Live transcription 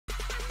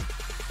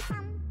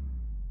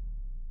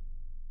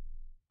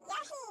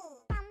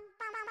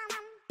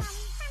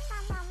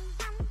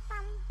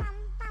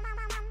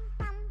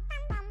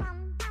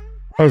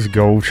Let's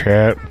go,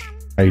 chat.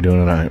 How you doing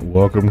tonight?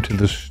 Welcome to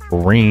the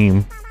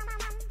stream.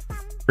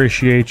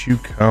 Appreciate you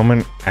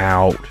coming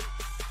out.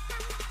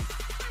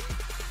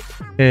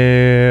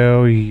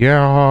 Hell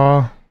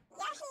yeah.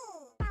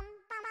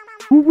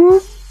 Woo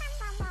woo.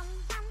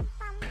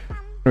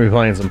 We're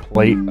playing some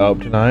Plate Up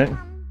tonight.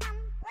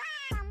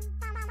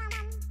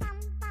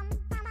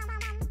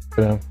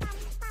 Yeah.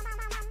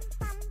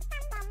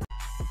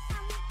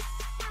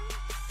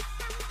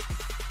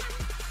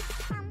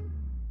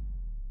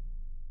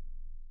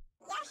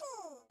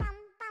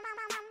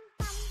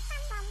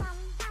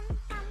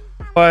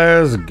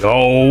 Let's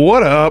go.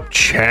 What up,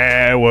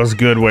 chat? What's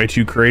good? Way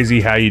too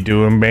crazy. How you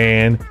doing,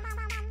 man?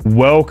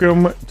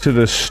 Welcome to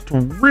the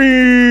stream.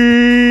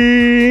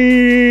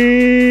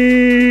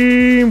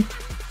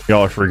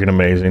 Y'all are freaking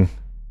amazing.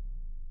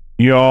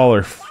 Y'all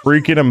are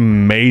freaking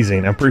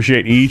amazing. I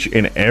appreciate each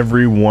and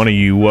every one of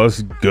you.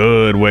 What's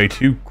good? Way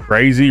too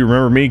crazy.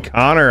 Remember me,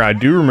 Connor? I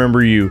do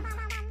remember you.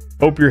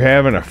 Hope you're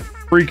having a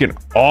freaking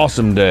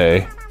awesome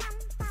day.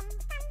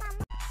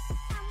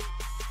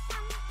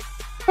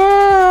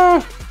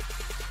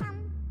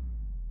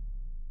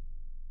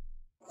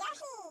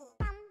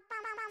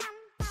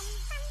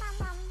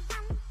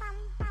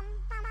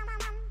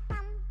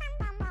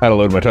 How to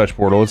load my touch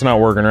portal. It's not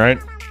working,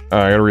 right?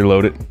 I gotta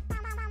reload it.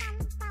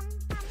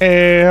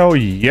 Hell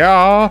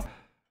yeah.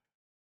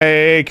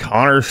 Hey,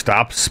 Connor,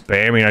 stop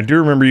spamming. I do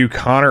remember you,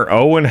 Connor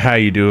Owen. How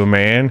you doing,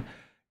 man?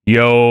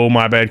 Yo,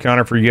 my bad,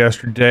 Connor, for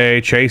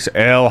yesterday. Chase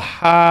L.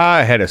 Hi.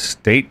 I had a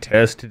state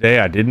test today.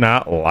 I did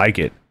not like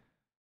it.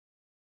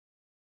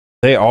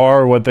 They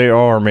are what they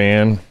are,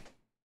 man.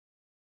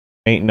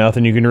 Ain't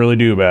nothing you can really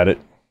do about it.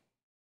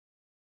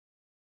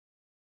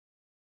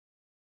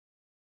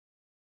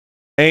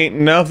 Ain't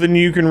nothing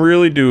you can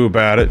really do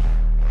about it.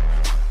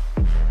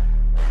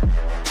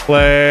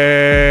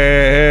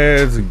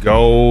 Let's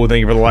go. Thank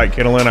you for the light,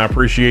 Kittlein. I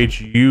appreciate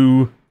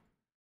you.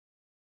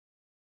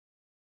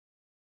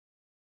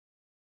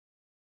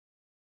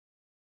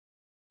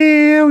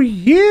 Hell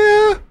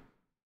yeah. I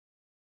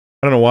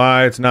don't know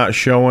why it's not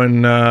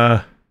showing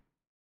YouTube.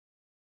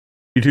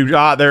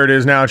 Ah, there it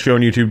is now. It's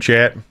showing YouTube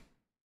chat.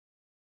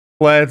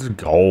 Let's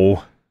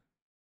go.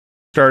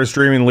 Started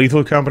streaming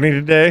Lethal Company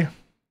today.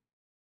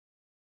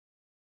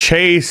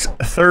 Chase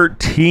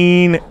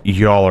 13.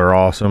 Y'all are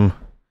awesome.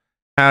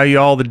 How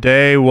y'all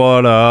today?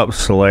 What up,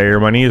 Slayer?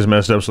 My knee is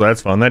messed up, so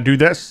that's fun. That dude,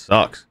 that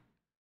sucks.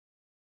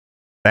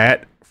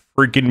 That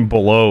freaking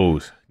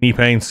blows. Knee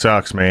pain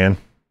sucks, man.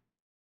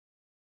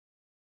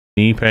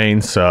 Knee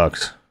pain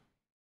sucks.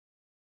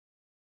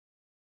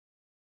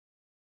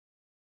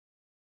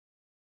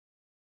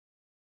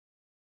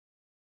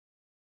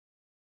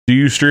 Do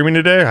you streaming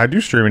today? I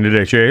do streaming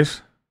today,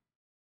 Chase.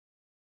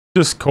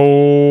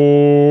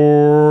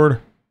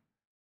 Discord.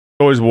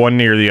 Always one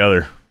knee or the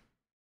other.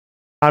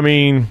 I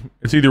mean,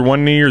 it's either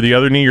one knee or the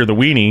other knee or the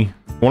weenie.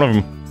 One of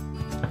them.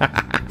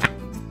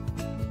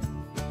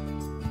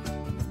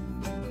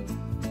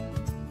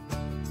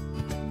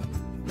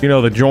 You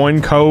know, the join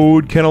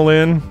code,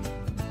 Kittlein.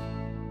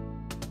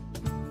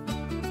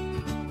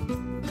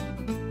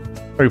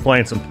 Are you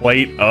playing some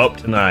Plate Up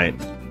tonight?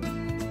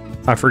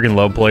 I freaking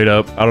love Plate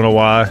Up. I don't know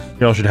why.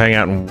 Y'all should hang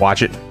out and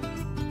watch it.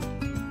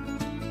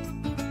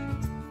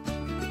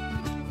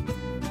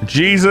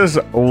 Jesus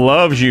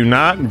loves you,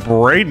 not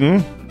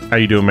Brayden. How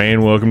you doing,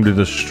 man? Welcome to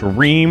the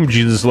stream.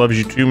 Jesus loves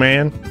you too,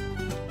 man.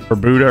 Or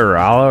Buddha or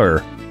Allah or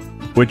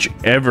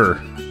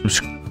whichever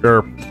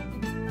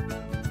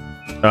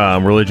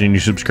religion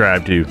you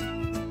subscribe to.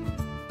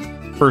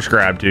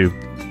 Prescribe to.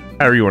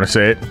 However you want to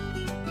say it.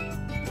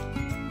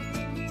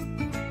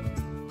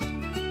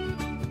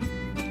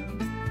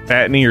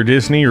 Fatney or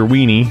Disney or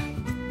Weenie.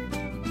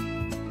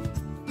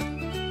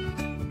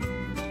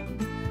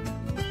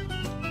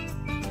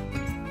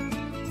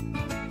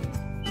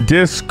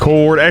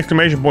 Discord,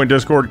 exclamation point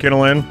Discord,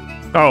 Kittlein.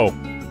 Oh,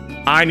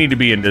 I need to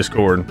be in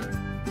Discord.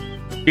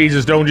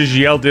 Jesus, don't just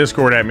yell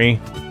Discord at me.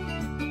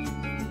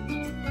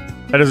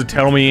 That doesn't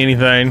tell me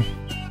anything.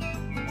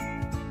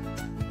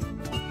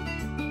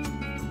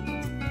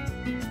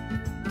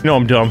 You know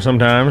I'm dumb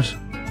sometimes.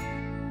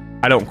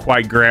 I don't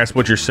quite grasp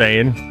what you're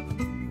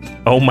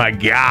saying. Oh my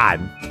god.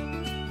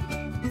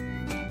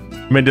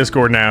 I'm in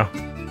Discord now.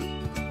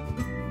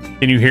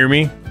 Can you hear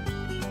me?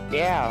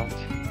 Yeah.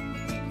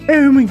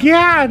 Oh my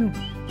god!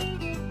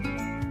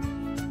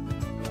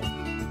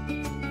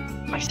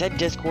 I said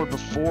Discord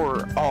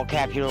before all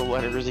capital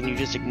letters and you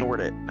just ignored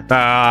it.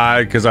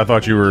 Because I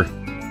thought you were...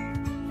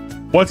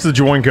 What's the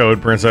join code,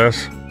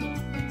 Princess?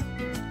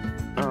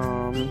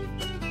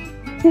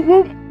 Whoop,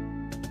 whoop.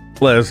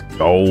 Let's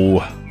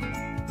go.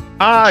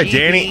 Hi, GB.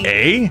 Danny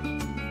A.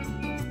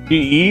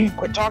 GE.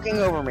 Quit talking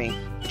over me.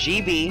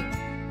 GB.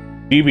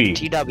 GB.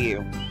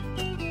 TW.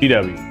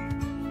 TW.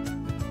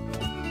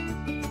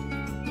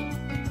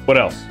 What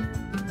else?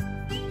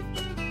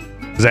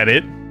 Is that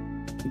it?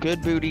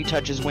 Good booty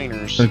touches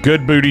wieners.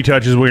 Good booty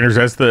touches wieners.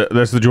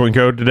 That's the joint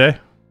code today.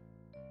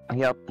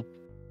 Yep.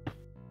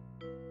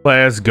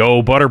 Let's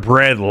go.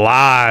 Butterbread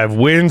live.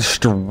 Win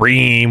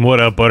stream. What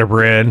up,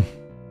 Butterbread?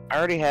 I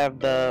already have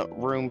the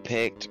room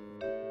picked.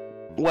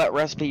 What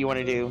recipe you want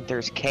to do?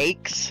 There's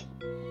cakes,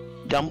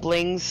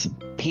 dumplings,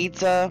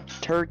 pizza,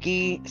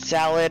 turkey,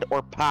 salad,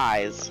 or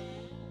pies.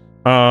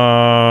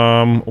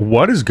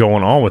 What is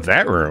going on with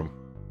that room?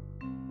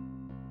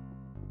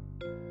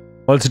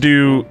 Let's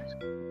do...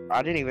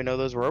 I didn't even know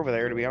those were over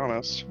there, to be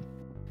honest.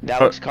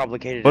 That looks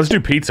complicated. Let's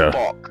do pizza.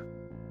 Fuck.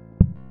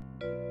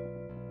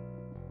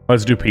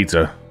 Let's do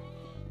pizza.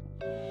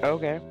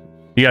 Okay.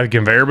 You got the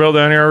conveyor belt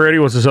down here already?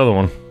 What's this other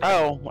one?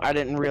 Oh, I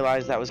didn't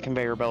realize that was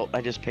conveyor belt.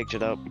 I just picked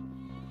it up.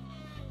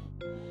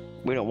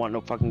 We don't want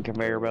no fucking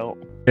conveyor belt.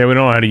 Yeah, we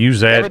don't know how to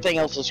use that. Everything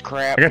else is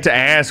crap. I got to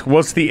ask,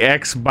 what's the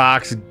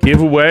Xbox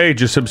giveaway?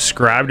 Just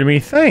subscribe to me.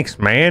 Thanks,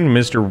 man,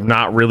 Mr.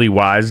 Not Really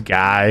Wise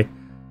Guy.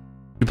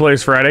 You play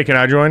this Friday? Can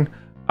I join?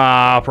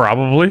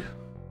 Probably.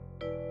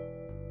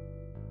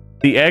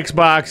 The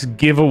Xbox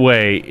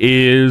giveaway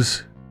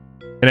is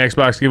an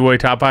Xbox giveaway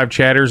top 5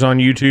 chatters on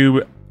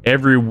YouTube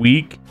every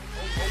week.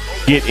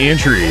 Get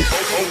entries.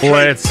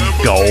 Let's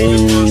go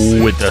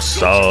with the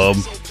sub.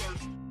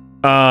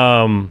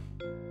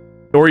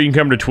 Or you can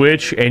come to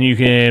Twitch and you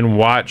can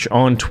watch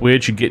on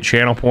Twitch and get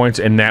channel points,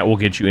 and that will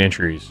get you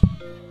entries.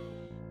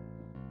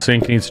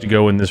 Sync needs to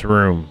go in this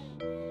room.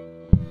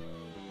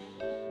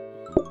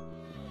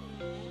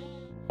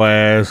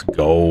 Let's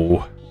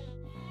go.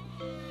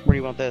 Where do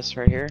you want this?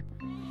 Right here?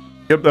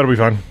 Yep, that'll be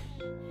fun.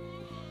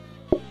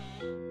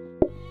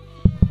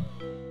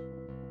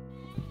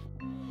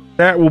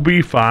 That will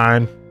be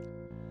fine.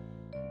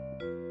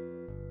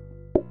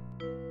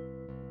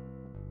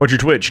 What's your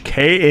Twitch?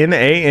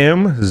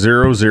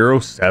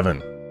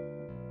 KNAM007.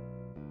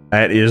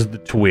 That is the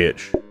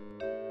Twitch.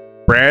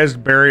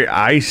 Raspberry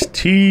iced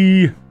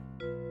tea.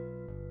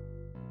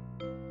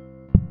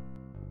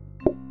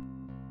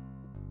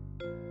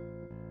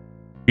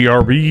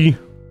 BRB.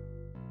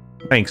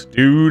 Thanks,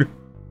 dude.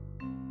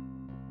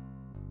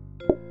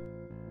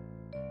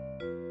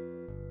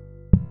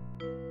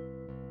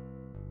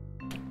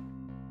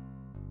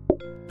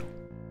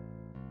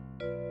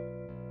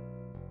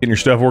 Getting your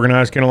stuff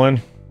organized,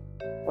 Kennelyn?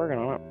 Working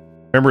on it.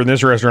 Remember, in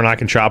this restaurant, I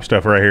can chop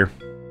stuff right here.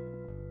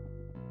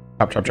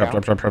 Chop, chop, chop, Yeah.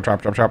 chop, chop, chop,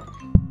 chop, chop, chop.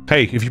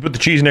 Hey, if you put the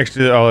cheese next to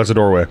the... Oh, that's a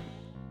doorway.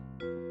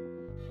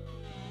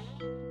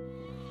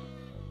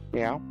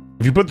 Yeah.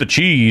 If you put the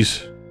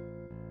cheese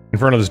in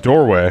front of this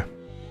doorway...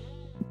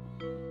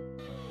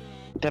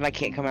 Then I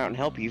can't come out and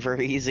help you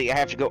very easy. I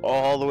have to go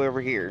all the way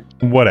over here.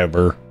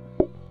 Whatever.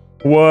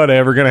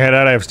 Whatever. Gonna head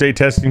out. I have state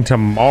testing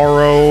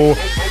tomorrow.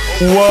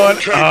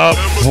 What up,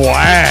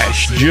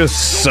 Flash?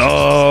 Just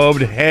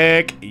subbed.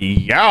 Heck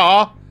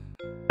yeah.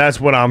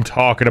 That's what I'm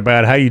talking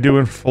about. How you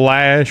doing,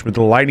 Flash, with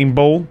the lightning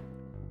bolt?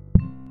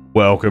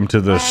 Welcome to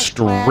the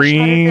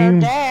stream.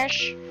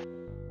 Dash.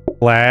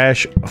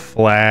 Flash,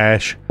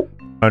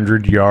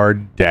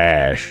 100-yard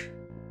dash.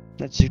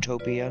 That's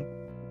Zootopia.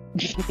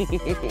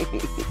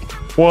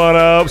 What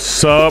up,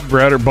 sup,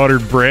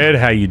 buttered bread?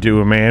 How you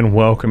doing, man?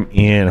 Welcome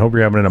in. Hope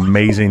you're having an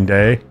amazing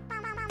day.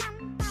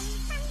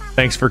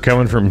 Thanks for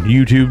coming from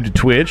YouTube to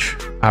Twitch.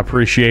 I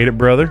appreciate it,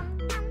 brother.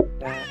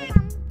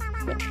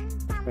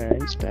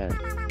 Thanks, bad.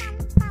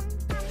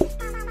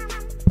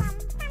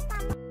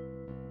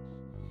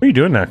 What are you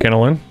doing now,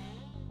 Kennelyn?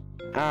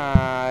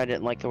 I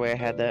didn't like the way I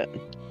had that.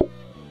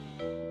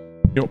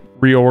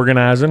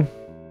 Reorganizing.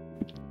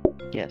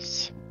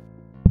 Yes.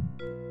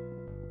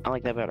 I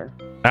like that better.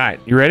 Alright,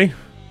 you ready?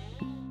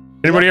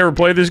 Anybody ever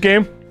play this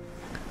game?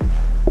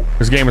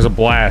 This game is a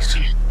blast.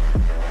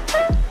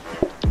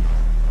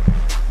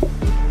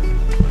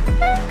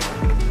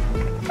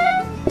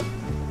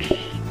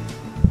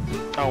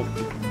 Oh.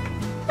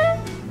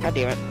 God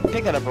damn it.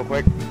 Pick that up real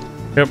quick.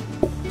 Yep.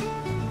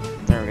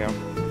 There we go.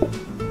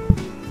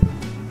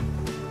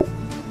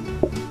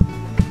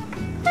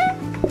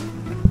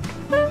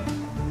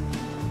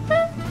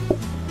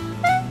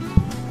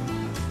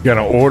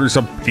 Gotta order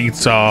some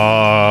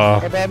pizza.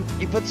 Hey, babe,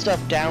 you put stuff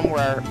down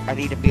where I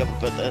need to be able to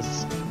put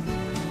this.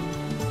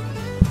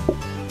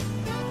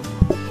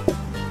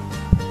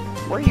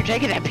 Where are you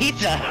taking that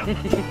pizza?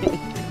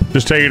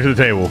 Just take it to the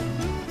table.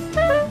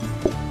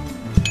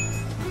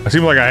 I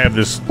seem like I have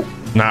this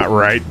not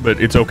right, but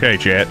it's okay,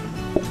 chat.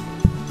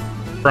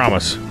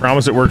 Promise.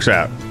 Promise it works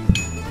out.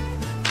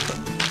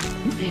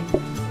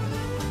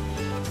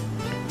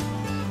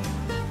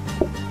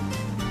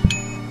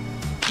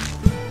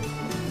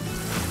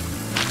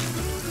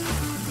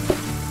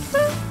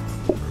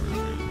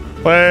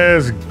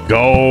 Let's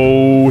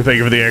go. Thank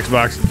you for the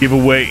Xbox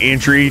giveaway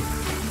entry.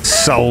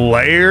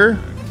 Slayer.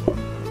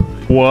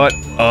 What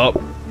up,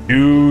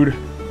 dude?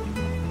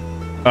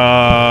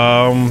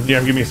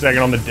 Yeah, give me a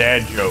second on the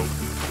dad joke.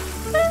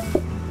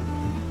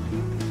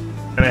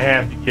 Gonna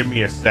have to give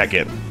me a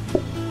second.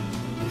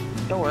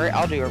 Don't worry,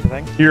 I'll do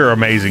everything. You're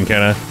amazing,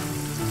 Kenna.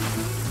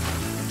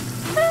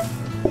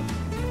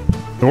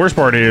 The worst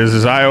part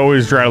is I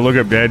always try to look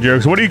up dad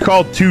jokes. What do you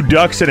call 2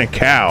 ducks and a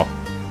cow?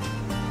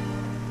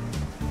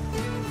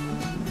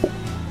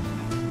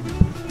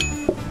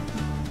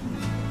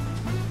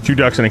 Two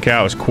ducks and a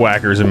cow is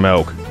quackers and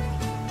milk.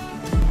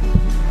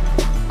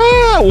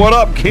 What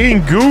up,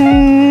 King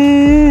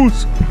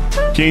Goose?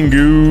 King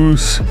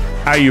Goose,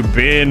 how you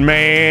been,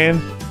 man?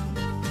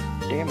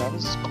 Damn, that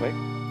was quick.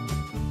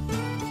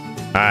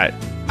 Alright,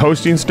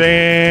 hosting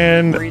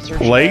stand, Freezer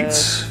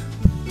plates. chest,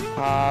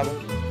 hob,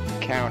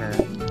 counter.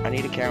 I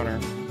need a counter.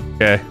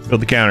 Okay,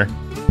 build the counter.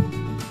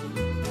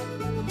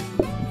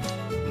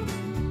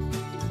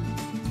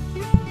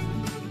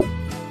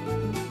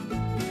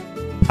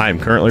 I am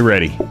currently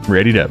ready.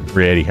 Ready.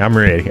 I'm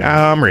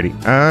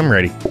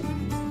ready.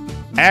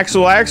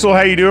 Axel,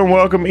 how you doing?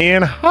 Welcome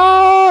in.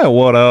 Hi,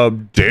 what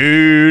up,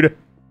 dude?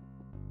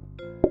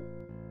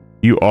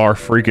 You are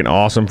freaking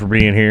awesome for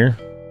being here.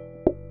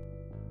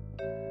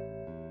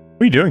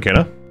 What are you doing,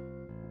 Kenna?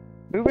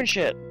 Moving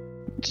shit,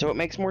 so it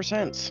makes more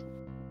sense.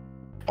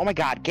 Oh my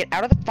god, get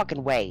out of the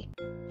fucking way.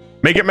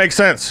 Make it make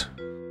sense.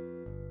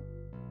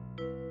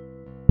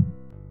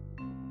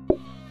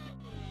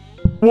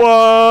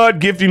 What?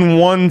 Gifting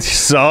 1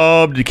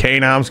 sub to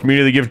K-Nom's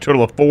community. They give a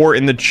total of 4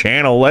 in the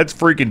channel. Let's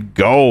freaking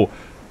go.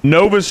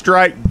 Nova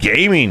Strike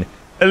Gaming.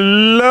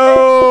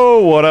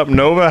 Hello. What up,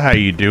 Nova? How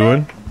you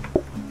doing?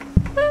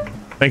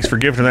 Thanks for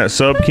gifting that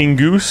sub, King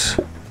Goose.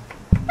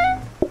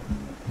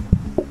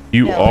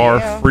 You Hell are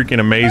yeah.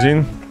 freaking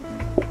amazing.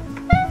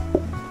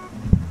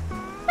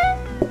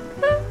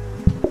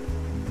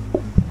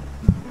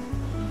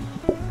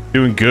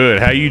 Doing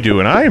good. How you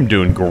doing? I am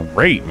doing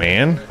great,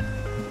 man.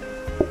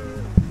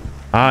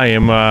 I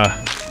am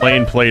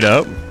playing Played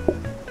Up.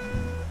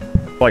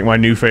 Like my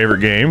new favorite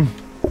game.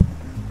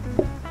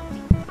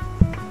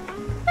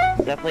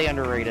 Definitely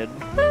underrated.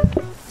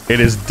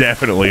 It is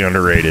definitely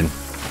underrated.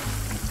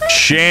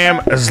 Sham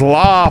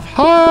Zloff.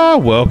 Hi,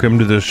 welcome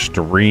to the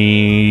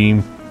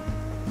stream.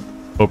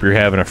 Hope you're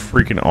having a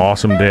freaking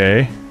awesome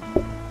day.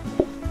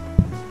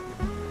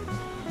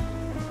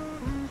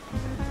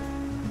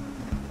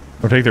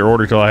 I'll take their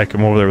order till I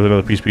come over there with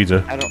another piece of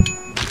pizza. I don't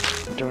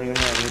even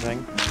have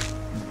anything.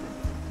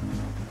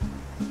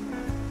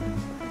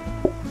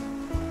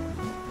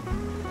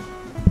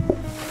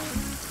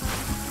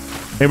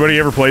 Anybody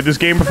ever played this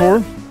game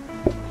before?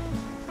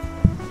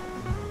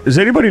 Does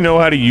anybody know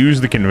how to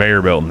use the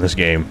conveyor belt in this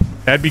game?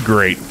 That'd be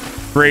great.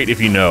 Great if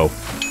you know.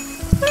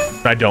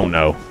 I don't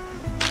know.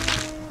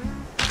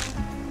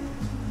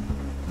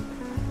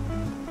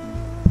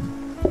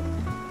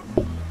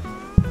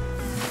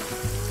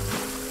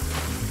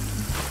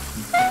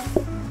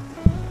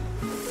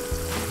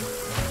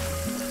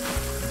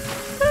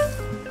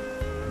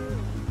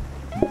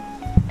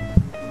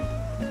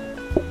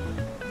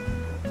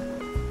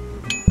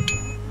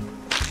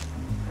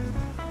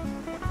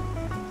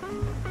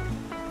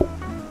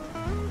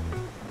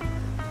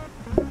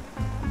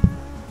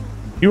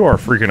 You are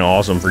freaking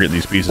awesome for getting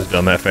these pieces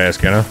done that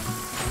fast, Kenna.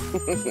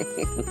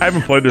 I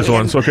haven't played this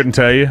one, so I couldn't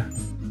tell you. I was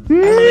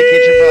in the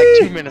kitchen for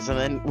like 2 minutes and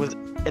then was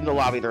in the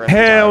lobby the rest of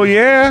the time. Hell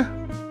yeah!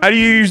 How do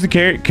you use the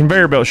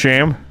conveyor belt,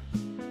 Sham?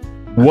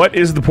 What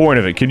is the point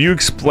of it? Can you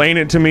explain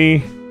it to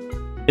me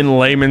in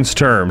layman's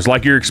terms,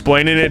 like you're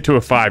explaining it to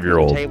a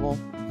 5-year-old? Table.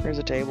 Here's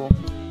a table.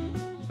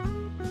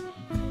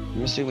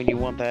 I'm assuming you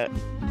want that.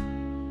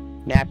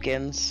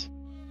 Napkins.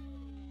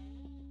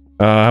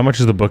 How much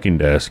is the booking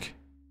desk?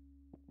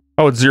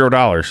 Oh, it's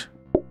 $0.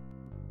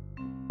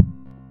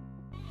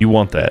 You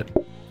want that.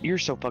 You're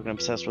so fucking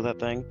obsessed with that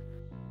thing.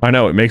 I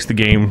know, it makes the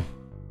game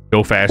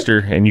go faster,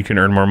 and you can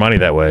earn more money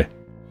that way.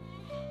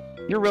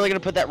 You're really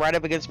gonna put that right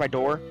up against my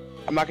door?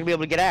 I'm not gonna be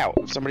able to get out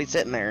if somebody's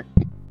sitting there.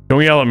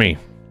 Don't yell at me.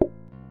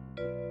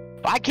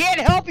 I can't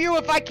help you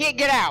if I can't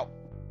get out!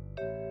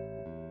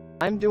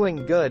 I'm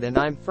doing good and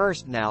I'm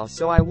first now,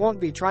 so I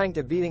won't be trying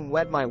to beating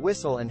wet my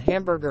whistle and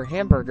hamburger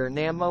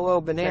nam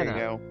banana. There you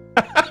go.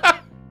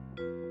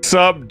 What's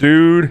up,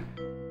 dude?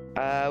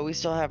 We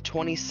still have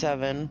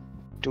 27.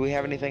 Do we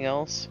have anything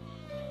else?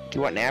 Do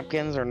you want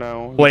napkins or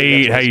no?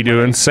 Blade, how you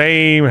doing?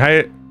 Same.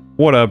 Hey,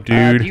 what up,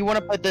 dude? Do you want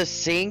to put the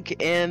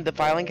sink in the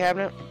filing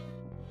cabinet?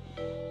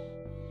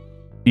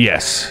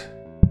 Yes.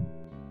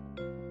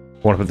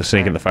 Want to put the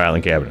sink in the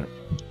filing cabinet.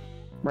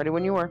 Ready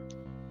when you are.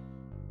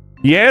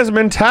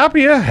 Yasmin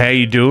Tapia, how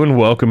you doing?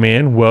 Welcome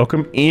in.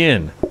 Welcome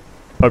in.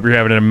 Hope you're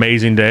having an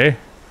amazing day.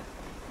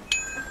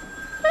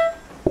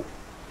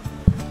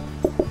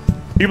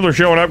 People are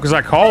showing up because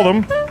I called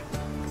them.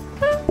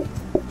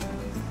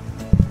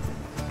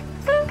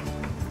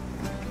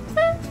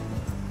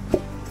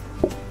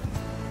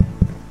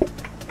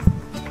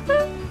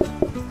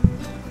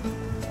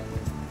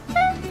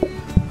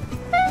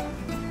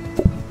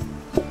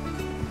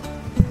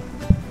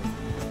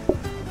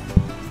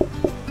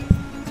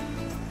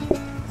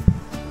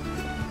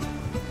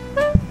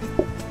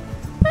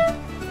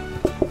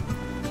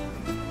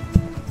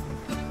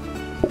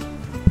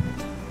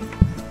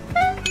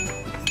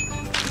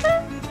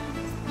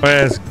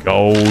 Let's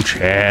go,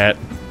 chat.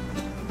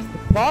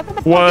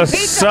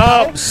 What's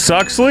up,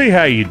 Suxley?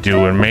 How you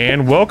doing,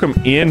 man? Welcome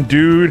in,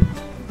 dude.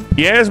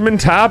 Yasmin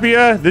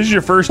Tapia, this is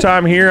your first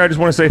time here. I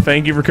just want to say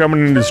thank you for coming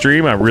into the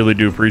stream. I really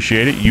do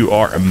appreciate it. You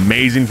are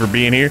amazing for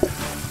being here.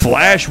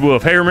 Flash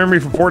Wolf, hey, remember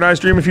me from Fortnite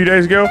stream a few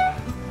days ago?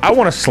 I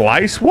want a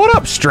slice. What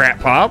up, Strat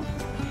Pop?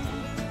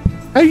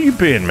 How you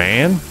been,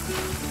 man?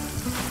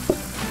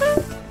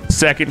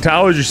 Second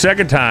time was your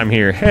second time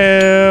here.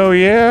 Hell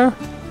yeah.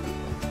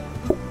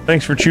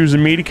 Thanks for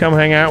choosing me to come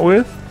hang out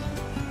with.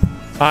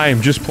 I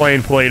am just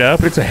playing Played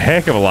Up. It's a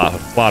heck of a lot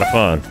of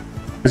fun.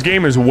 This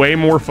game is way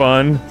more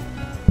fun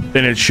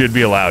than it should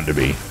be allowed to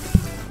be.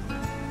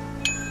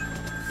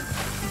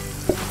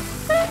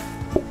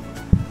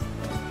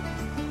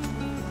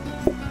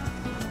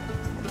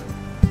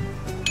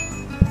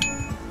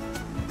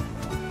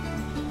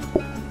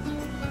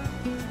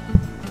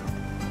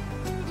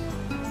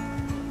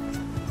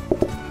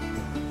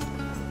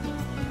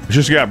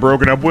 Just got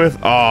broken up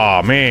with?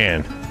 Aw,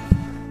 man.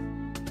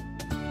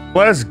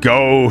 Let's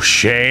go,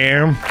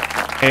 Sham.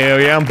 Hell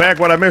yeah, I'm back.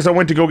 What I missed, I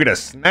went to go get a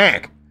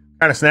snack.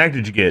 What kind of snack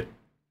did you get?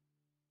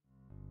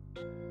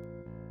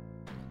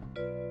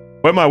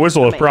 Wet My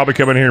Whistle will probably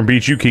come in here and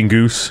beat you, King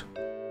Goose.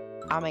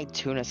 I made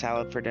tuna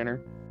salad for dinner.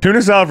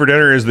 Tuna salad for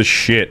dinner is the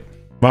shit.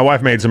 My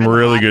wife made some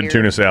really good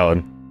tuna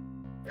salad.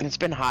 It's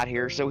been hot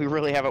here, so we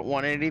really haven't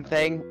wanted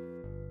anything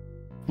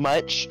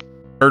much.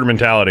 Herd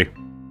mentality.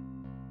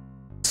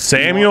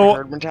 Samuel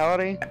Herd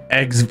mentality.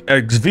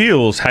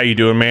 Xveals, how you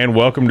doing, man?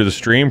 Welcome to the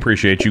stream.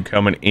 Appreciate you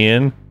coming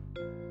in.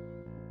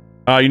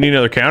 You need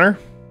another counter?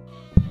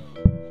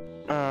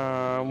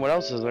 What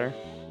else is there?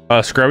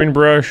 Scrubbing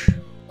brush.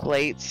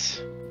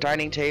 Plates.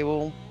 Dining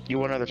table. You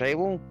want another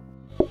table?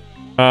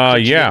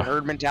 Yeah.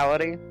 Herd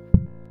mentality.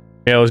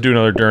 Yeah, let's do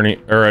another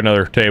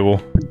another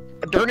table.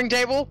 A dining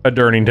table? A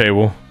dining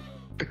table.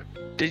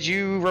 Did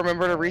you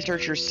remember to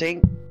research your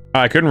sink?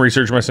 I couldn't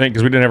research my sink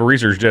because we didn't have a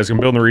research desk. I'm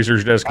building a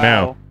research desk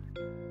now.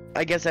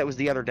 I guess that was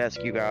the other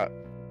desk you got.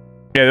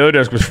 Yeah, the other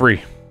desk was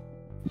free.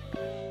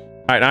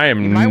 I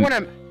am. You might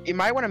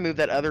want to move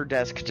that other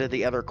desk to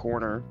the other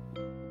corner.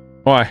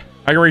 Why?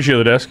 I can reach the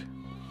other desk.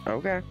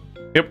 Okay.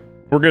 Yep,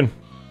 we're good.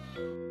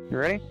 You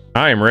ready?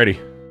 I am ready.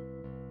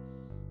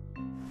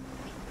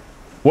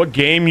 What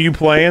game you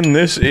playing?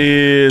 This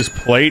is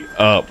Plate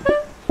Up.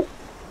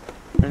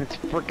 And it's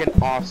freaking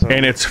awesome.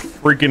 And it's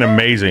freaking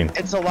amazing.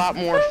 It's a lot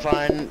more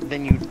fun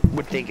than you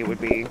would think it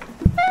would be.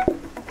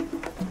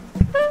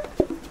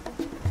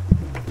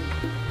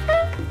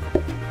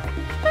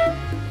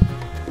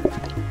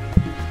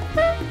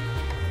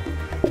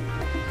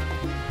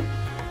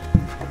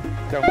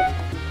 Go.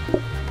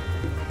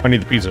 I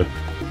need the pizza.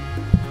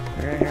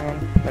 Okay, hang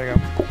on. There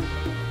you go.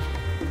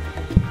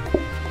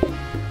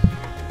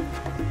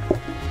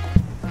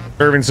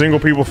 Serving single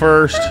people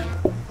first.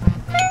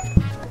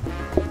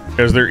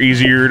 Because they're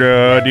easier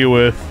to deal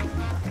with.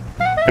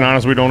 And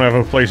honestly, we don't have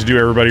a place to do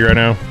everybody right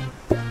now.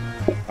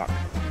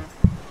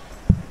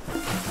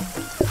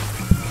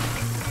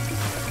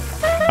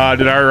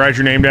 Did I write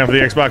your name down for the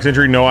Xbox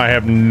entry? No, I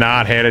have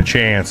not had a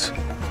chance.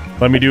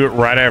 Let me do it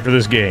right after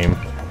this game.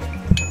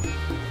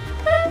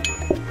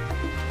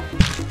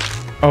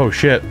 Oh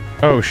shit.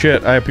 Oh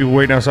shit. I have people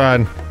waiting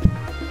outside.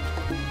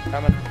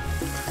 Coming.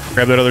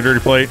 Grab that other dirty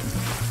plate.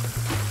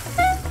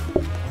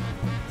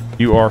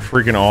 You are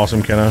freaking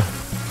awesome, Kenna.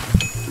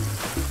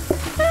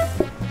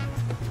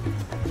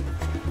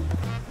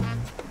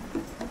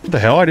 What the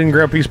hell? I didn't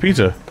grab a piece of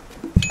pizza.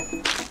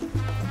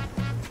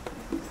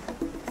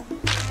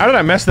 How did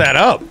I mess that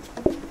up?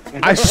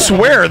 I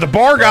swear, the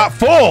bar got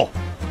full!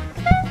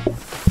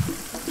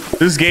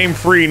 This game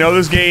free. No,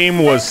 this game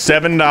was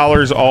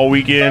 $7 all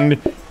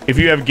weekend. If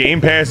you have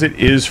Game Pass, it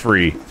is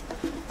free.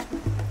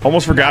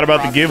 Almost forgot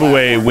about the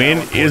giveaway. When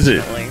is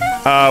it?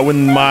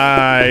 When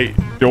my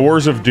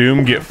Doors of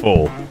Doom get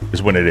full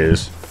is when it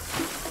is.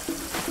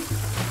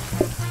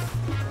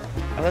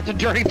 Oh, that's a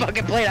dirty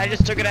fucking plate. I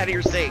just took it out of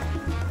your sink.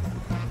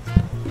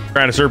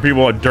 Trying to serve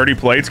people with dirty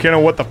plates, Kenna?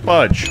 What the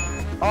fudge?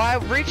 Oh, I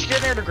reached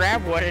in there to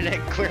grab one, and it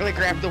clearly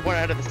grabbed the one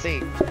out of the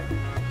sink.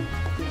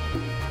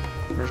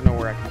 There's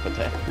nowhere I can put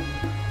that.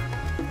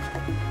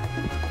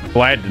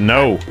 Glad to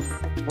know.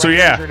 So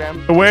yeah,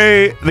 the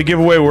way the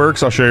giveaway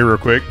works, I'll show you real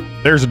quick.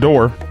 There's a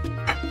door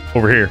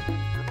over here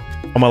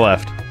on my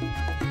left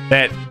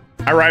that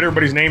I write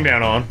everybody's name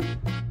down on.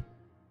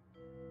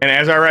 And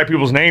as I write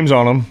people's names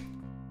on them,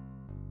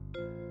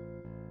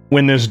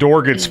 when this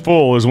door gets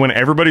full is when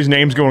everybody's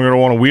name's going to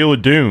go on a wheel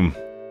of doom.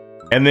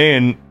 And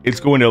then it's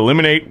going to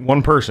eliminate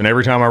one person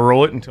every time I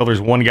roll it until there's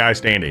one guy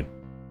standing.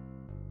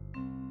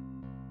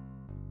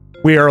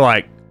 We are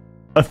like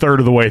a third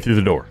of the way through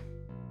the door.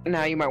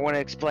 Now you might want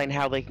to explain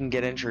how they can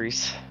get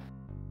entries.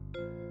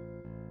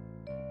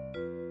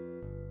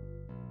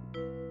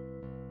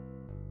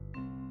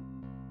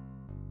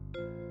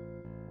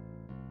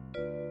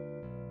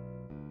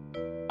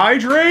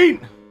 Hydrate?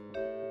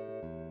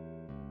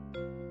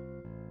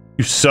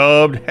 You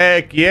subbed?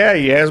 Heck yeah,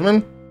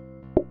 Yasmin.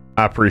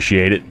 I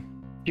appreciate it.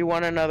 Do you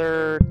want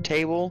another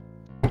table?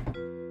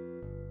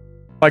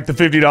 Like the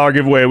 $50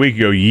 giveaway a week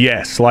ago.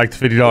 Yes, like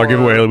the $50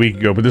 giveaway a week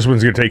ago, but this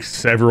one's going to take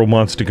several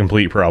months to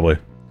complete, probably.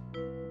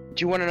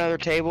 Do you want another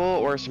table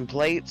or some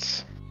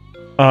plates?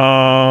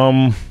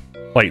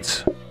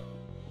 Plates.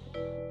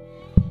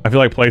 I feel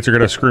like plates are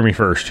going to screw me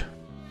first.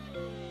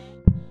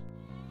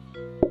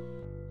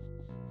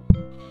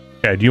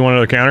 Okay, do you want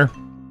another counter?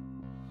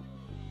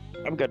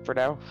 I'm good for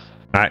now.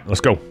 Alright,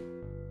 let's go.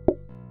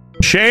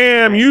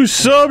 Sham, you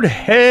subbed?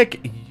 Heck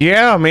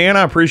yeah, man.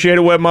 I appreciate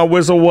it. Wet my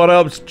whistle. What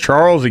up? It's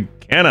Charles and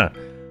Kenna.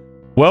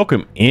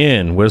 Welcome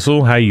in,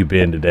 Whistle. How you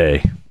been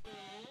today?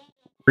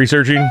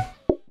 Researching?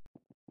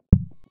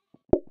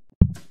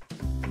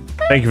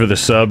 Thank you for the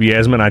sub,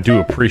 Yasmin. I do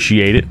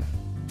appreciate it.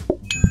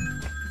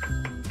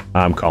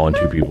 I'm calling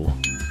 2 people.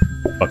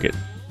 Fuck it.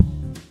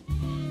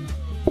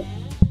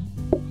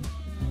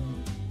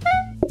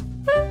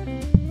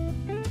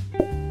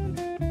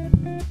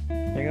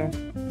 There you go.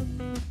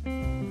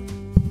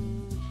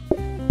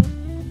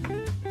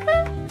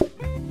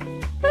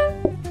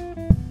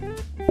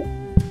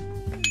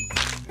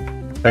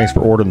 Thanks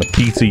for ordering the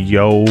pizza,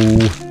 yo.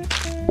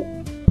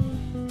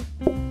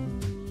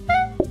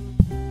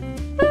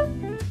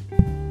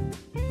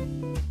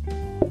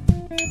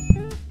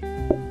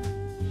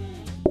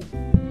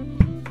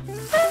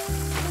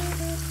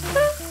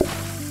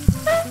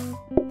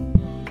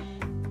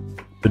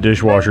 The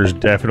dishwasher's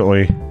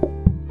definitely...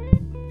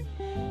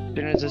 As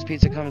soon as this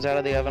pizza comes out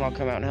of the oven, I'll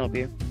come out and help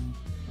you.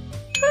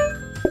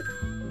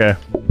 Okay.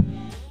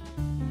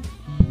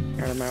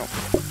 Turn them out.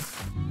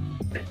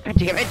 God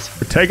damn it!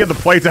 We're taking the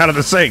plates out of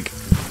the sink.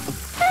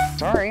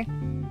 Sorry.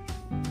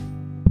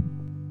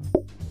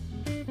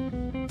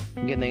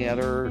 Getting the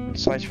other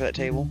slice for that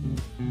table.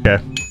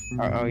 Okay.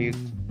 Oh, you...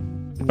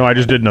 No, I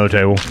just did another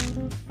table.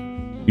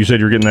 You said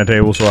you were getting that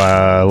table, so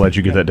I let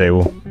you get that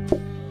table.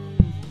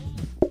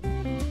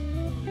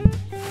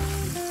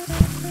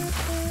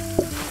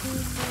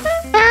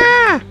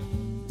 Ah!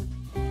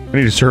 I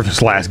need to serve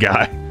this last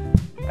guy.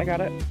 I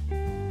got it.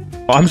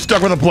 Oh, I'm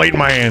stuck with a plate in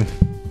my hand.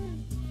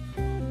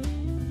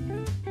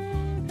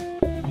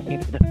 I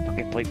need the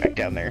fucking plate back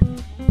down there.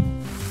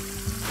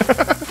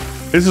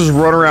 This is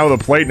running around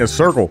with a plate in a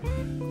circle.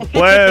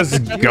 Let's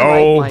Did you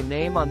go. write my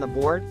name on the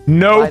board?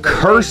 No By the way,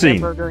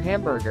 cursing.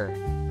 Hamburger.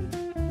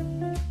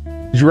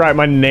 Did you write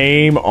my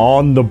name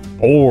on the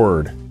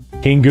board?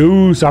 King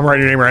Goose, I'm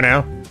writing your name right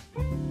now.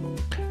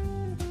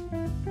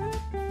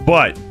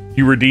 But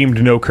you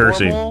redeemed no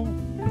cursing.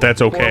 Formal?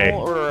 That's okay.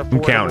 Formal or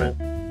I'm counting.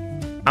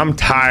 affordable? I'm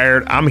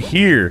tired. I'm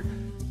here.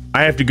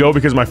 I have to go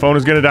because my phone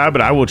is going to die,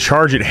 but I will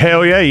charge it.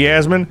 Hell yeah,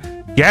 Yasmin.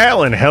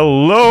 Gatlin,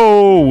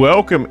 hello.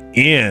 Welcome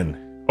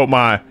in. Hope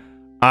my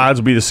odds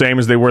will be the same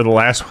as they were the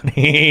last one.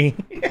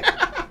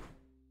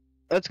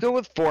 Let's go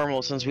with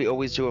formal since we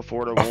always do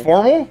affordable. A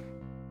formal?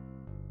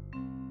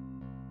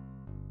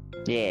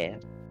 Yeah.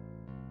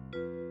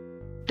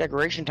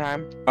 Decoration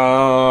time.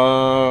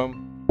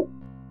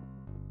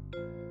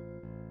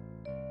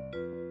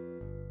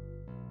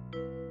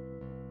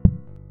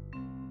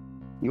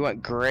 You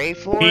want gray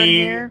floor in Me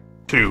here?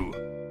 too.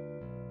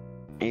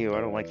 Ew,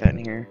 I don't like that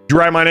in here. Did you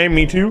write my name?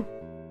 Me too?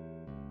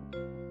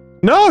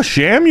 No,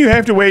 Sham, you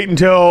have to wait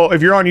until,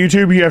 if you're on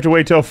YouTube, you have to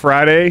wait till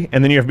Friday,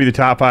 and then you have to be the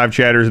top 5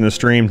 chatters in the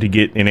stream to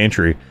get an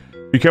entry.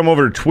 If you come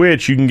over to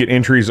Twitch, you can get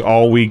entries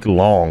all week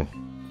long.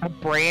 A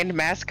brand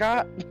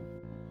mascot?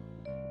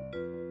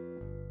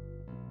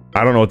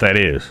 I don't know what that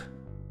is.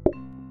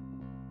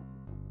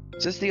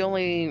 Is this the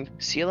only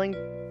ceiling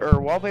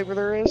or wallpaper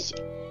there is?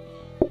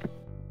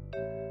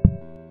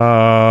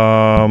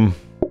 Do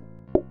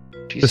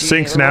you The see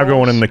sink's any now other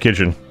going in rolls? the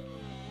kitchen.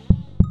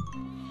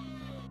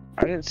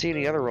 I didn't see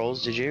any other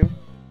rolls, did you?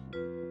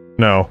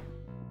 No.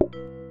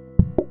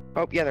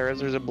 Oh, yeah, there is.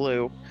 There's a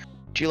blue.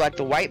 Do you like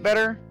the white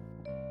better?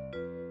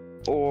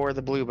 Or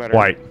the blue better?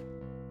 White.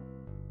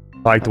 I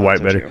like the I thought white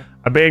so, better. too.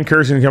 I banned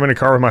cursing to come in a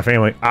car with my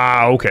family.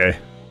 Ah, okay.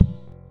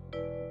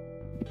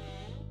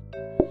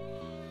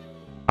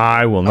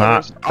 I will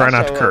not there's try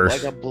not to also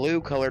curse. like a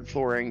blue colored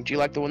flooring. Do you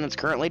like the one that's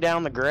currently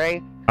down, the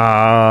gray?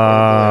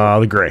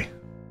 The gray.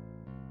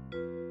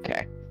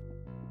 Okay.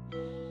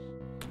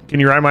 Can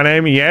you write my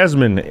name?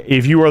 Yasmin.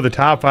 If you are the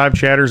top 5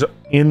 chatters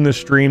in the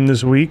stream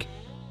this week,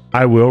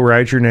 I will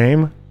write your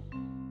name.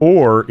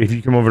 Or if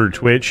you come over to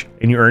Twitch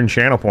and you earn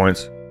channel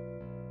points.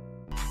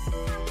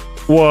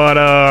 What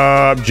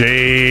up,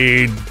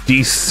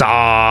 JD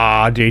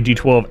Saw,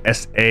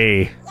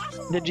 JG12SA.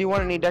 Did you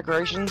want any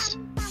decorations?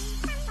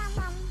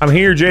 I'm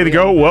here, Jay the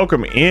Goat.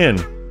 Welcome in.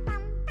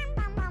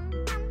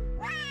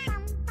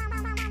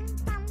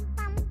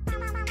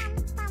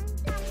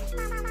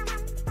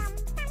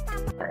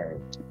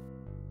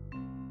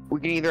 We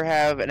can either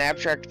have an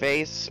abstract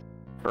vase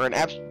or an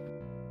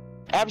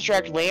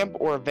abstract lamp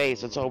or a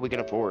vase. That's all we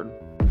can afford.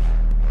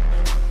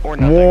 Or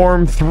nothing.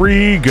 Warm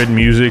 3, good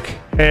music.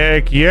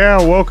 Heck yeah,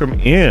 welcome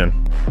in.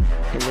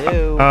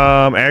 Hello.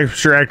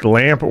 Abstract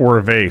lamp or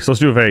a vase. Let's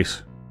do a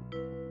vase.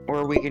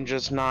 Or we can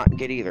just not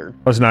get either.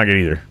 Let's not get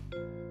either.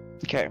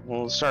 Okay,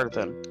 well, let's start it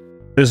then.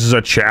 This is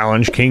a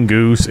challenge, King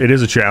Goose. It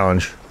is a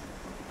challenge.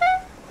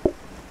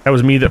 That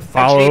was me that Do you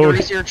followed. need to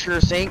research your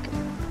sink?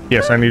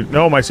 Yes, I need.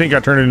 No, my sink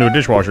got turned into a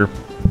dishwasher.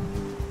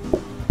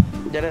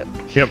 Did it?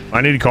 Yep, I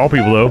need to call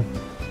people though.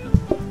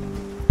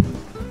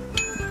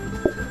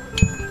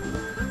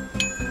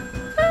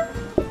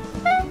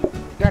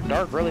 It got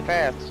dark really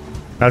fast.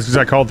 That's because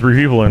I called 3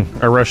 people in.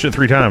 I rushed it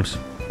 3 times.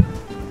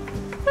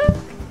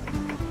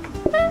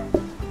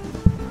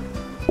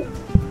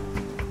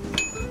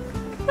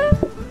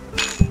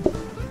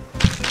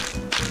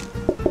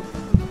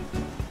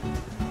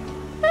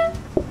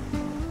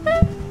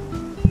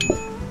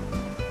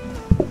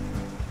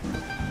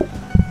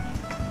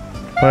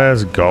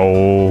 Let's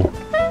go.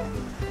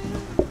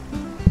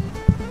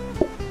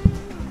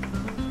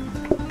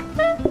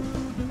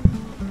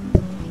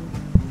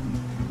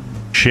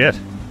 Shit.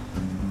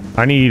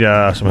 I need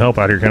some help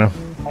out here, Kenna.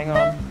 Hang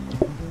on.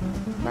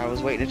 I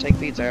was waiting to take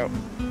pizza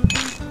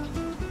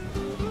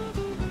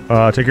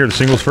out. Take care of the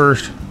singles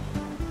first.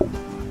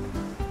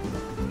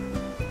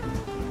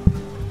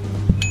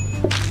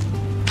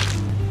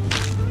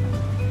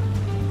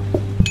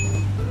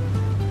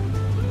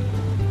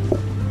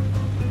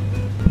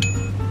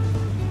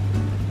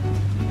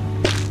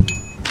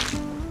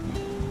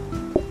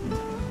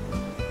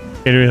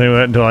 Can't do anything with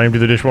that until I empty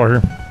the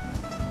dishwasher.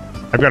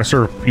 I've got to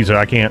serve pizza.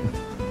 I can't.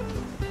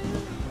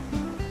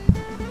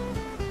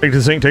 Take it to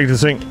the sink. Take it to the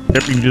sink.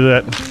 Yep, you can do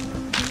that.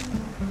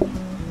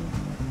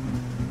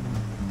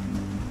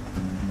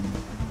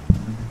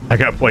 I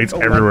got plates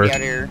everywhere. Out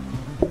here.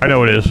 I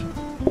know it is.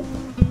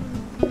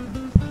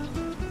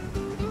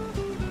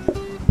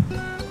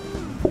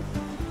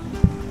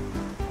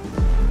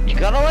 You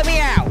gotta let me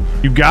out.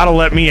 You gotta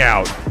let me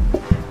out.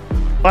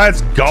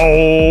 Let's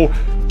go.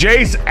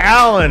 Jace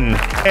Allen.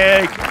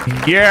 Heck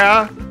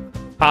yeah.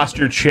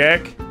 Posture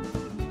check.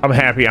 I'm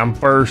happy I'm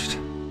first.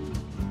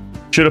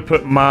 Should have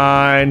put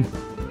mine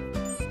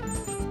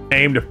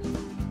name to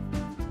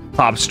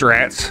Pop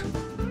Strats.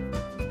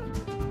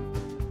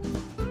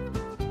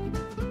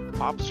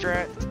 Pop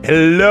Strat.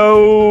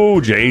 Hello,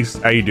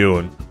 Jace. How you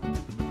doing?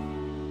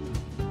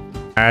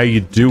 How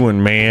you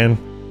doing, man?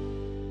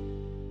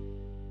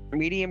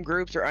 Medium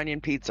groups or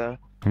onion pizza?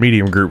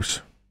 Medium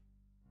groups.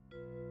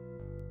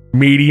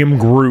 Medium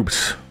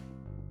groups.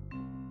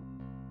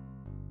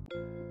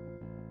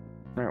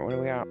 Alright, what do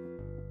we got?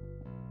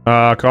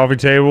 Coffee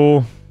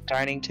table.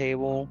 Dining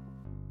table.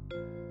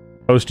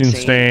 Hosting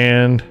Sink.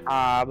 stand.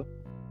 Hob.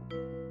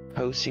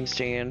 Hosting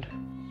stand.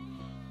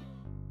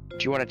 Do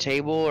you want a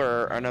table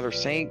or another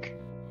sink?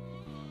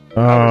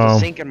 There's a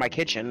sink in my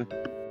kitchen.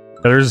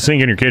 There's a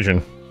sink in your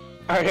kitchen.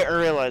 I didn't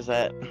realize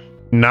that.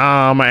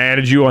 Nah, I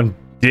added you on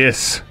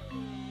this.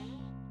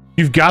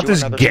 You've got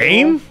this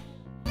game?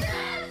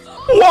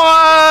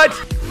 What?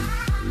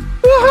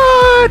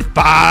 What?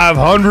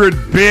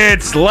 500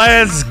 bits.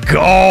 Let's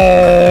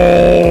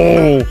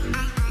go.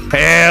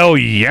 Hell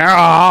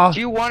yeah. Do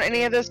you want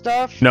any of this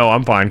stuff? No,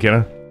 I'm fine,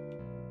 Kenna.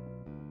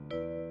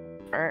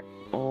 Alright,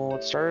 well,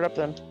 let's start it up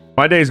then.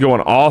 My day's going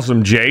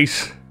awesome,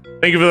 Jace.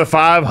 Thank you for the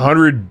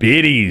 500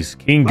 biddies,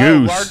 King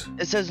Goose.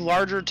 It says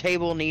larger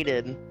table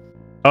needed.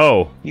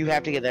 Oh. You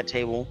have to get that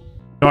table.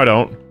 No, I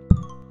don't.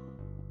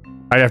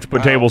 I'd have to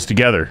put tables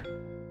together.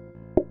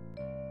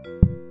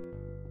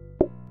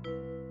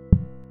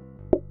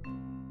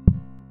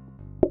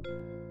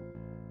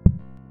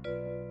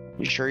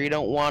 You sure you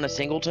don't want a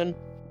singleton?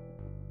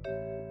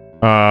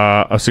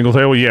 A single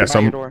table? Yes,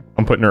 I'm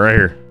putting it right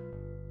here.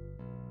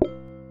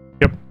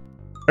 Yep.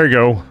 There you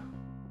go.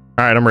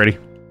 Alright, I'm ready.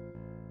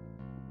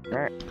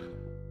 Alright.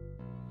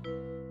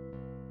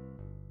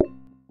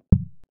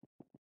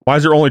 Why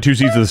is there only 2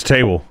 seats at this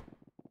table?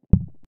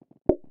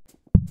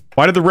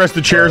 Why did the rest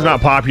of the chairs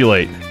not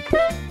populate?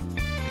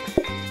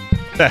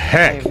 The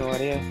heck? I have no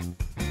idea.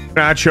 Can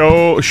I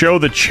show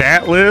the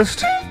chat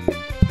list?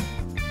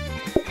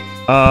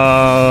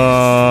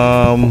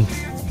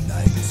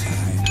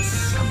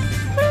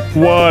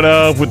 What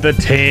up with the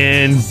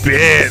 10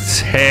 bits?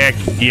 Heck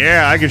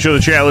yeah, I can show the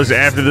chat list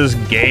after this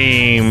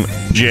game,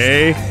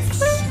 Jay.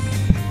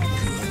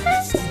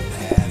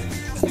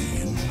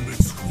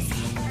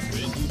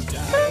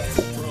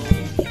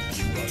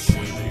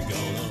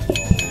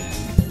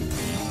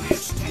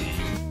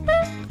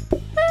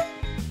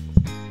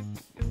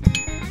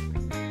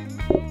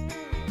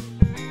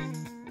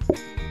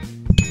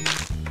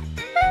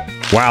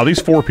 Wow,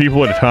 these 4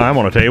 people at a time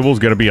on a table is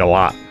going to be a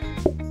lot.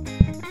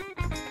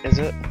 Is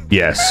it?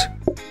 Yes.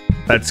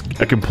 That's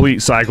a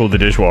complete cycle of the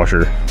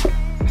dishwasher.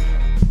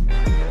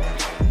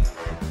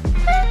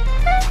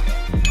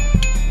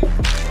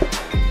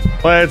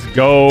 Let's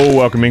go.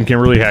 Welcome in,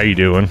 Kimberly. How you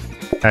doing?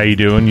 How you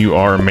doing? You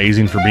are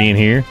amazing for being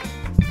here.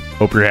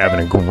 Hope you're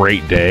having a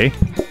great day.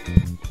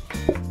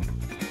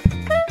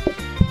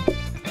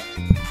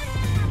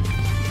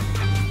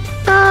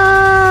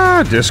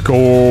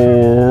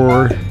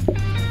 Discord.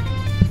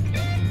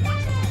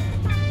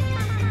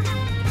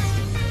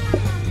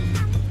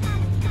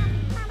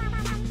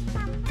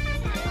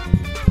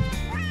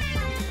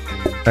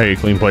 Hey,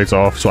 clean plates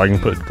off so I can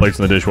put plates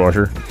in the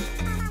dishwasher.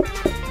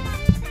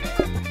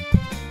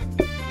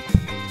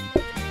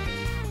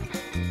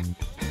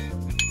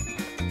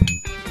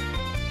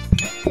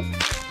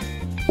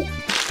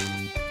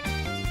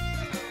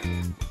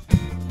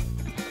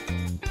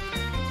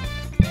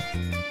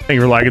 Thank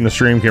you for liking the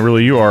stream,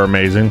 Kimberly. You are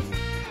amazing.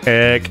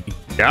 Heck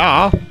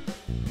yeah.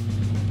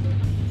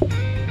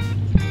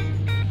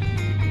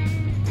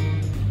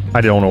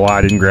 I don't know why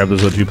I didn't grab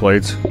those other 2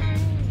 plates.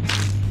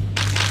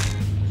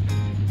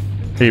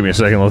 Give me a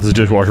second, let this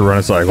dishwasher run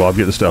a cycle. I'll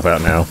get the stuff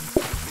out now.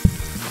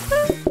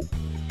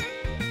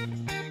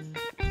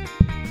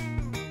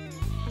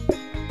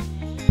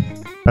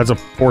 That's a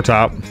 4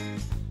 top.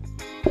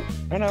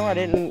 I know, I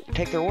didn't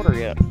take their order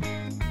yet.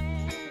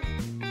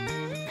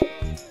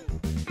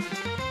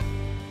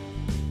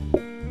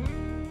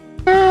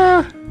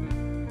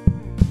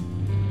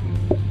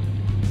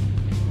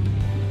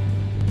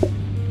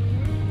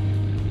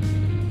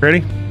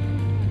 Ready?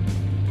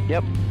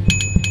 Yep.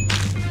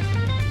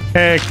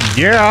 Heck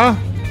yeah.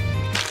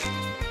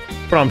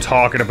 What I'm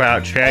talking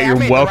about, chat. Hey, I You're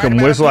made the welcome, right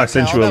amount of Whistle. I pizza.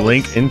 sent you a All that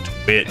link was- in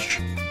Twitch.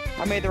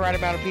 I made the right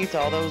amount of pizza.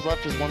 All that was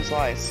left is one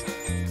slice.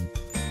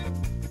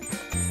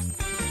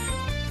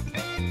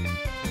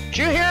 Did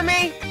you hear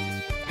me?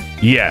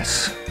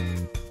 Yes.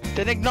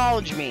 Then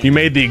acknowledge me. You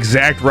made the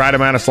exact right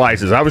amount of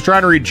slices. I was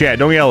trying to read chat.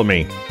 Don't yell at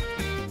me.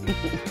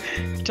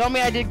 Tell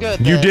me I did good.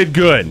 You then. did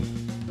good.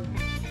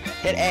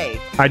 Hit A.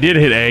 I did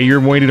hit A.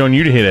 You're waiting on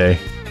you to hit A.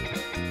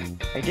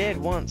 I did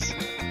once.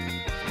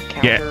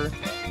 Counter.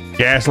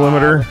 Gas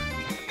limiter.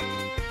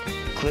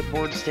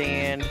 Clipboard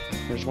stand.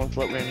 There's one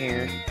floating in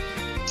here.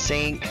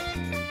 Sink.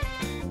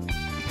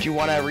 Do you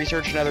want to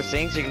research another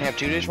sink so you can have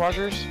 2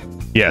 dishwashers?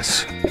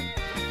 Yes.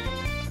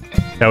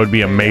 That would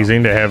be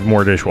amazing to have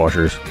more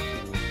dishwashers.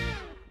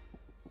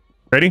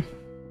 Ready?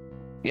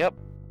 Yep.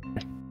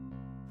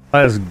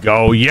 Let's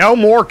go. Yell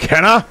more,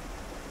 Kenna.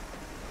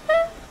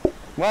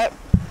 What?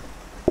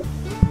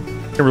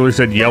 Kimberly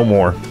said yell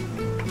more.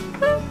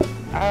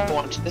 I don't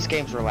want to. This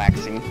game's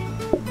relaxing.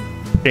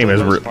 Game For is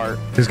the most part.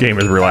 this game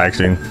is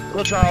relaxing.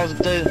 Little Charles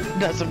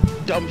does some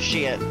dumb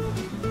shit.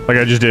 Like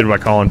I just did by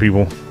calling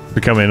people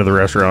to come into the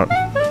restaurant.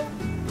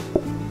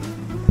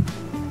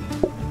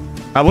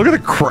 Look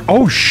at the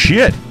oh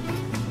shit.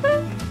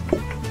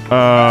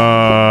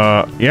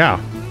 Yeah.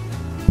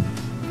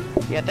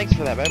 Yeah, thanks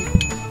for that, man.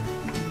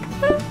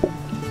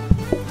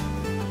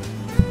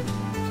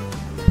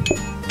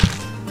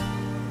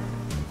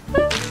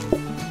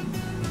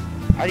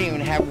 I didn't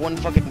even have one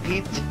fucking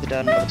pizza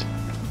done.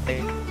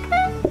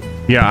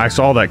 Yeah, I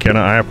saw that, Kenna.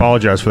 I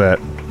apologize for that.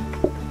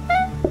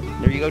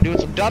 There you go, doing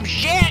some dumb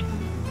shit!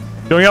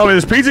 Don't yell at me.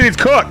 This pizza needs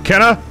cooked,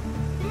 Kenna.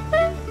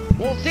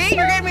 Well, see?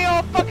 You're getting me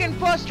all fucking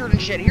flustered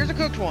and shit. Here's a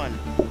cooked one.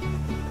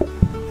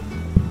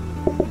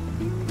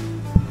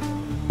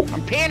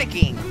 I'm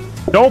panicking.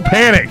 Don't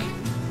panic.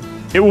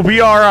 It will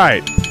be all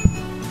right.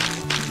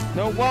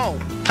 No, it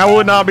won't. How will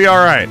it not be all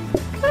right?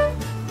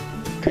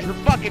 Because you're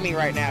fucking me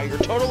right now. You're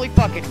totally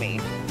fucking me.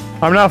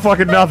 I'm not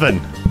fucking nothing.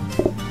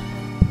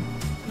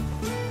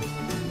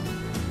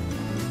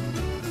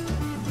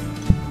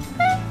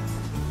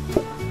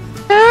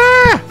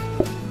 Ah!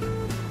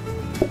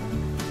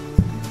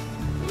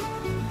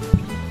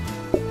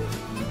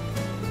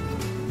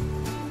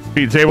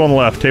 Pete, table on the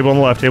left. Table on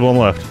the left. Table on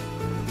the left.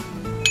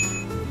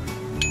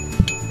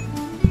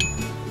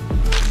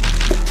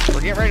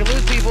 We're getting ready to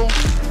lose people.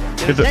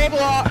 Get this table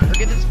off. Or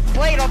get this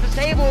plate off this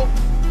table.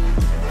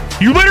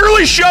 You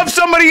literally shoved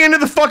somebody into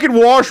the fucking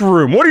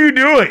washroom. What are you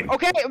doing?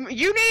 Okay,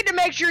 you need to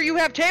make sure you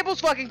have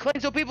tables fucking clean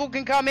so people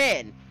can come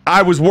in.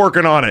 I was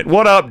working on it.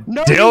 What up,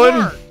 No, Dylan? you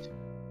weren't.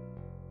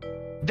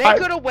 They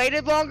could have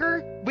waited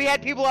longer. We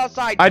had people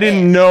outside. I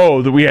didn't pissed.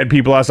 know that we had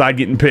people outside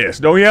getting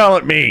pissed. Don't yell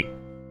at me.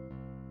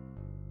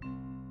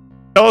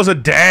 That was a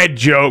dad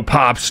joke,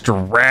 Pop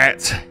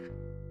Strats.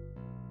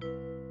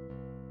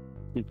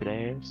 Stupid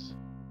ass.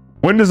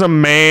 When does a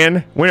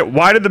man...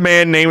 why did the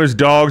man name his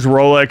dogs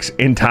Rolex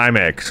and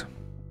Timex?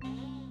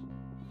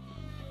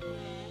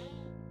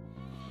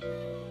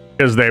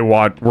 Because they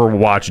were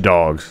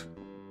watchdogs.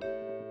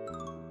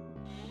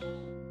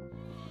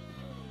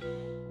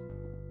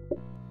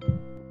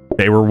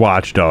 They were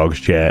watchdogs,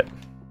 chat.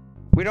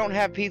 We don't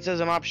have pizza as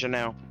an option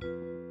now.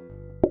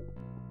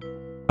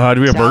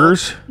 Do we have Salad.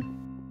 burgers?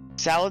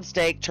 Salad,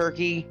 steak,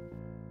 turkey,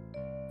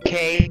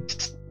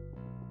 cakes,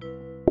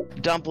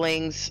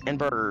 dumplings, and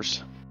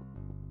burgers.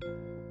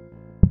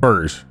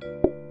 Burgers.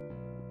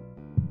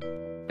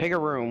 Pick a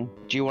room.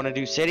 Do you want to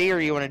do city or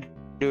you want to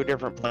do a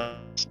different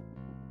place?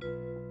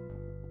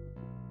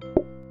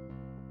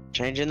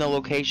 Changing the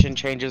location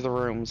changes the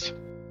rooms.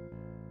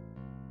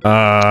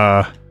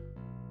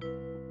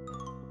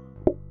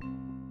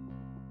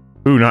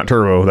 Ooh, not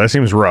turbo. That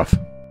seems rough.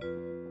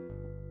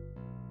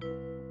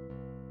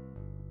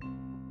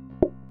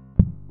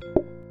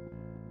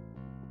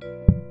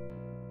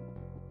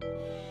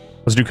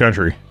 Let's do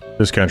country.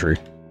 This country.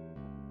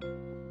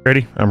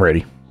 Ready? I'm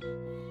ready.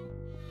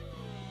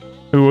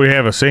 Ooh, we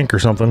have a sink or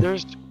something.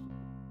 There's...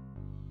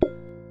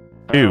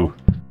 Ew.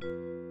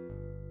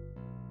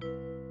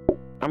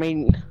 I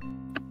mean...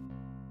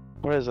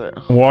 What is it?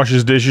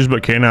 Washes dishes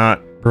but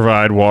cannot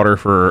provide water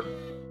for...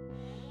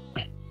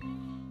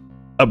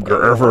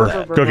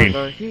 for cooking.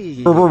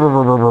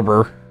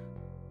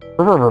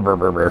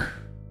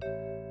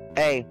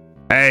 Hey.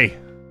 Hey.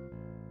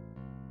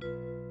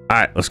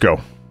 Alright, let's go.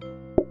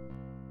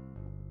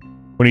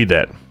 We need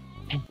that.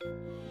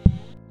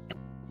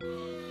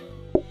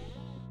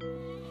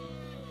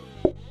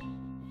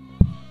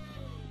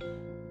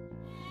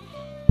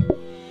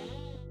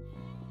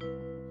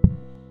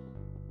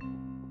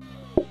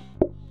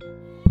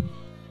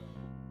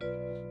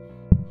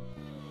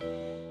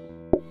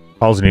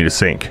 Also need a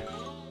sink.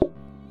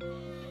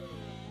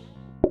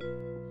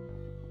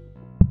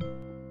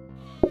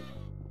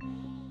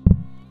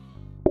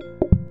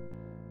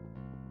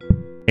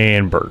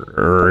 And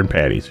burger and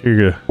patties. Here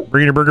you go.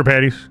 Bring your burger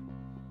patties.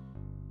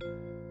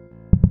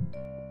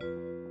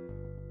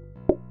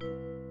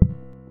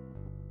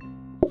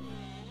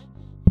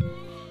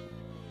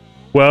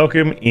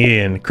 Welcome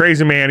in.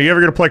 Crazy man, are you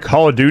ever gonna play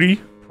Call of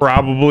Duty?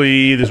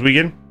 Probably this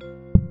weekend.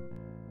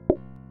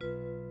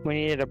 We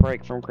needed a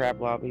break from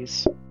crap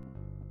lobbies.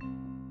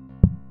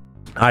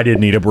 I did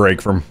need a break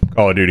from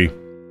Call of Duty.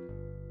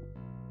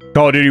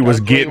 Call of Duty was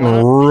That's where you getting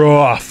want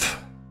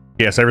rough.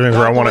 Yes, everything's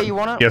where I That's want the way it. you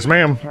want it? Yes,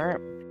 ma'am.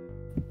 Alright.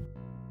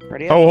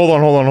 Ready up? Oh, hold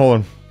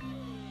on.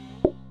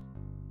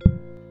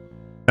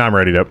 I'm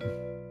ready up.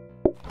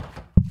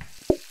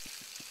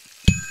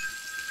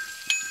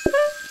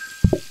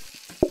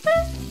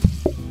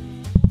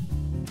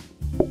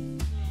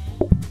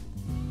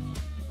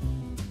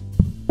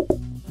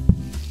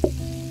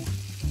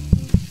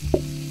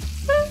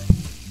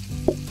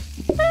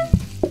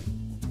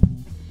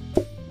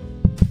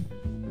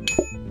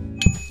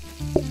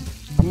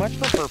 I much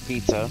prefer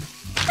pizza.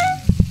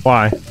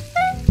 Why?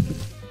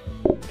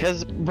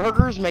 Because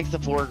burgers makes the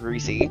floor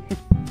greasy.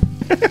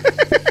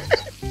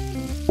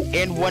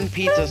 And one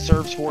pizza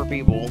serves 4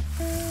 people.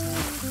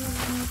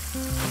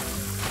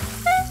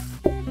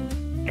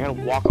 I gotta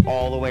walk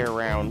all the way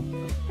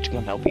around to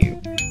come help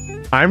you.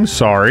 I'm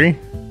sorry.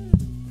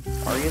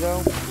 Are you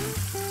though?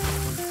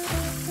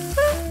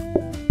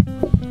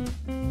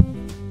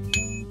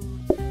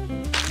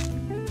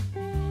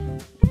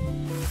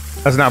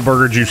 That's not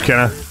burger juice,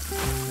 Kenna.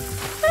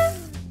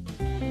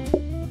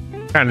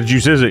 What kind of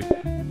juice is it?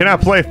 Can I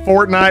play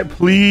Fortnite,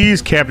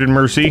 please, Captain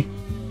Mercy?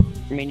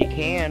 I mean, you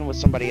can with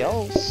somebody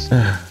else.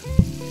 I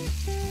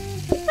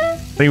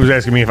think he was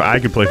asking me if I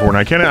could play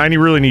Fortnite. Kenna, I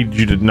really need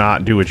you to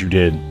not do what you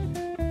did.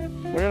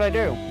 What did I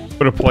do?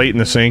 Put a plate in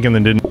the sink and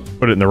then didn't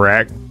put it in the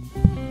rack.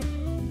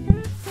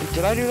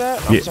 Did I do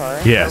that? I'm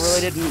sorry. Yes. I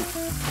really didn't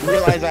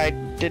realize I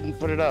didn't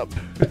put it up.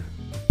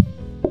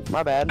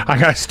 My bad. I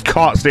got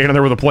caught standing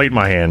there with a plate in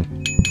my hand.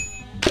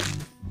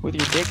 With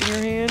your dick in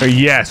your hand?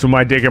 Yes, with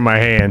my dick in my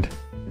hand.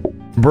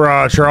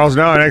 Bruh, Charles,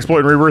 now in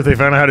Exploit and Rebirth, they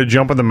found out how to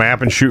jump on the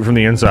map and shoot from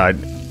the inside.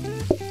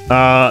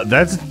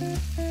 That's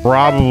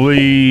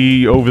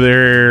probably over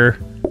there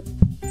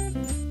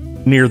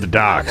near the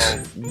docks.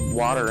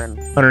 Water and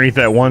Underneath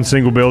that one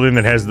single building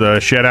that has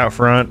the shed out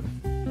front.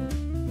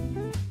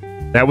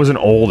 That was an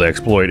old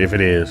exploit, if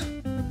it is.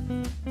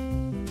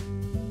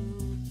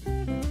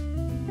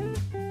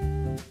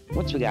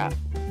 what's we got?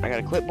 I got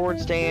a clipboard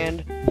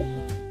stand,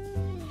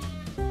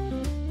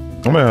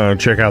 I'm gonna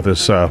check out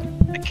this, a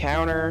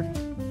counter,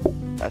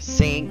 a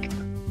sink,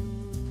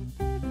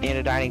 and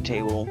a dining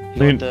table.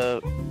 You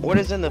want what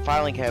is in the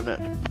filing cabinet?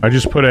 I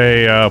just put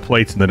a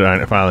plates in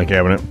the filing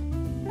cabinet.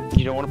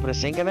 You don't want to put a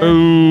sink in there?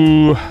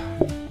 Ooh.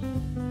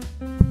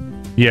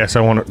 Yes,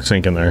 I want a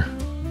sink in there.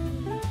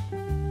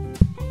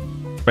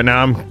 But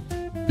now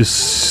I'm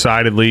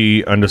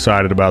decidedly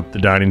undecided about the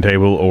dining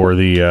table or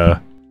the,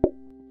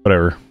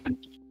 whatever.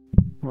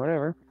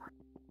 Whatever.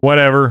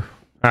 Whatever.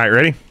 Alright,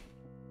 ready?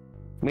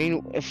 I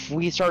mean, if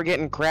we start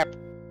getting crap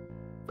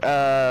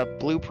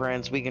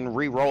blueprints, we can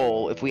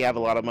re-roll if we have a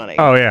lot of money.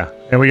 Oh, yeah.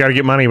 And we gotta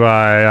get money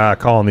by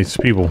calling these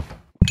people.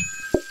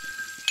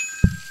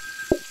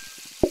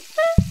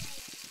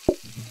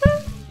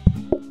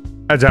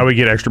 That's how we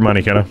get extra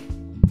money, kinda.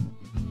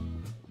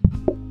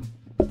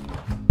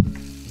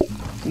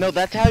 No,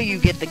 that's how you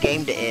get the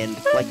game to end,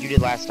 like you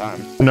did last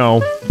time.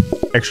 No.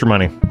 Extra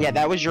money. Yeah,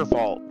 that was your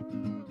fault.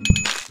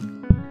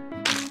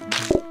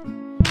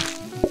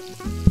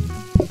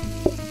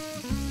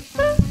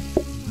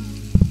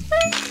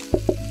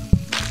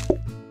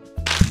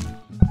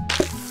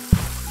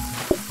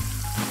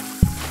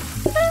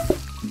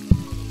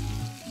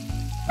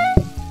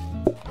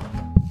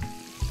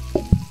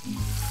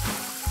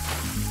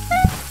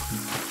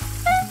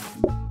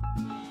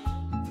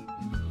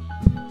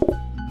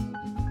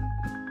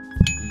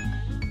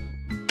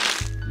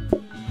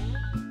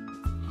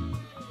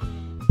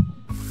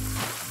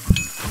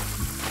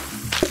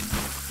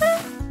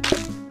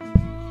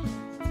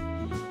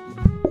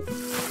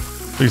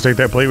 Please take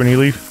that plate when you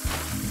leave.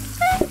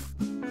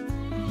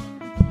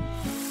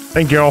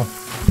 Thank y'all.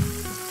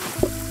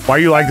 Why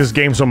you like this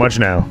game so much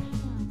now?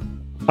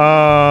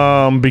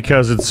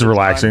 Because it's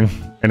relaxing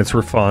and it's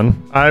for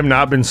fun. I've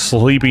not been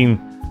sleeping.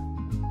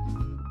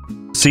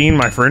 Seeing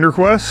my friend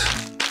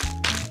requests?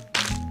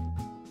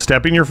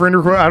 Stepping your friend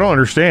request? I don't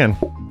understand.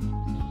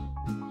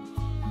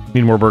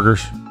 Need more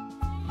burgers.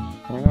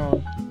 Hang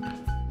on.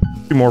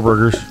 2 more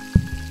burgers.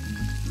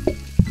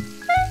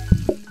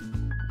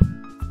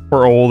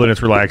 We're old and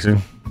it's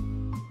relaxing.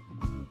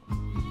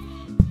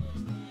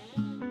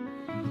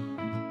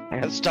 I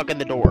got stuck in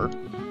the door.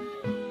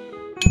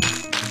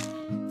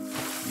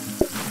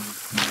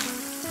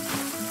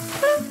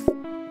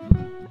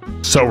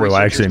 So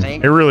relaxing.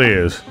 tank? It really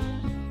is.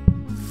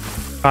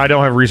 I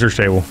don't have a research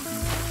table.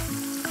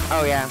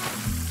 Oh yeah, I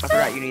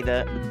forgot you need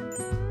that.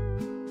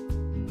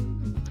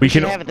 We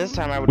Should can have it this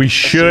time. I would. we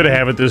should assume.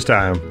 have it this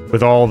time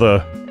with all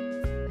the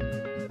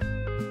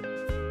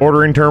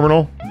ordering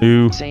terminal.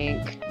 New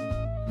Sink,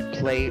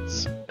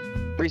 plates,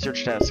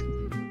 research desk.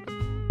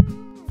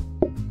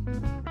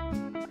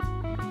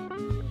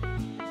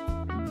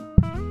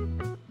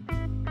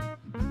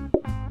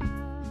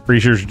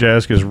 research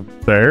desk is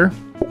there.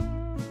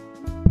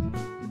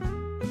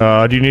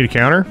 Do you need a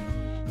counter?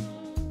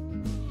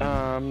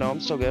 No, I'm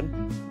still good.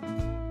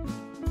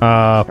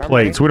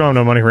 Plates. We don't have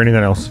no money for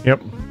anything else.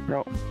 Yep.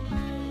 No.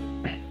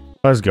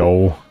 Let's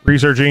go.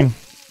 Researching.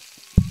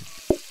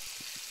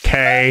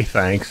 Okay,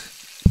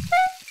 thanks.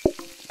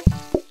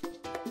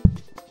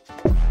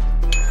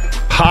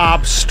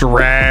 Pop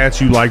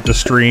strats. You like the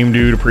stream,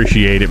 dude.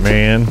 Appreciate it,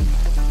 man.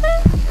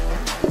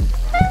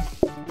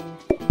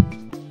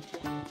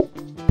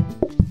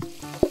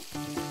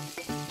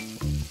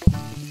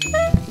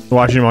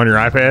 Watching him on your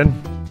iPad?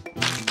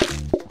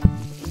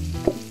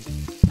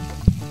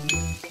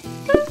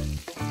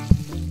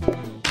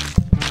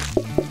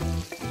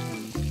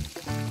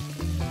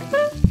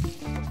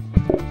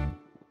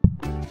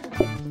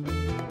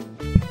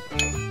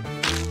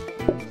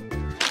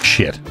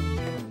 Shit.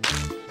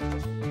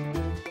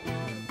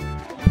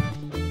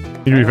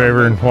 Do me a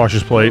favor and wash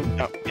his plate.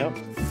 Oh, yep.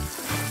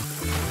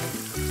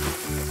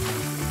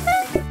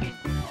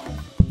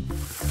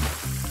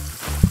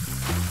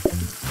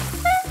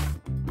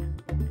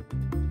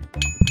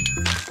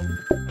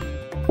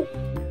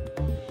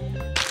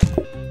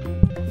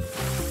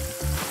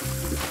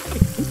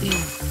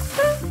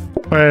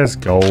 Let's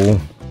go.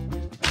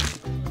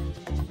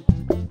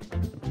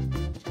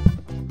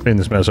 Clean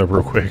this mess up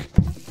real quick.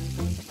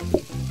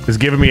 It's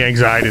giving me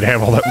anxiety to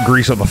have all that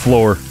grease on the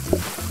floor.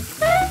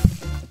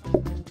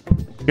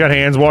 You got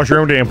hands, wash your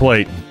own damn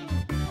plate.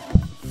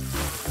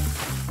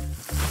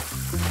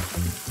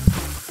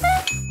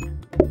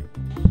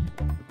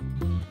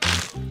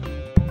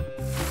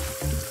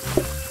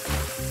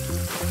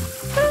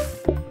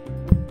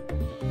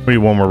 We need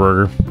one more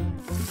burger.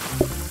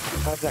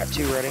 I've got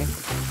 2 ready.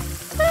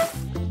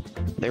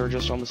 They were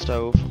just on the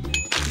stove.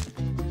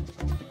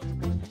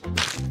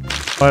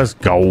 Let's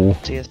go.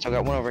 See, I still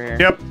got one over here.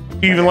 Yep,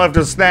 you even left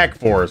a snack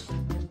for us.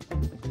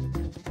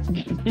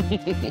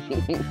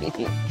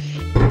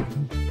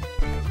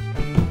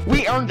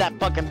 We earned that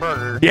fucking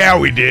burger. Yeah,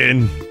 we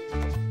did.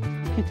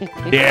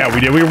 Yeah, we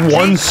did. We're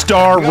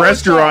 1-star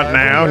restaurant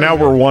now. Now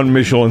we're 1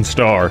 Michelin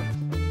star.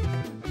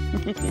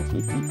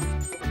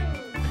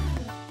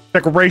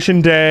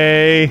 Decoration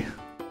day.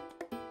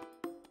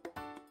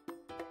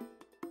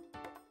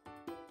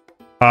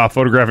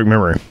 Photographic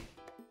memory.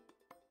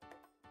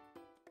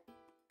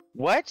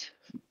 What?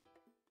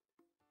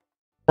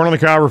 Corn on the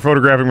cob or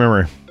photographic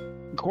memory?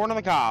 Corn on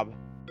the cob.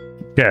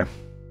 Okay.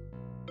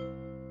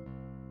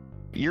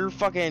 Your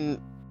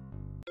fucking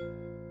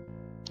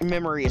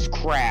memory is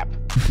crap.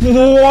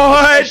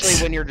 What?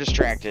 Especially when you're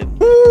distracted.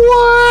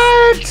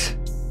 What?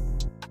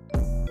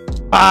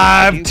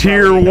 5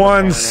 tier 1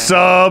 probably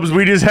subs.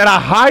 We just had a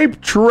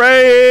hype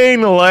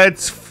train.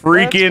 Let's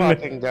freaking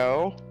Let's fucking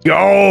go.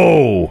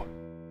 go.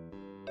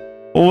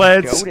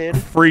 Let's Goated.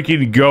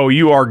 freaking go.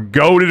 You are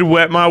goated,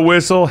 wet my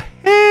whistle.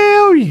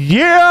 Hell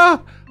yeah.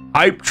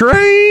 Hype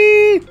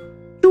train.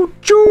 Choo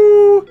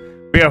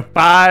choo. We have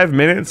 5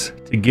 minutes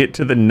to get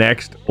to the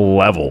next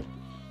level.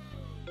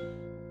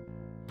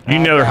 You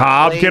need another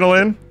hob, Kindle?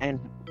 And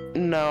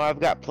no, I've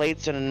got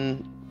plates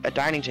and a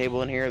dining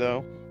table in here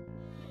though.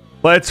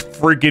 Let's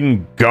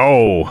freaking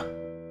go.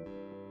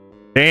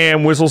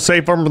 Damn, whistle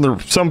safe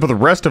some for the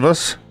rest of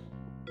us.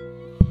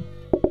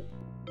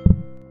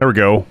 There we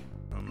go.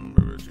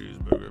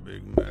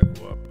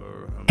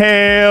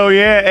 Hell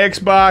yeah,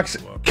 Xbox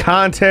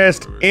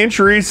contest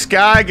entry.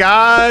 Sky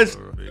guys,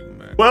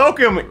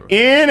 welcome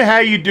in. How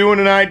you doing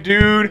tonight,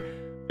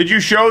 dude? Did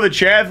you show the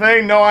chat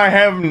thing? No, I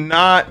have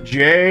not,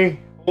 Jay.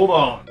 Hold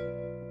on.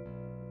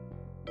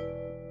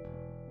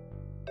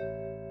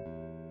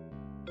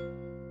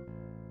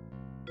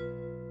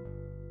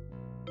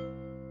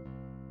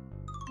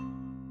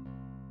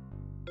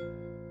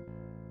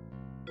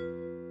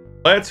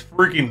 Let's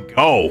freaking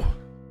go.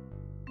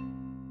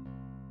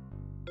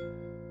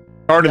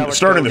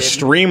 Starting the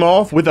stream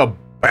off with a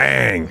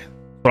bang. That's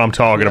what I'm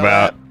talking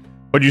about.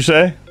 What'd you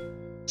say?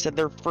 Said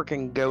they're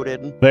freaking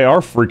goated. They are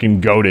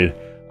freaking goated.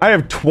 I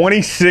have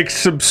 26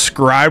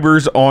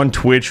 subscribers on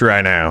Twitch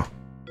right now.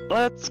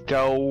 Let's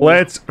go.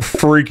 Let's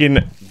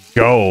freaking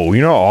go.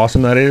 You know how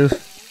awesome that is?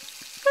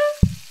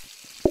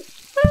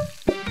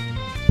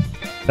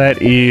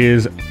 That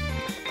is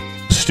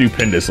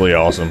stupendously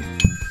awesome.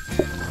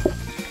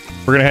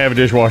 We're gonna have a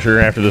dishwasher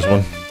after this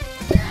one.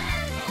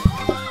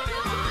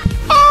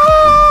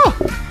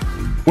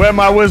 Wet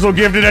My Whistle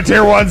gifted a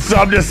tier 1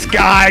 sub to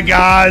Sky,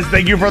 guys.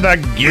 Thank you for the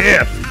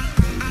gift.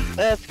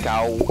 Let's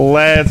go.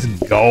 Let's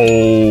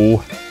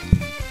go.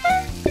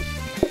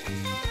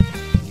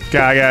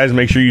 Sky, guys,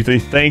 make sure you say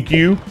thank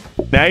you.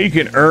 Now you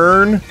can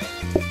earn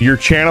your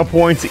channel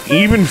points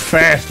even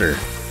faster.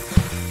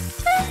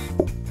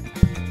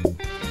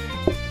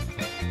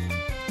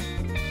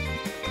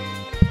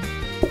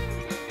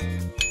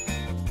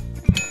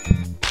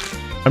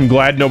 I'm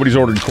glad nobody's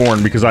ordered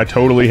corn because I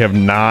totally have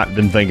not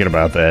been thinking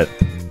about that.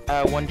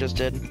 One just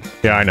did.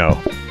 Yeah, I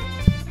know.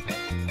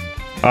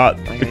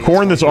 The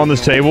corn that's on this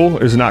table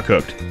is not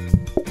cooked.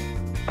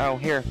 Oh,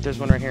 here. There's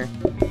one right here.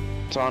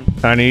 It's on.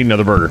 I need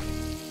another burger.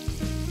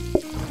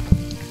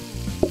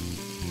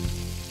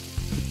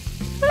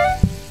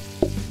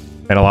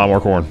 And a lot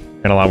more corn.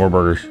 And a lot more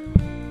burgers.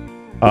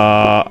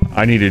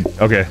 I needed...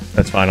 Okay,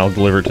 that's fine. I'll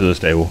deliver it to this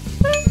table.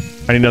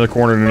 I need another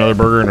corn and another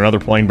burger and another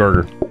plain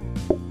burger.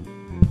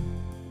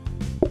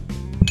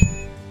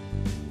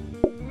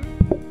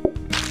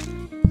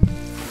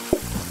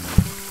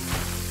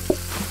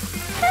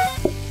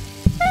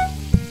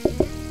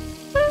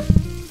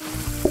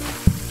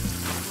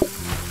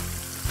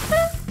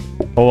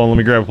 Hold on, let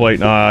me grab a plate.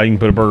 Nah, you can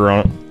put a burger on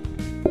it.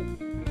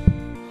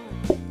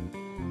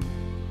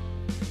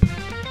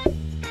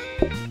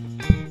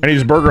 I need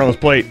this burger on this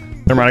plate.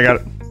 Never mind, I got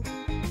it.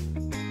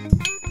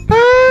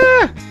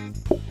 Ah!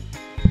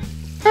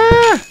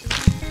 Ah!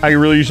 I can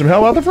really use some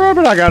help out the front,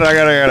 but I got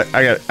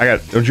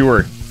it. Don't you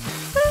worry.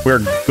 We're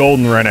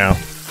golden right now.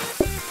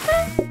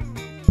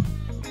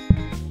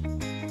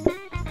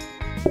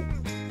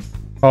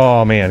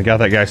 Oh man, got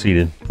that guy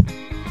seated.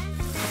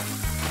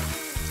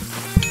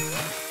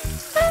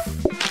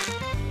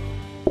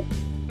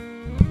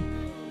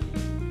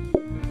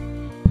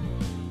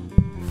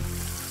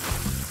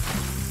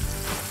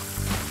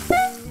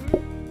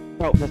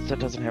 Oh, that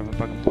doesn't have a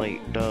fucking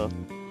plate. Duh.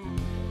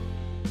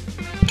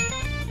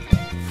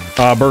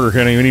 Burger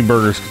Kenny, we need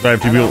burgers because I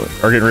have two people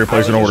are getting ready to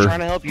place an order. I was trying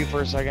to help you for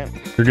a second.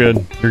 You're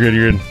good. You're good.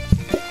 You're good.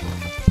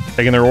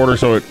 Taking their order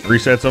so it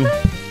resets them.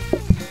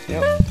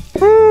 Yep.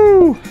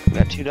 Woo!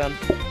 Got 2 done.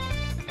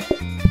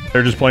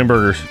 They're just plain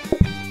burgers.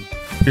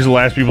 These are the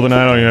last people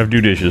tonight. I don't even have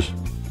to do dishes.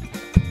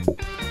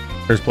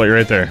 There's a plate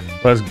right there.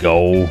 Let's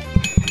go.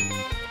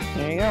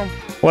 There you go.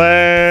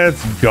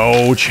 Let's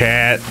go,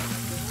 chat.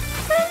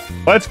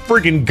 Let's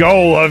freaking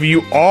go, love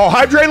you all.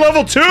 Hype train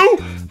level 2?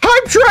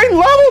 Hype train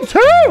level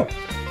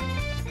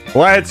 2!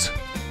 Let's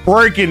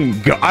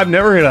freaking go. I've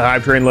never hit a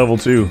hype train level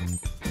 2.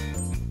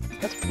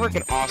 That's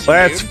freaking awesome,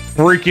 That's dude.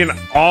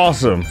 freaking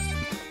awesome.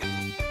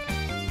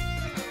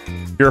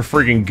 You're a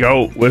freaking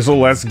goat. Whistle,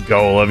 let's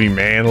go. Love you,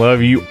 man.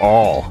 Love you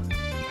all.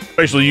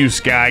 Especially you,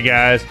 Sky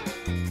guys.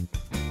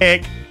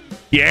 Heck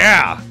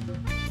yeah.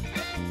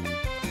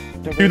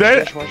 Dude,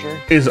 that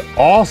is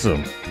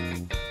awesome.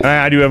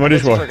 I do have my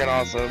dishwasher.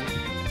 That's freaking awesome.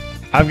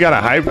 I've got a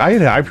hype. I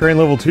hit a hype train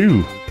level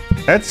 2.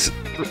 That's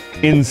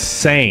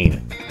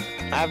insane.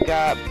 I've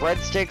got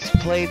breadsticks,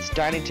 plates,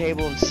 dining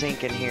table, and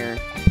sink in here.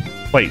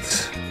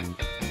 Plates.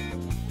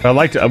 I'd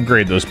like to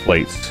upgrade those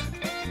plates.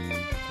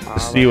 To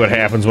see what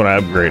happens when I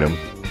upgrade them.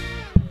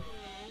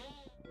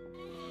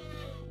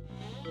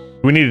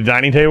 Do we need a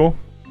dining table?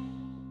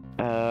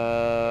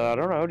 I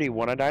don't know. Do you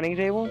want a dining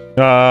table? We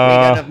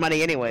got enough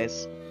money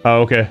anyways.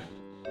 Oh, okay.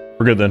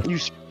 We're good then.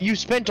 You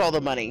spent all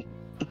the money.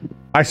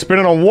 I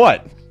spent it on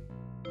what?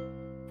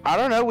 I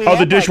don't know. We the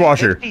had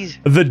dishwasher.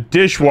 Like the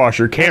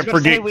dishwasher. Can't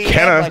forget we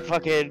Kenna. had like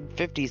fucking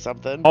 50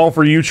 something. All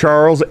for you,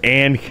 Charles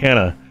and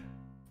Kenna.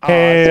 Oh,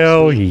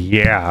 hell so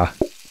yeah.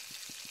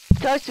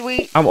 So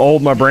sweet. I'm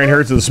old. My brain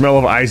hurts. And the smell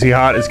of icy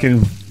hot is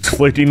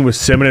conflicting with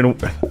cinnamon.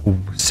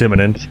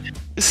 Cinnamon.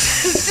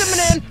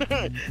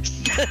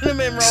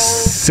 Cinnamon rolls.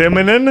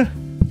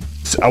 Cinnamon.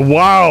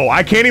 Wow.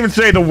 I can't even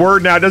say the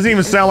word now. It doesn't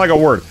even sound like a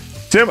word.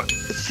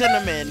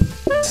 Cinnamon.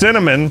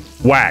 Cinnamon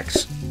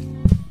wax.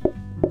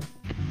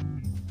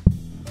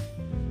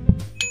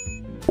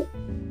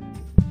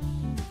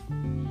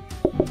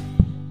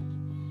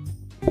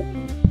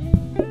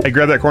 Hey,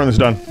 grab that corn that's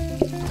done.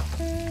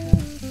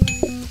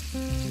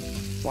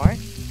 Why?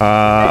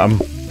 I'm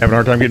having a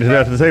hard time getting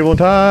to the table in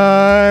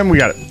time. We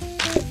got it.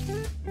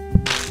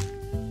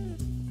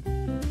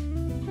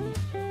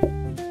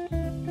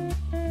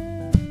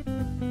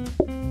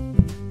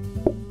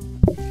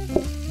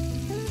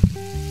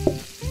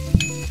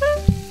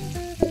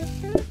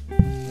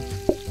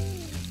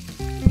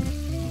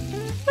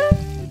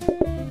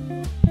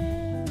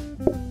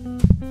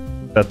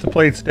 Set the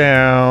plates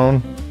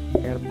down.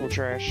 Gotta pull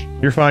trash.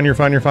 You're fine, you're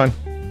fine, you're fine.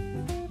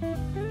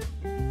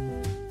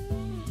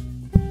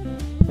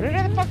 Where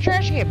did the fuck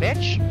trash get,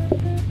 bitch?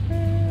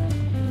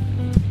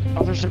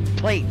 Oh, there's some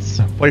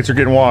plates. Plates are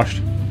getting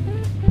washed.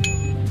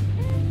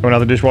 Going out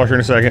the dishwasher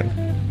in a second.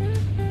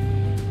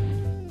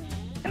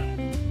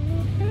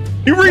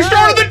 You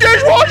restarted the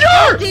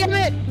dishwasher! Damn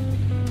it!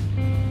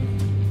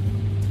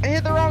 I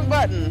hit the wrong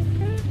button.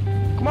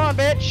 Come on,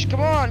 bitch.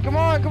 Come on, come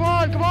on, come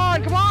on, come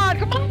on, come on,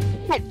 come on!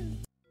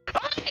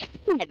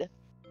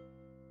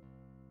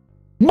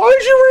 Why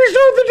did you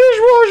restart the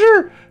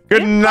dishwasher?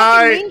 Good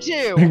night. Mean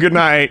to. Good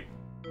night,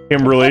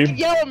 Kimberly. Don't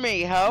yell at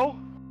me, ho.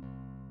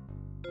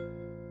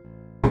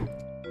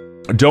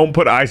 Don't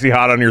put icy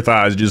hot on your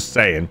thighs, just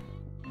saying.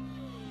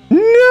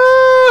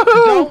 No!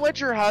 Don't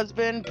let your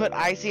husband put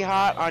icy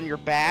hot on your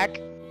back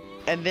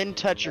and then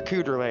touch your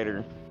cooter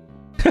later.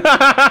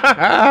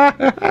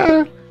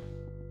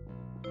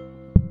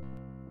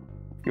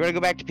 You wanna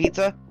go back to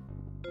pizza?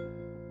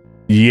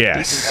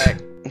 Yes.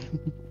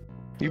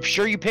 You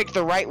sure you picked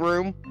the right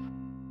room?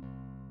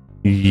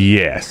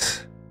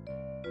 Yes.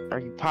 Are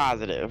you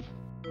positive?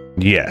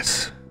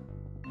 Yes.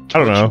 I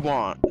don't know. What you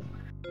want?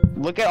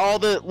 Look at all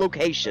the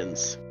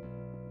locations.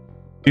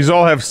 These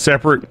all have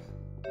separate...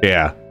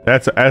 Yeah,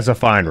 that's a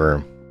fine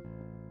room.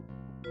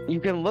 You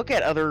can look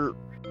at other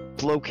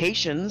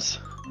locations.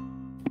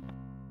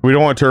 We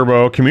don't want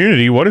turbo.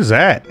 Community, what is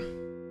that?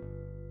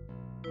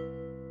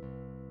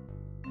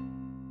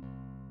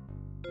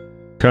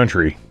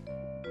 Country.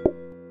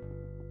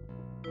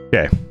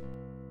 Okay.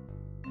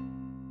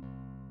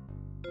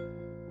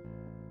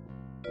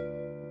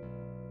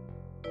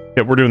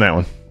 Yep, we're doing that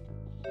one.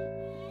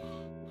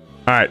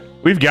 Alright,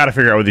 we've got to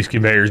figure out what these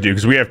conveyors do,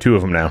 because we have 2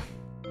 of them now.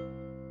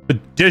 The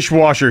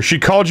dishwasher, she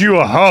called you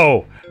a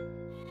hoe!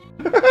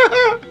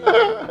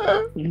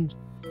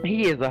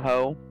 He is a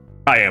hoe.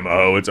 I am a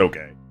hoe, it's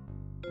okay.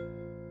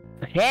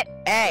 Hit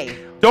A.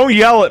 Don't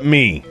yell at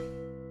me!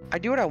 I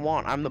do what I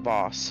want, I'm the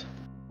boss.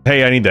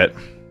 Hey, I need that.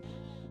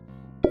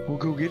 We'll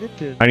go get it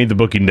then. I need the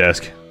booking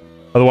desk.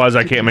 Otherwise,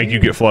 I can't make you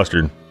get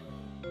flustered.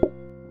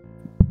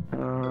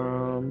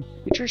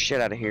 Get your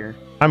shit out of here.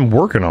 I'm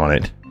working on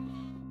it.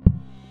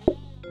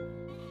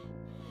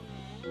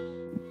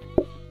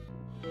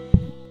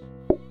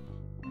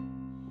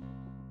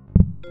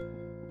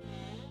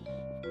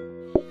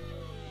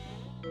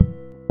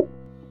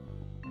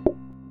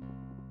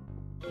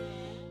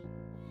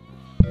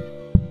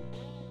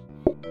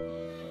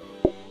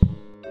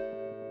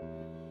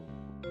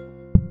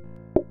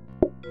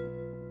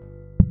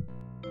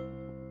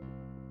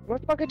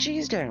 Put fucking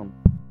cheese down.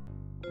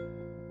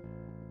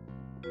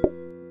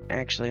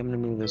 Actually, I'm gonna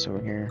move this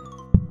over here.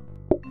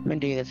 I'm gonna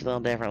do this a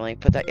little differently.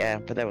 Put that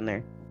one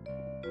there.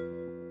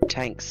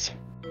 Tanks.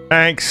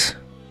 Thanks.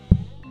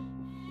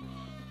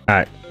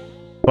 Alright.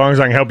 As long as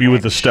I can help you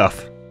with the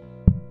stuff.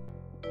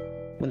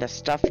 With the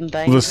stuff and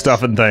things? The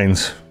stuff and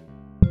things.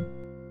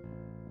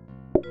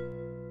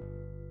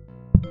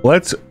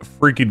 Let's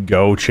freaking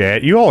go,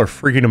 chat. You all are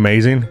freaking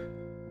amazing.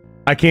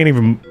 I can't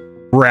even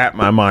wrap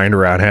my mind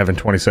around having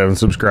 27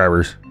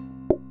 subscribers.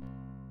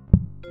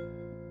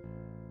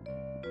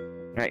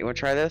 Alright, you wanna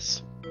try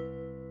this?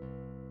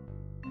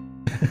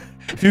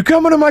 If you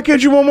come into my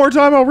kitchen one more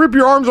time, I'll rip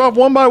your arms off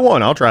one by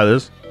one. I'll try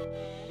this.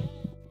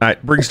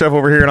 Alright, bring stuff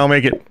over here and I'll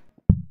make it.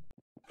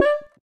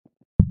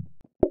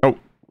 Oh,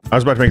 I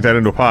was about to make that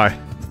into a pie.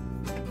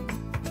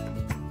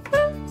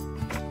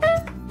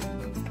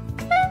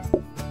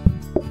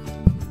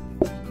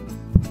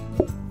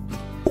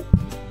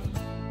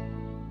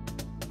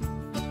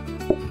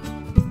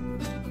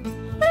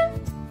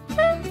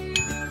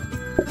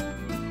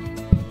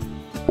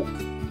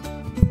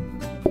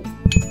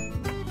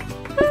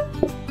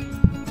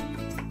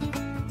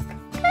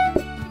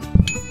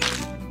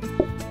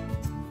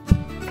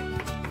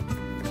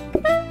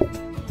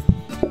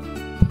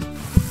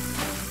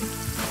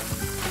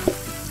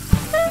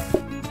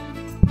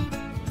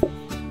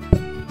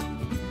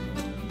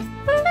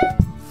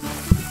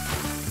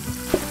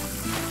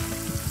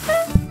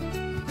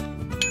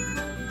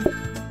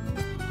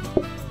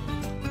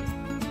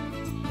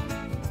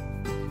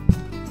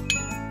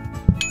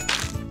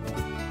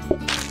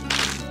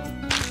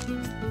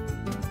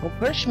 Well,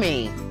 push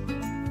me.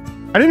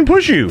 I didn't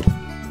push you.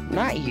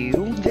 Not you,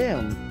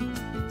 them.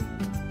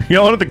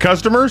 Yelling at the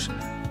customers?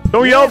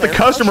 Don't yell at the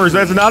customers.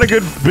 That's not a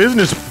good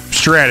business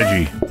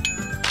strategy.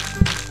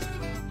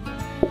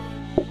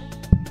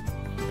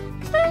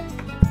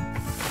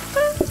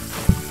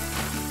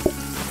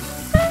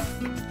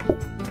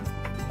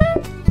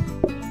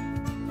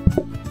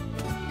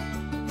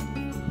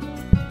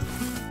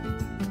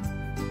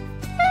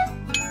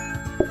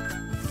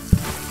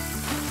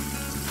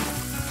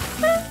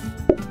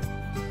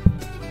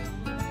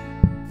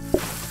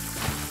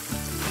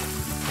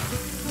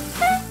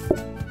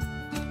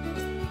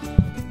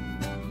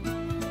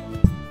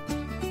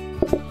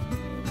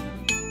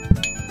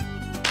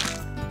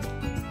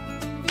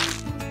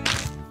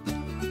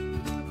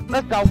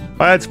 Let's go.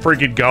 Let's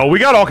freaking go. We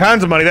got all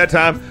kinds of money that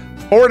time.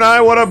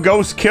 Fortnite, what up,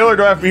 Ghost Killer?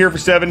 Do I have to be here for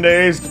 7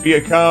 days to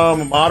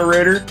become a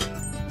moderator?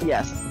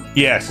 Yes.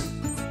 Yes.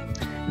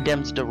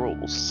 Them's the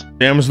rules.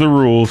 Them's the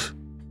rules.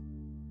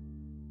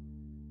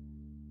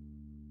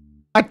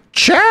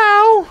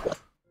 Ciao!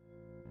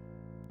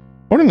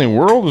 What in the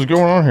world is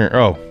going on here?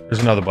 Oh, there's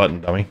another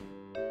button, dummy.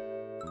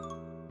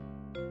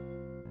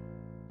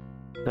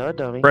 No,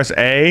 dummy. Press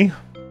A.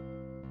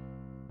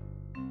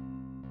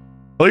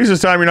 At least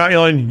this time you're not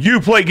yelling, "You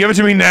plate, give it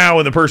to me now,"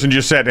 when the person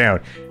just sat down.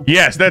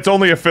 Yes, that's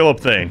only a Philip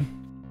thing.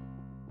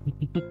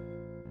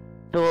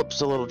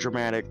 Philip's a little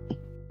dramatic.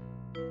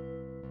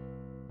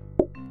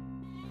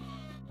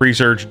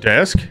 Research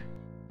desk.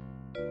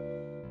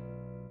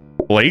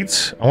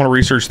 Plates. I want to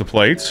research the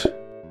plates.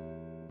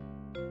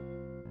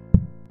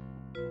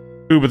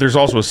 Ooh, but there's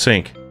also a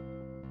sink.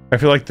 I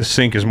feel like the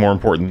sink is more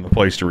important than the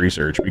place to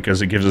research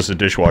because it gives us a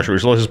dishwasher,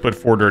 which lets us put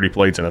 4 dirty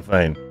plates in a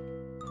thing.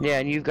 Yeah,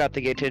 and you've got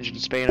the attention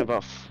span of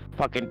a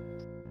fucking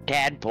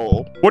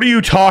tadpole. What are you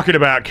talking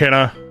about,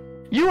 Kenna?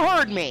 You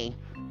heard me.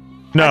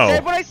 No. I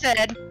said what I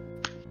said.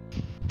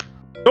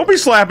 Don't be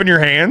slapping your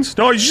hands.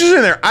 No, you're just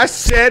in there. I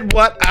said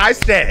what I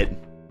said.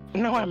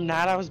 No, I'm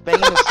not. I was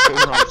banging the spoon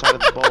on the side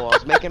of the bowl. I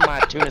was making my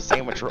tuna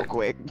sandwich real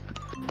quick.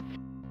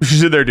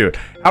 She's in there, dude.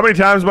 How many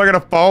times am I gonna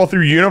fall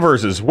through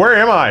universes? Where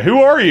am I?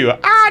 Who are you?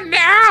 Ah,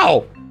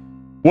 now!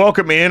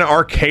 Welcome in,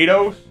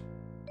 Arcados.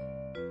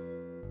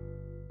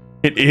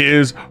 It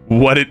is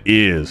what it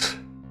is.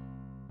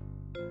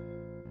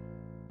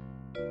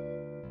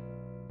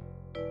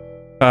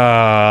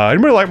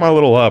 Anybody like my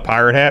little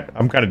pirate hat?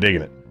 I'm kind of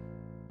digging it.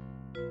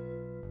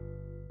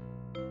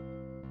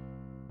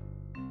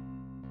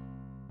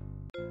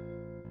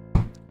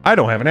 I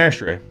don't have an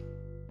ashtray.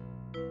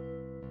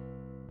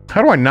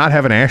 How do I not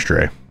have an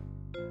ashtray?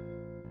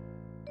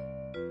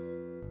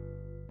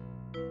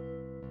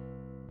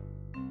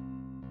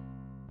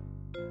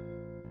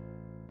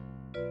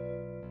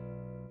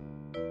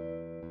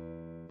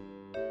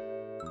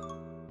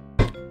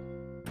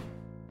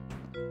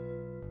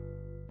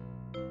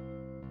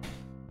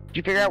 Did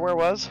you figure out where it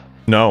was?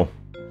 No.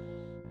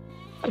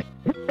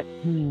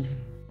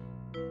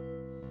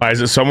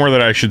 Is it somewhere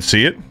that I should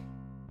see it?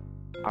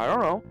 I don't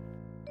know.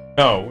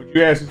 No. Would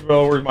you ask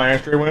Isabel where my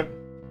ashtray went?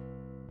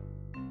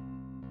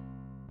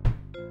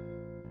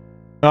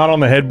 Not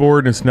on the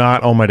headboard, and it's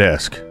not on my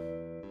desk.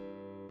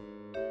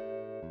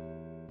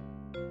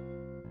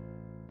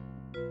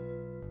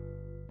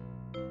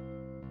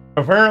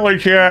 Apparently,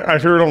 chat, I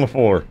threw it on the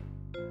floor.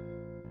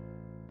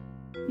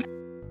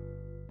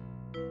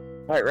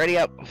 Alright, ready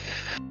up.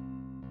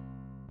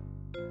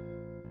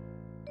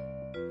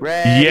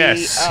 Ready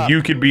Yes, up.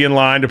 you could be in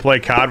line to play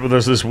COD with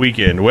us this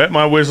weekend. Wet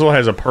My Whistle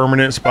has a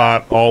permanent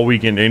spot all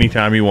weekend,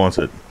 anytime he wants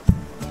it.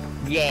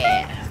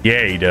 Yeah.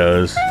 Yeah, he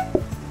does.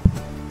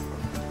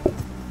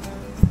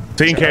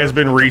 Sync has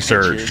been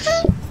researched.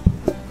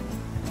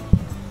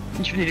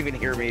 You didn't even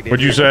hear me, dude.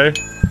 What'd you say?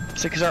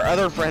 So, because our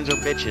other friends are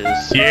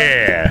bitches.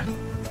 Yeah.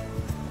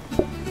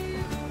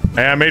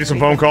 Hey, I made some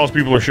phone calls.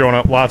 People are showing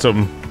up. Lots of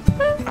them.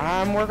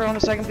 I'm working on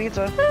the second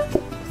pizza.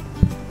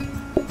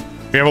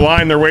 We have a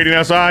line. They're waiting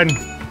outside.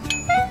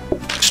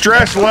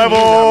 Stress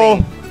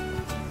level.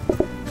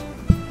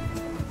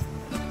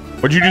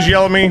 What'd you just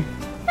yell at me?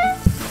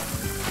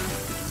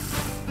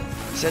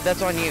 Said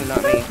that's on you,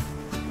 not me.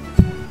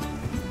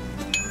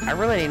 I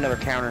really need another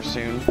counter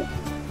soon.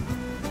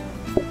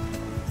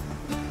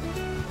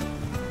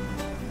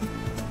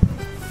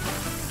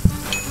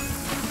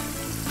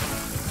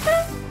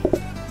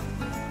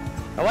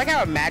 I like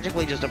how it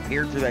magically just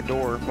appeared through that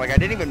door. Like, I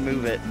didn't even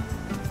move it.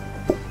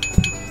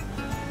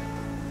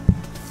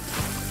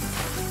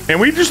 And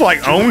we just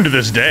like owned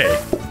this day.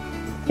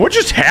 What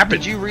just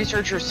happened? Did you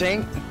research your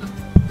sink?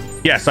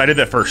 Yes, I did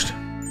that first.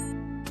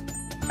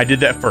 I did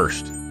that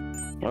first.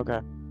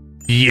 Okay.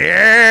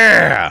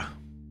 Yeah.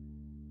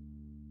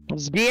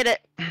 Let's get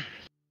it.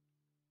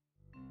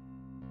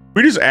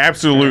 We just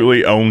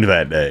absolutely owned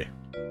that day.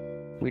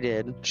 We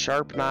did.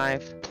 Sharp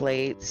knife,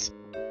 plates,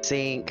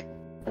 sink,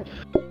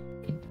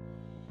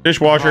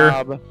 Dishwasher.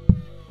 hob,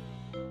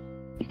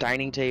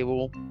 dining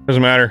table.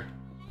 Doesn't matter.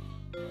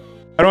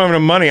 I don't have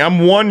enough money.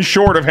 I'm one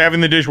short of having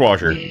the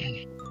dishwasher.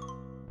 Do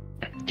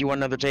you want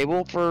another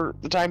table for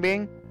the time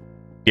being?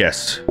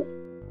 Yes.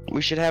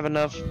 We should have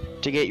enough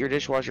to get your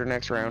dishwasher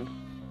next round.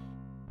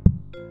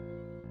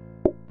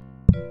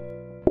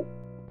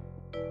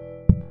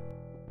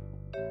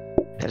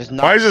 That is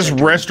not. Why is this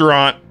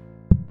restaurant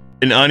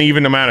an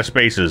uneven amount of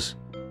spaces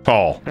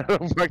tall? I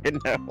don't fucking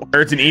know.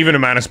 Or it's an even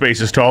amount of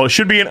spaces tall. It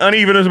should be an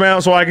uneven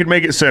amount so I could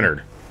make it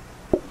centered.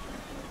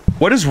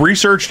 What is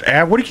researched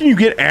at? What can you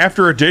get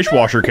after a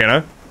dishwasher,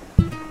 Kenna?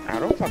 I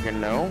don't fucking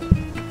know.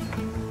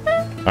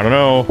 I don't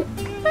know.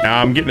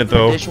 Now I'm getting it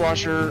though. A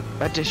dishwasher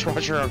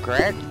on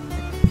crack?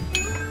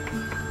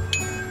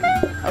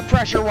 A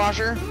pressure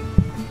washer?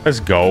 Let's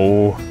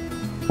go.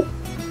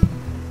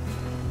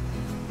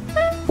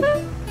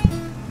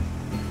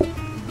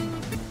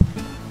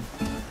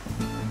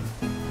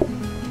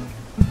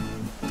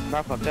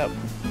 I fucked up.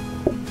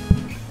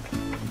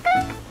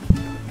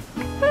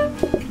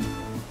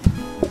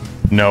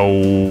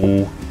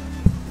 No.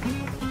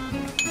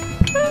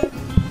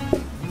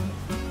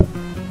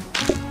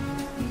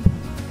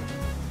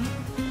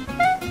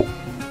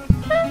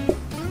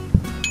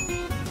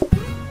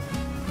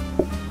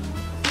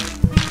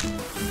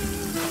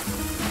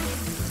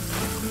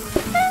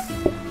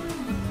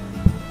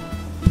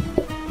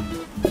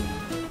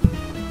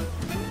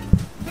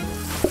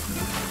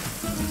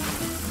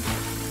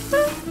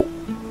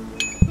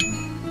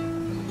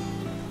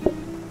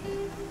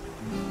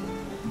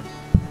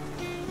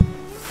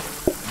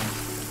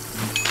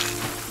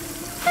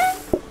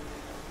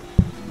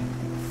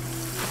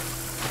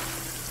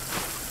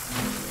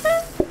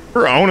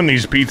 We're owning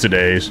these pizza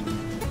days.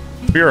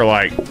 We are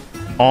like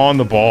on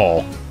the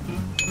ball.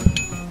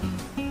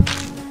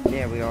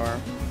 Yeah, we are. I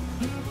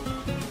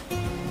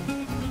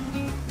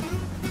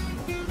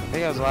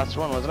think that was the last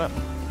one, wasn't it?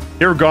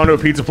 You ever gone to a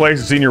pizza place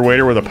and seen your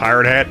waiter with a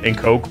pirate hat and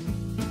Coke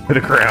with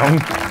a crown?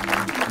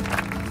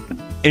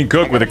 And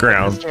Coke with a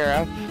crown.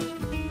 Tara.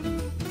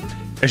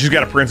 And she's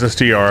got a princess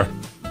tiara.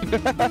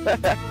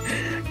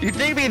 You'd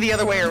think it'd be the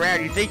other way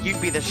around. You'd think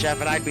you'd be the chef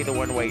and I'd be the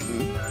one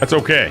waiting. That's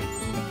okay.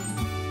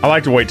 I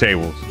like to wait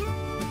tables.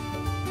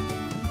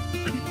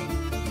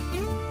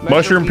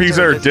 Mushroom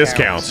pizza or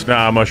discounts?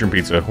 Nah, mushroom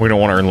pizza. We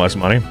don't want to earn less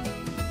money.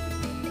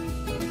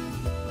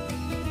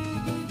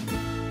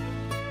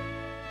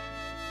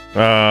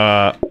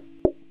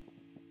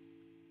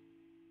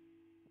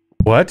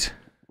 What?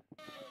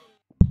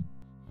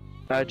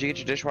 Did you get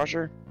your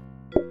dishwasher?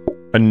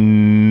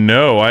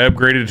 No, I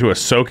upgraded it to a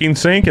soaking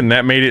sink, and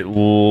that made it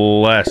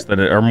less than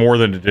or more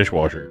than a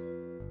dishwasher.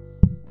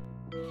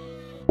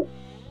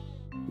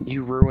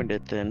 You ruined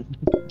it then.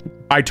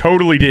 I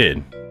totally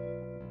did.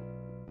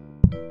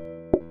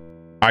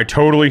 I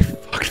totally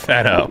fucked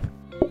that up.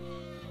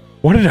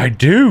 What did I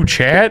do,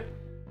 chat?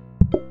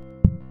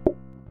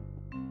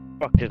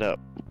 Fucked it up.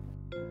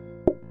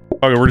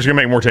 Okay, we're just gonna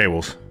make more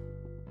tables.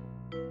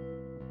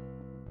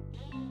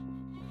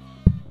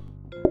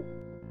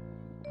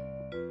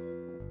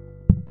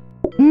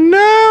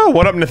 No!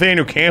 What up,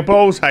 Nathaniel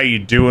Campos? How you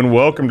doing?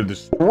 Welcome to the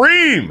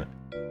stream!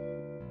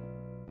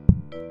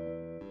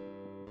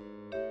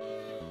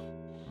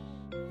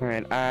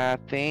 Alright, I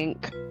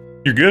think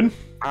You're good?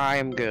 I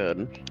am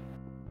good.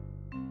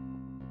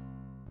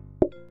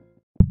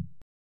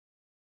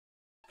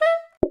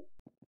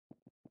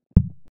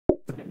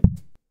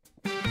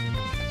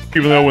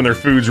 People know when their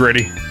food's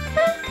ready.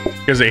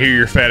 Because they hear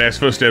your fat ass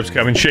footsteps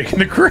coming, shaking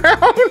the ground.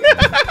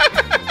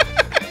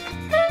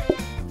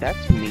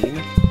 That's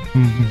mean.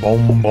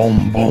 Boom,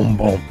 boom, boom,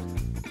 boom.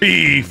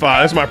 Fee,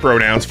 fi. That's my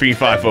pronouns. Fee,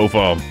 fi, fo,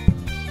 fum.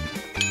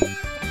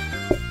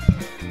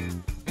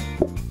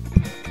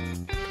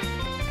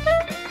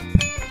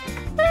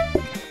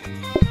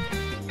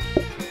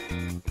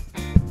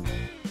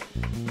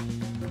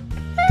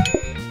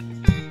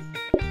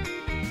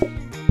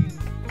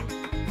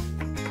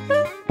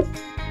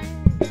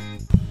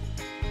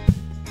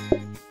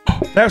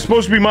 That was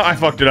supposed to be my. I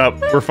fucked it up.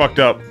 We're fucked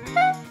up.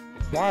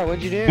 Why?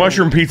 What'd you do?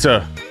 Mushroom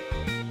pizza.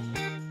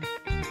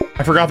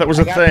 I forgot that was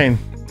a thing.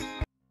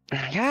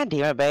 God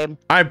damn it, babe.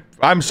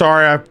 I'm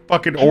sorry. I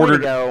fucking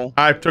ordered.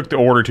 I took the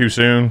order too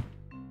soon.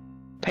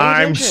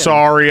 I'm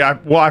sorry.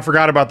 I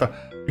forgot about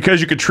because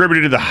you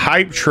contributed to the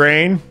hype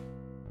train.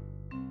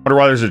 Wonder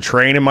why there's a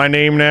train in my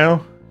name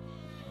now.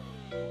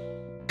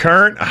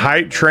 Current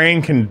hype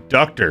train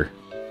conductor.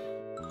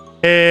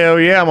 Hell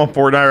yeah, I'm on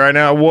Fortnite right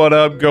now. What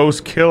up,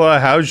 Ghost Killer?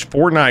 How's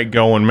Fortnite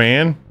going,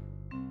 man?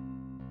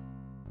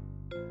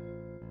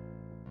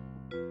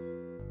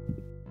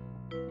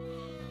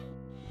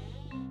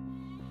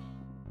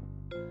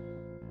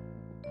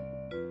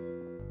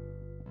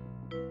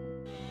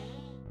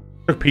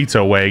 Took pizza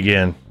away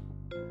again.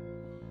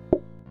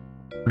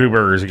 Do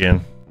burgers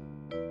again.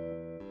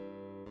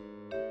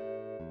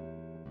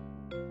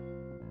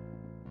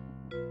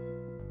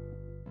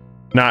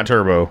 Not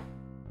turbo.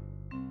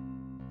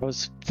 I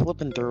was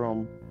flipping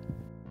through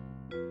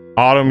them.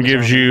 Autumn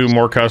gives you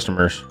more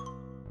customers.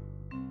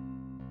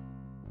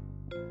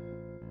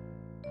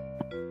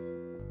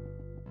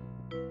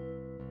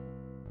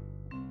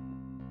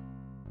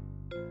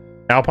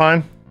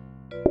 Alpine?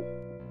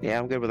 Yeah,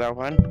 I'm good with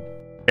Alpine.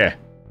 Yeah.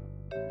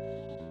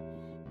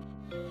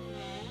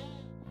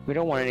 We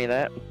don't want any of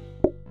that.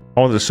 I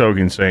want the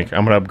soaking sink.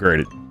 I'm gonna upgrade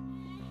it.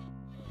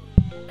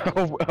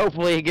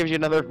 Hopefully it gives you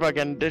another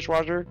fucking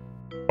dishwasher.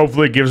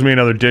 Hopefully it gives me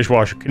another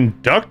dishwasher.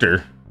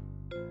 Conductor?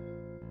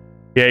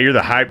 Yeah, you're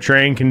the hype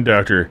train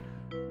conductor.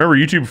 Remember,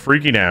 YouTube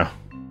freaky now.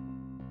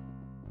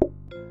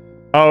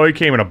 Oh, it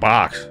came in a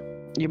box.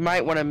 You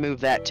might want to move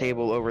that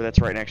table over that's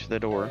right next to the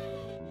door.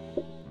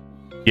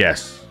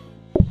 Yes.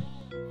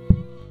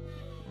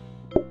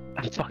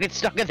 I'm fucking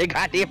stuck in the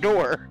goddamn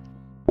door.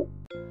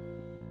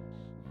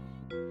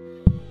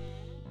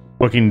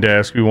 Looking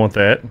desk, we want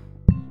that.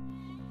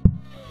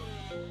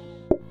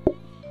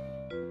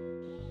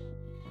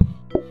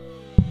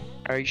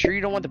 Are you sure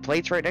you don't want the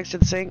plates right next to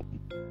the sink?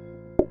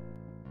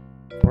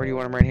 Or do you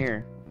want them right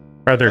here?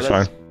 Right there's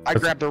fine. I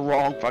grabbed the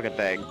wrong fucking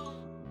thing.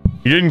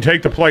 You didn't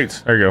take the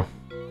plates. There you go.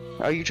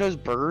 Oh, you chose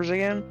burgers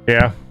again?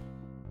 Yeah.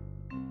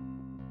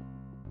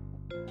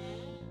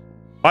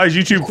 Why is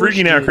YouTube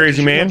freaking out,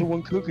 crazy man? The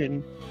one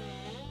cooking.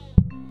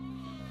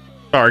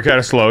 Sorry, kind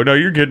of slow. No,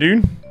 you're good,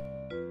 dude.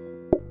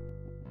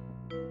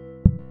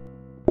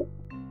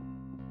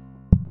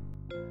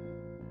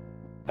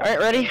 Alright,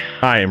 ready?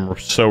 I am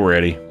so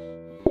ready.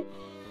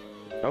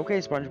 Okay,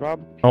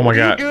 SpongeBob. Oh my What are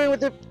god. you doing with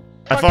the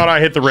I thought I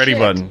hit the ready shit?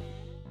 button.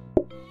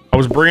 I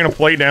was bringing a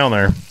plate down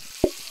there.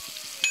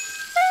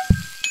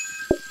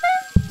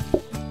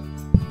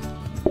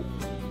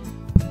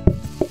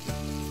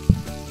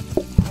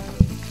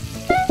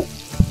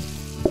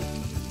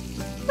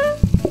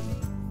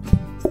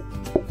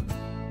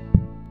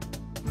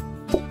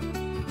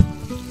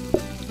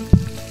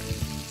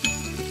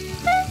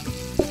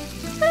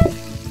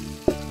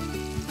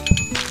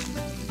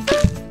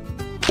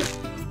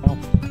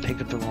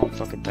 Picked up the wrong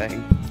fucking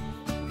thing.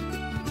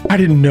 I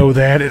didn't know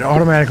that. It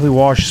automatically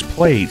washes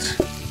plates.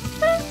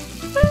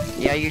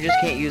 Yeah, you just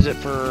can't use it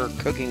for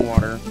cooking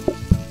water.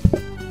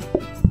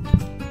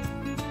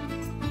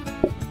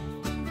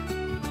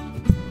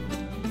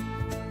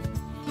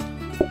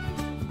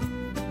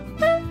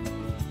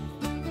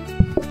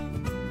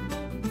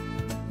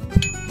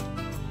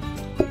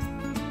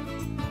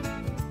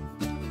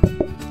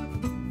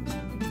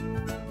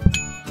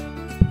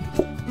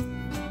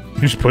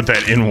 You just put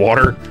that in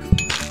water.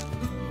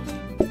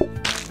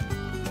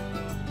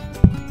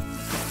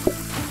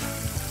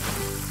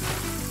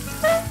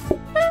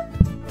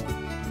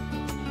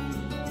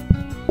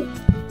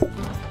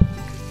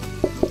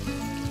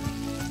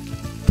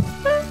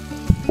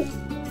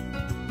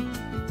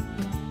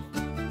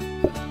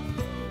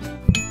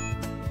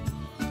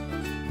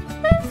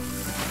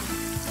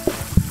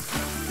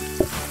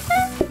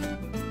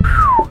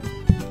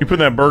 You put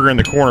that burger in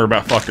the corner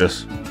about fucked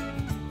us.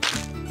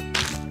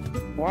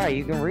 Why?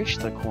 You can reach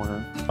the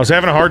corner. I was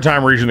having a hard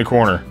time reaching the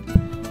corner.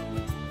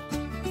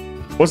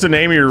 What's the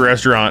name of your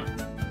restaurant?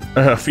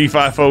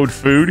 Fee-Fi-Fo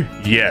Food?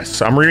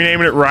 Yes, I'm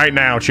renaming it right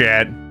now,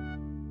 Chad.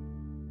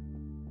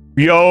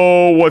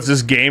 Yo, what's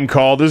this game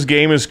called? This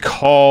game is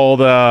called,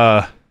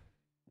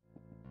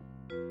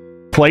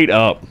 Plate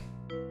Up.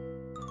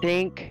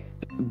 Sink,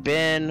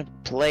 bin,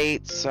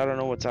 plates. I don't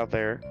know what's out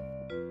there.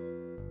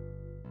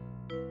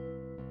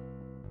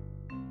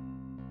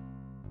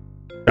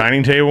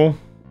 Dining table?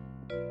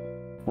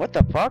 What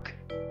the fuck?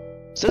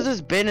 Says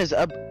this bin is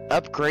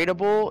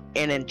upgradable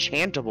and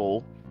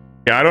enchantable.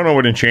 Yeah, I don't know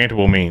what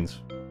enchantable means.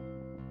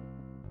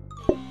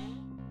 You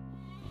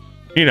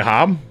need a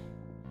hob?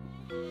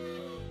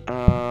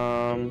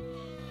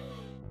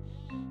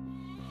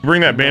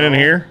 Bring that bin in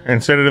here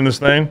and set it in this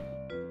thing?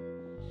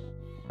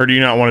 Or do you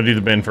not want to do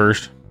the bin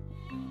first?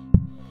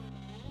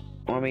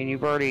 Well, I mean,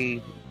 you've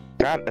already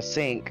got a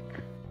sink.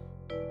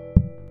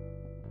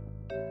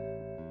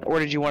 Or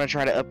did you want to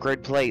try to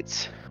upgrade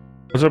plates?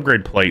 Let's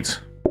upgrade plates.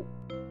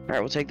 Alright,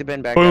 we'll take the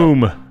bin back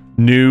Boom. out.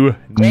 New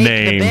Take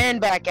name. the bin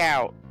back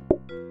out!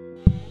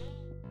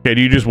 Okay,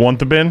 do you just want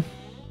the bin?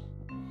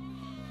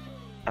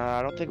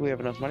 I don't think we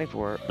have enough money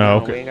for it. Oh, No,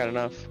 okay. we ain't got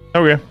enough.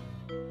 Okay.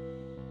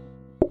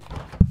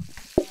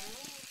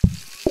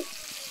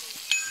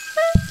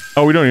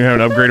 Oh, we don't even have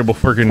an upgradable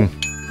freaking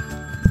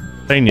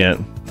thing yet.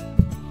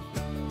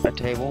 A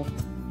table?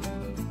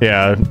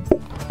 Yeah.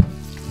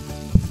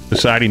 The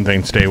siding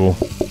thing's stable.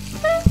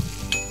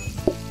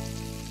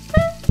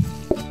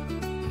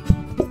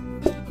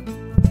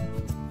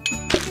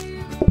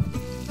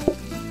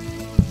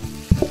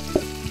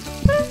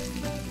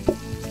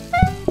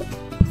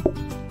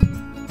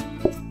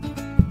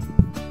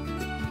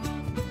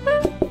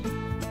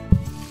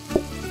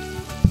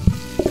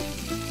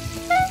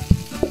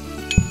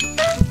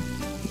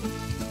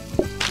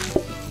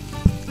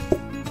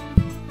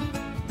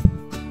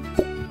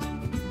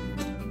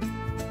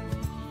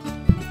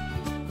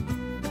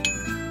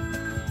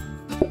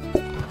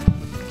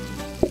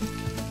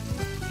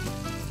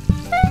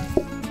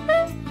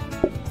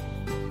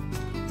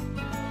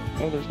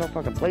 Oh, there's no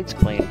fucking plates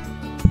clean.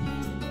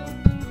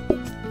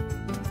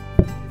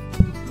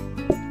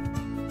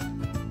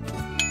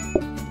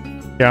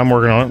 Yeah, I'm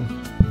working on it.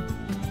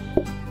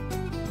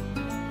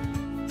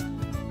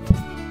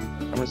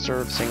 I'm gonna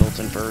serve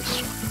Singleton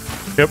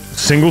first. Yep,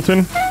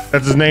 Singleton.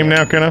 That's his name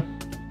now, kinda.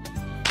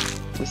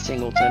 The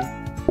Singleton.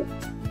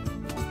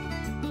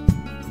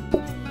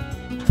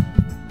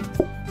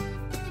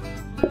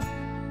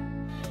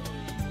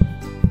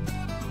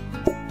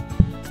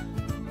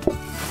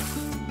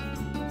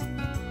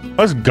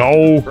 Let's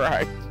go.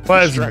 Right.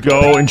 Let's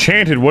go.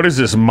 Enchanted. What is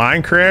this?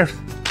 Minecraft?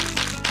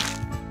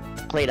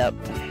 Plate up.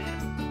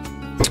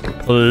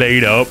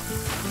 Laid up.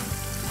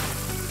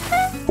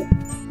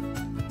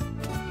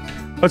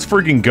 Let's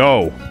freaking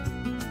go.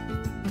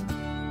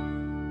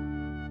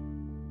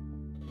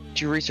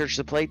 Did you research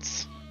the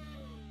plates?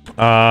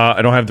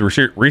 I don't have the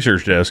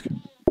research desk.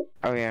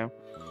 Oh yeah.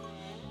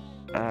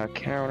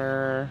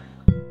 Counter.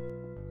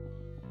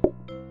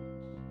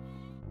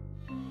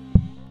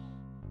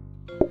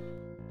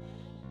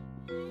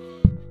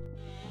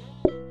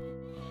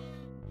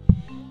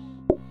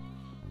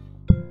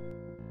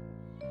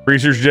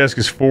 Research desk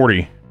is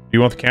 40. Do you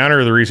want the counter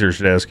or the research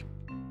desk?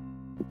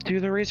 Do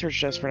the research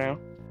desk for now.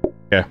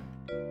 Yeah.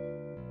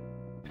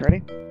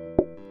 Ready?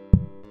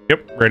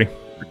 Yep, ready.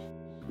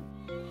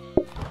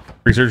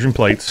 Researching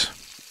plates.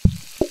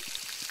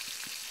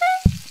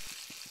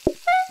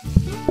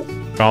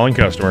 Calling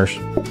customers.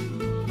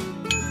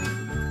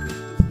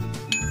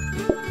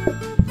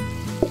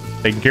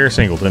 Taking care of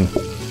Singleton.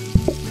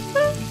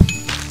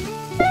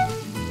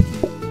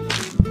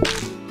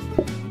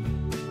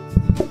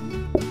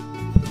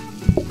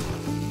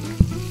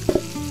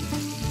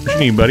 What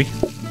you need, buddy?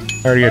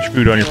 I already got your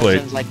food on your plate.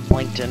 Singleton's like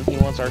plankton. He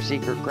wants our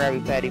secret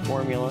Krabby Patty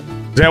formula.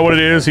 Is that what it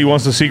is? He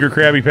wants the secret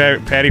Krabby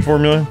Patty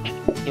formula?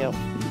 Yep.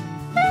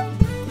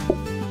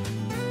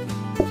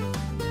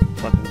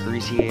 Fucking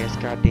greasy ass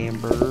goddamn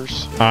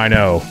burgers. I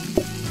know.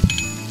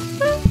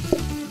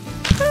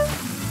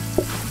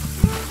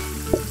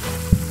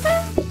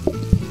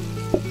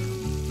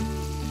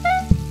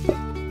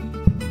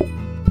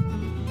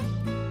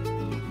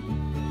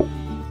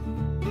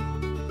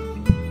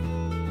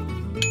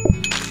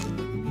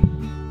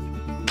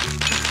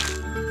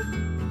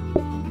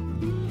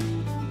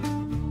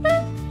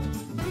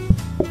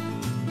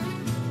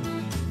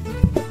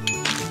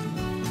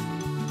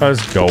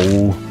 Let's go.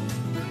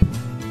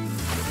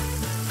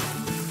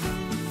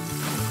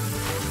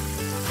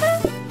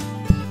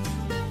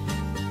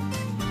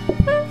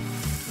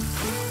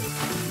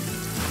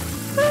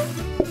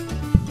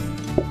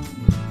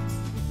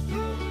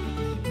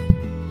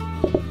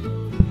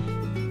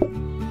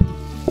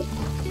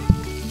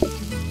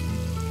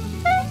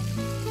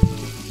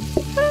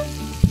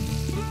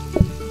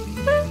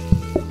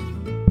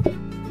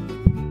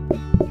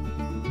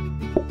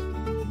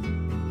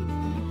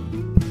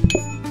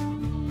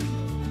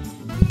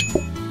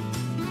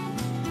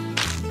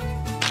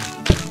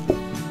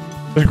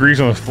 This grease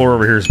on the floor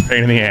over here is a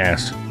pain in the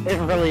ass. It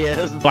really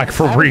is. Like,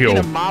 for I haven't real. seen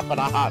a mop in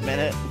a hot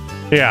minute.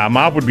 Yeah, a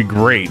mop would be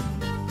great.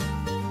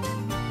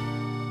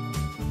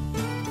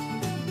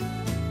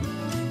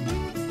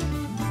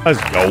 Let's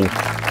go.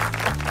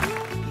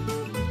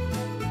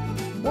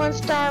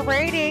 1-star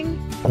rating.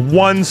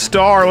 1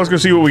 star. Let's go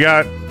see what we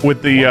got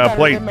with the Better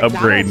plate than McDonald's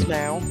upgrade.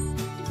 now.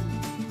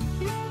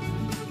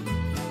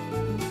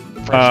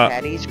 Fresh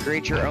patties.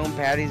 Create your own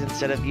patties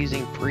instead of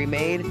using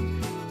pre-made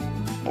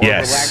or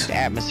Yes. relaxed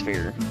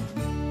atmosphere.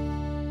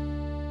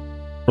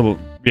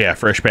 Yeah,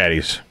 fresh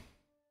patties.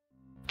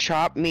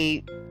 Chop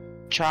meat.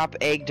 Chop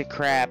egg to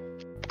crap,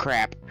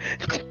 crack,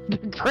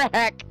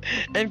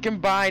 and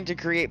combine to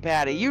create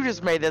patty. You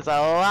just made this a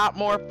lot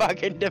more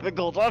fucking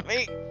difficult on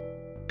me.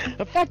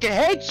 I fucking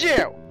hate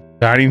you.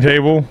 Dining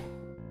table.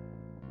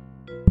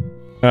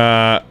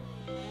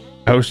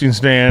 Hosting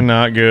stand,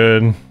 not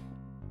good.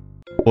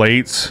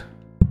 Plates.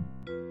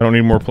 I don't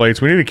need more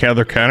plates. We need a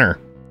counter. Counter.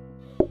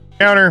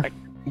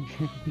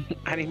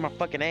 I need my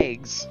fucking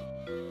eggs.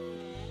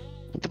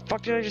 What the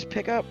fuck did I just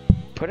pick up?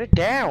 Put it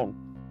down.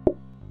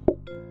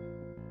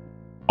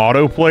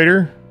 Auto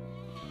plater.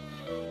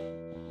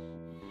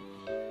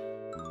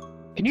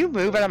 Can you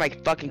move out of my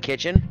fucking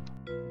kitchen?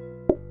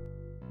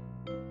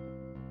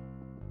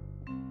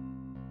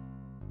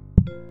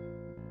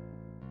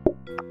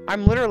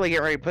 I'm literally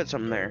getting ready to put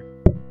something there.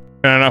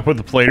 Can I not put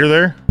the plater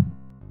there?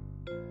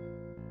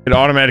 It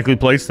automatically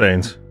plates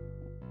things.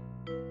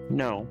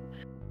 No.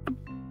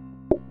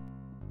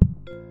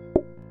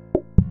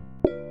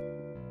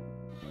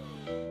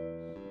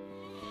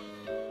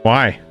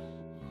 Why?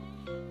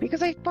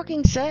 Because I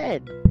fucking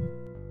said.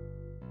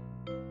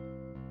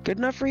 Good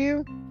enough for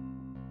you?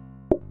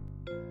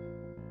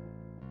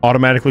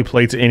 Automatically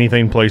plates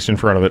anything placed in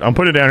front of it. I'm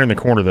putting it down here in the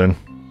corner then.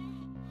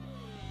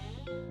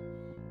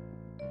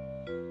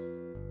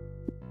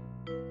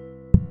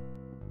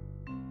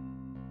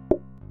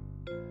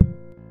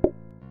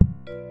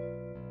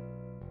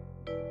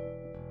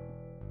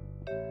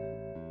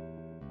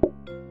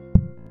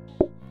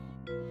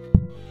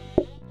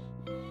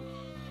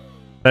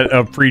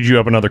 That freed you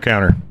up another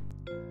counter.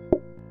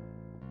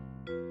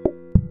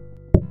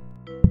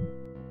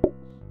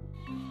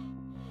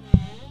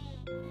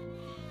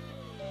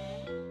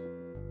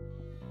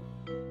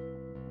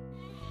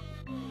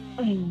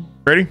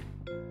 Ready?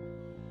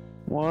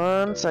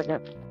 1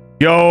 second.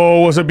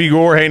 Yo, what's up,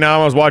 Igor? Hey,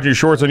 Nam, I was watching your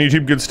shorts on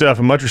YouTube. Good stuff,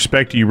 and much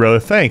respect to you,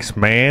 brother. Thanks,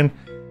 man.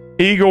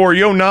 Igor,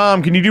 yo,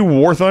 Nam, can you do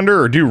War Thunder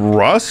or do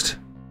Rust?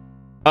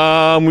 We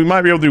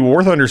might be able to do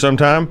War Thunder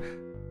sometime.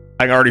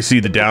 I can already see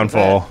the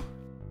downfall.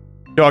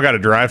 Yo, I got to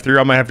drive through.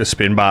 I might have to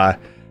spin by.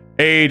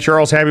 Hey,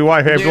 Charles, happy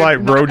wife, happy Dude,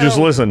 life, bro. Just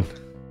listen.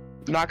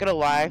 Not gonna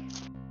lie,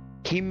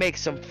 he makes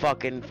some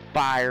fucking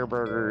fire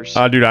burgers.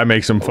 Dude, I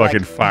make some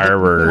fucking fire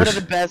burgers. One of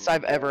the best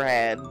I've ever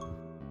had.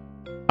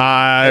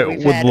 I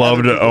We've would had love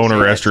other to people own say a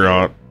that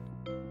restaurant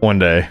one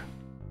day.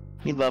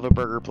 You love a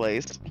burger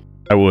place.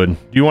 I would. Do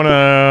you want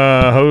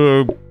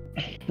to...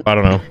 I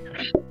don't know.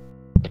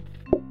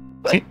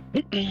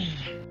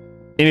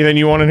 Anything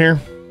you want in here?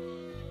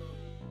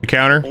 A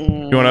counter?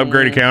 You want to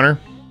upgrade a counter?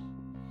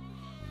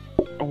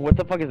 What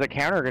the fuck is the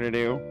counter gonna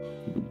do?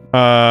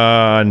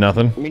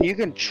 Nothing. I mean, you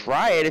can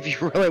try it if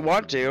you really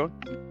want to.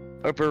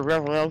 If there's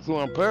nothing else you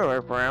want to put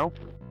right now.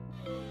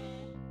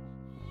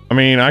 I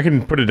mean, I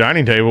can put a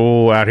dining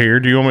table out here.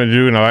 Do you want me to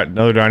do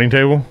another dining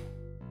table?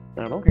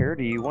 I don't care.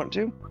 Do you want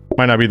to?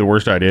 Might not be the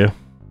worst idea.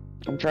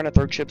 I'm trying to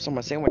throw chips on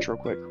my sandwich real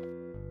quick.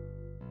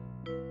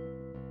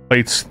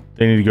 Plates,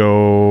 they need to go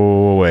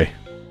away.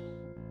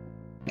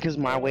 Because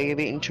my way of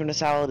eating tuna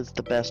salad is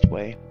the best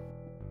way.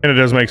 And it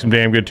does make some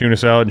damn good tuna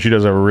salad, and she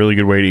does have a really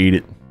good way to eat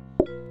it.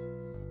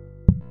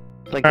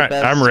 Like All the right,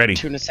 best I'm ready.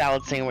 tuna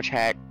salad sandwich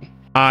hack.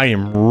 I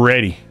am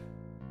ready.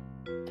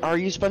 Are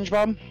you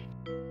SpongeBob?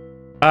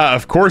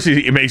 Of course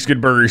he makes good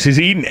burgers. He's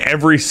eaten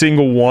every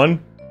single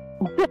one.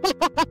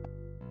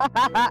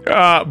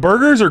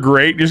 Burgers are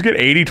great. Just get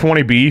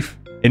 80-20 beef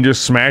and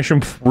just smash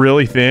them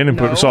really thin and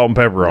put salt and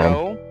pepper on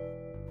them.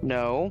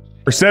 No.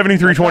 Or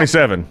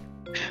 73-27.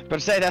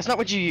 But say that's not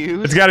what you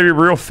use. It's got to be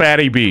real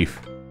fatty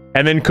beef.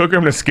 And then cook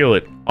them in a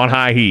skillet on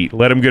high heat.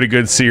 Let them get a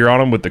good sear on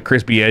them with the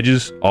crispy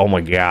edges. Oh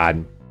my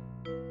god.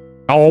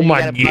 Oh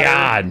my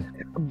god.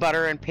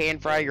 Butter and pan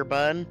fry your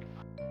bun.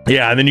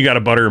 Yeah, and then you got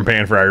to butter and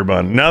pan fry your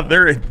bun. Now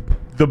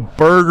the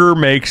burger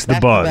makes the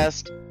bun.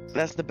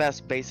 That's the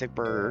best basic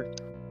burger.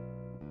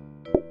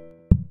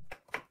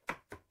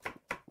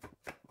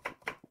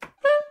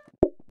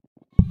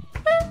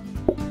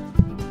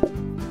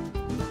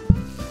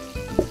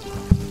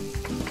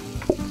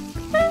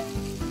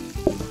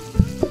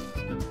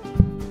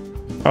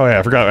 Oh yeah,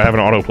 I forgot I have an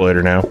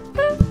autoplater now.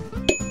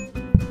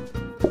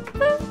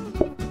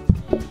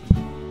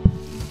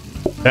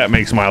 That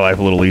makes my life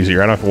a little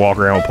easier. I don't have to walk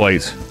around with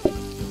plates.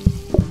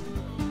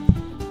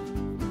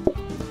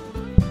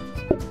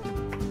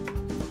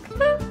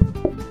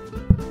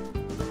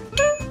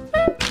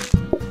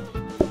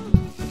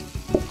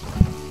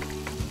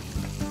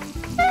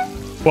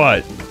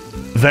 But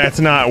that's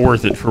not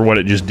worth it for what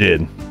it just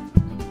did.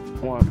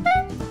 What?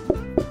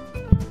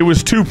 It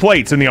was 2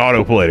 plates in the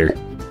auto plater.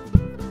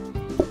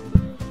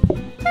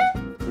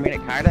 I mean,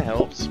 it kind of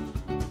helps.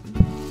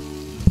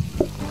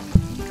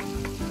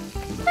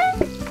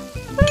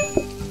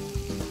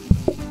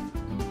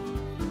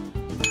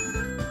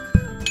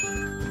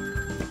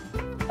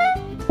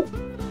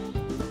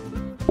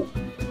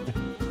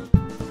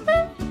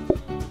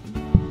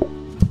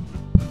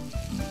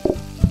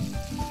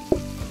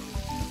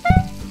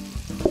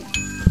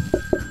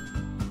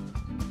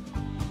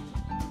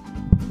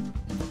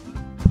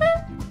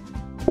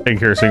 Taking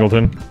care of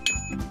Singleton.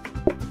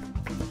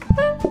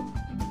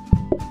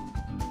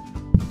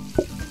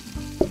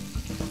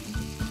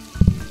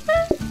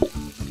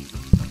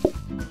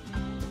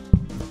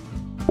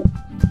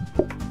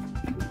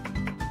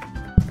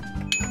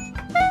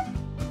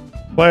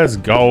 Let's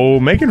go.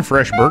 Making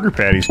fresh burger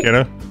patties,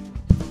 Kenna.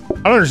 I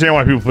don't understand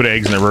why people put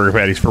eggs in their burger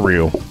patties for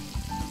real.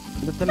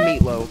 With the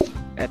meatloaf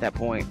at that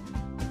point.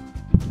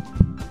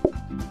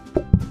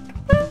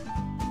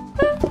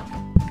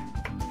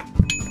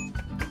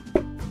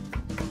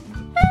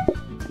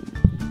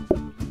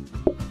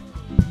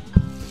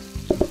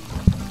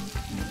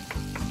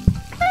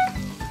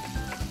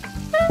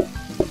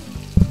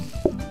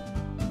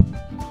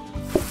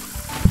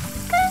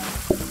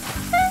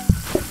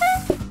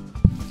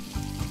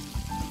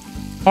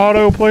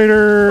 Auto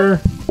plater.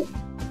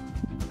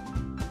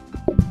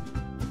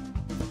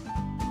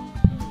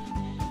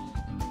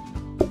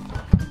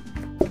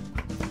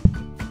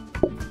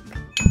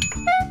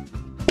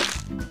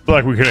 Feel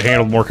like we could have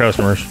handled more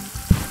customers.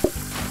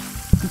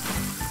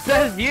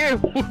 Says you!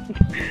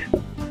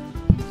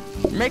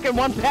 Making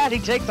one patty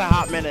takes a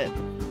hot minute.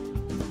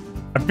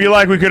 I feel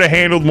like we could have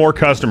handled more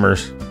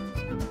customers.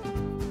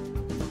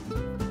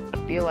 I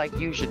feel like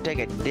you should take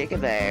a dick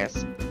of the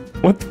ass.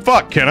 What the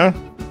fuck, Kenna?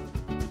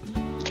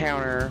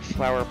 Counter,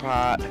 flower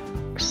pot,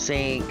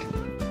 sink,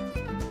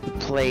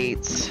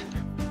 plates.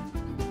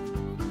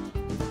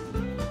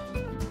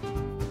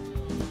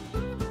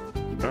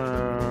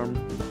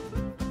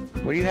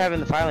 What do you have in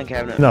the filing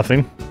cabinet?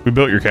 Nothing. We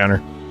built your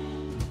counter.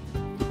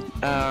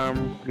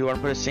 You want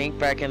to put a sink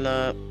back in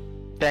the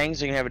thing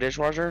so you can have a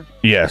dishwasher?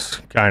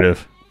 Yes, kind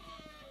of.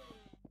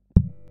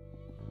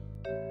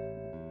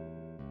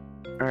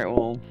 Alright,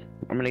 well,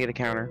 I'm gonna get a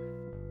counter.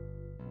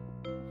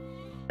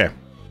 Okay.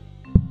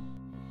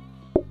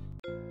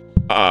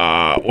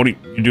 What do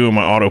you do with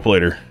my auto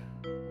plater?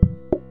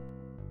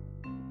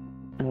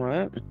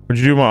 What? What'd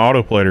you do with my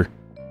auto plater?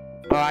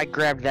 Oh, I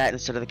grabbed that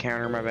instead of the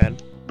counter, my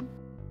bad.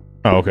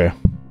 Oh, okay.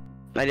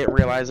 I didn't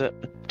realize it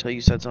until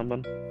you said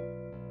something.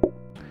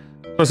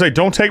 I say,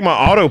 don't take my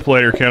auto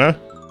plater, Kenna.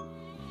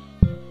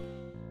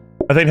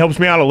 I think it helps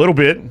me out a little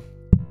bit.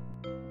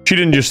 She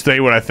didn't just say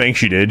what I think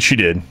she did. She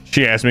did.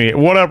 She asked me,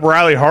 "What up,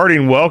 Riley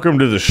Harding? Welcome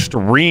to the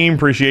stream.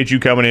 Appreciate you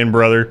coming in,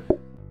 brother.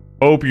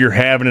 Hope you're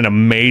having an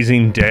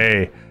amazing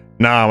day."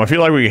 Nah, I feel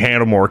like we can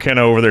handle more.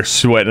 Kenna over there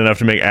sweating enough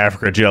to make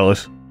Africa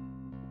jealous.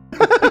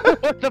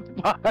 What the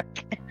fuck?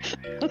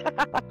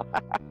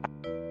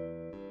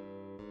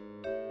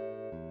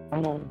 Oh,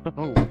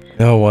 no.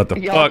 Oh, what the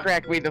Y'all fuck?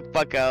 crack me the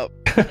fuck up.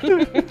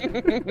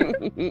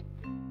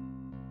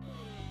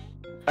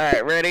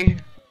 Alright, ready?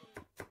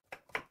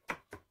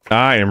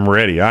 I am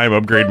ready. I am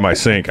upgrading my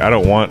sink. I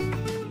don't want...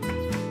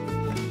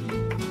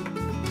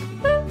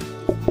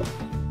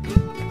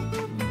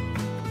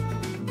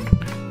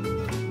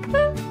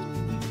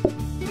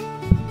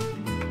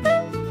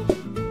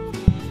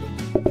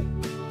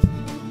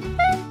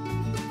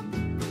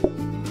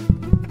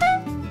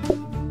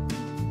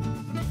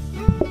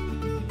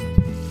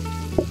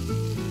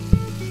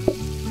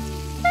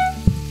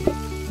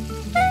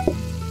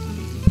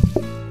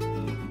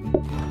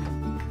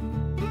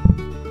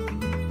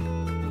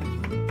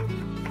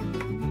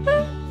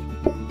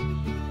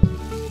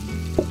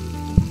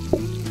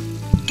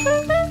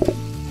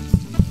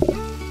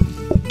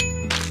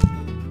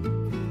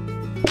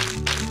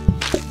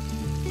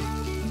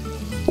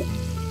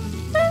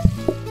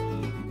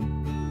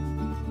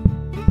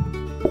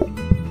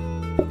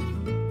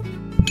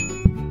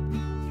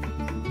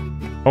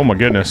 Oh my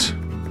goodness.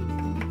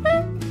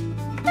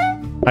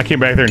 I came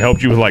back there and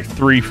helped you with like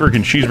 3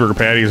 freaking cheeseburger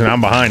patties and I'm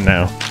behind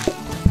now.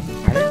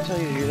 I didn't tell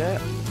you to do that.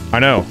 I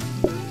know.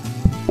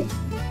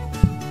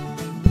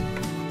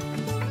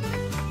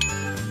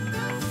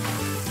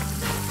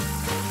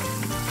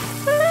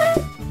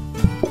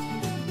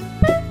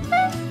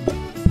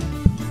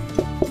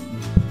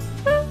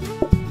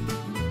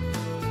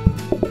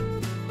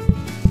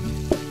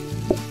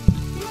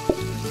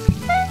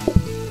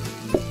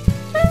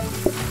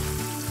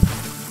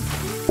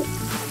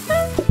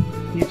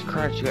 Jesus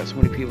Christ, you got so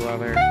many people out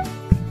there.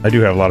 I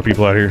do have a lot of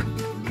people out here.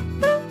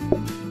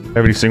 Have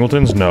any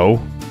singletons?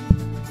 No.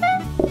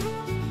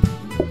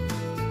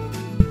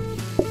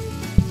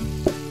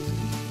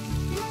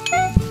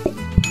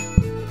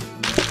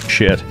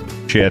 Shit.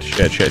 Shit,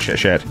 shit, shit, shit,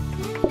 shit.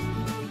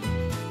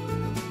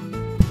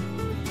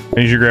 I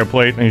need you to grab a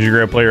plate. I need you to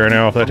grab a plate right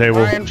now off that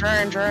table.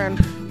 Trying.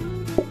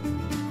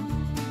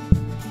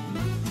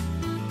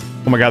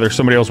 Oh my god, there's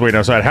somebody else waiting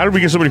outside. How did we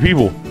get so many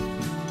people?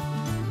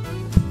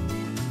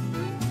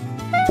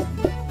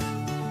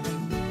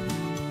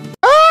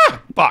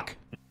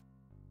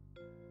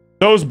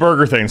 those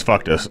burger things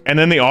fucked us. And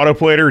then the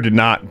autoplater did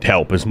not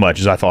help as much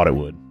as I thought it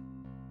would.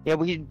 Yeah,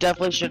 we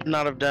definitely should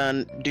not have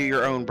done do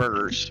your own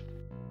burgers.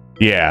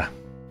 Yeah.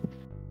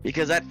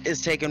 Because that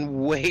is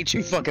taking way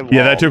too fucking long.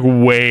 Yeah, that took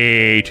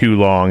way too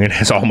long. It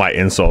has all my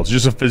insults.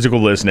 Just a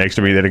physical list next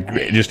to me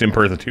that just in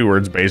the 2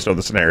 words based on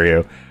the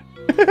scenario.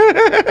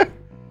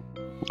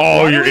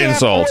 All your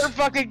insults. 4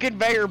 fucking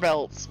conveyor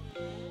belts.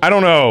 I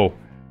don't know.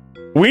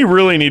 We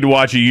really need to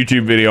watch a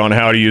YouTube video on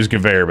how to use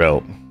conveyor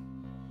belt.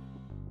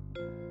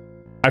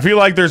 I feel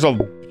like there's a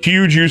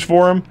huge use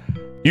for them.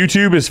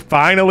 YouTube is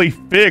finally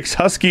fixed.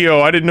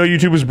 Huskio, I didn't know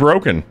YouTube was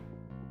broken.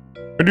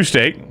 I do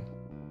steak.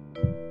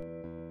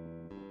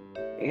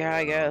 Yeah,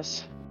 I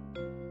guess.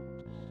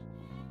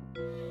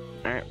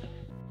 Alright.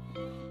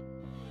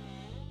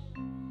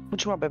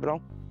 What you want, baby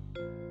doll?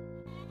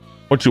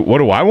 What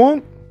do I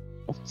want?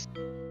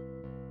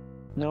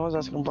 No, I was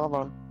asking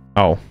Bravo.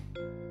 Oh.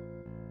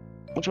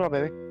 What you want,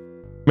 baby?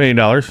 $1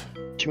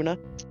 million. Tuna?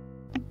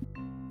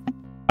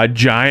 A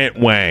giant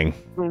wang.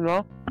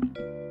 No.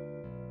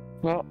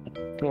 Well,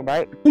 you want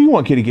bite? What do you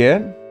want, kitty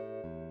cat?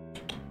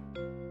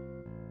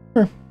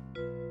 Here.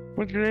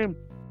 What's your name?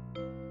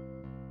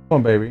 Come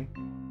on, baby.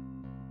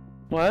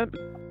 What?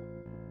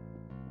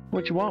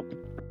 What you want?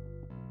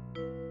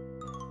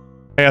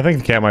 Hey, I think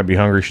the cat might be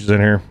hungry. She's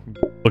in here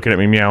looking at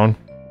me meowing.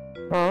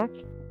 Huh?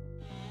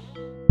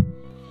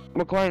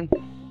 What kind?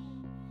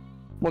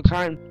 What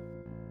kind?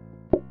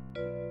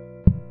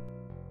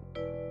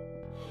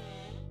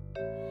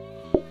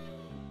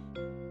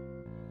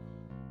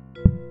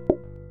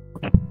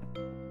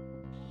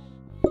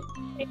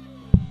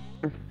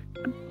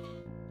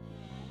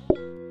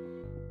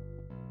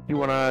 You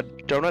want a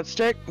donut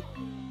stick?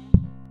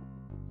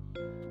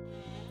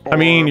 I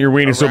mean, your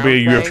wiener is so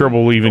big you have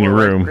trouble leaving your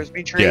room.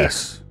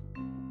 Yes.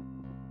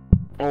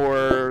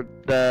 Or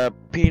the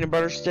peanut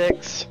butter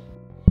sticks?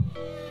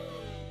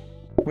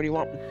 What do you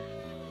want?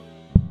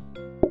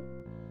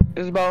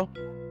 Isabel?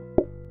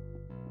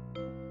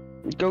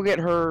 Go get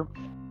her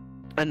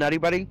a Nutty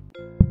Buddy.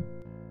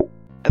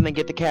 And then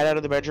get the cat out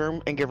of the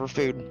bedroom and give her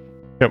food.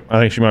 Yep,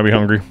 I think she might be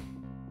hungry.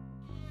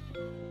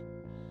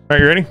 Alright,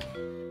 you ready?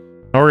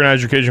 I'll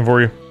organize your kitchen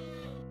for you.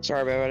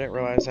 Sorry, babe, I didn't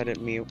realize I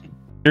didn't mute.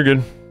 You're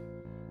good.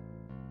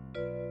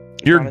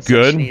 You're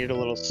good. She needed a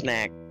little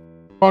snack.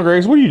 Come on,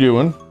 Grace, what are you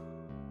doing?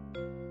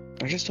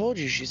 I just told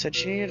you, she said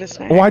she needed a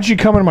snack. Why'd you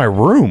come into my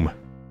room?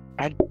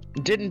 I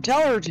didn't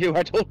tell her to,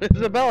 I told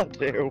Isabella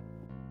to.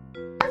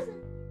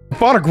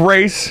 Fought a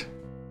Grace.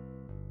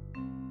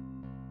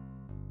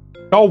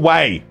 No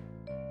way.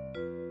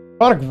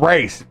 Fought a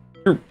Grace.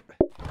 You're...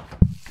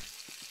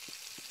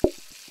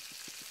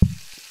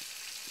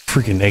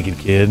 Freaking naked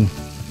kid.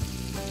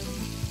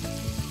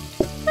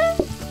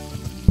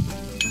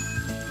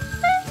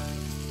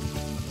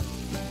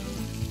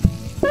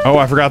 Oh,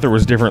 I forgot there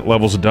was different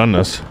levels of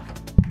doneness.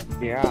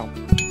 Yeah.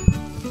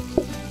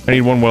 I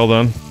need one well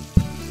done.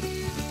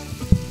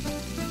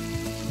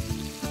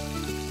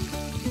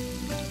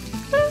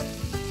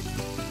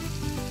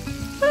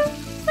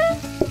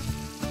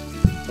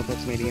 So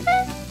that's medium.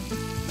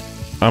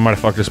 I might have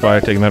fucked us by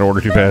taking that order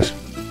too fast.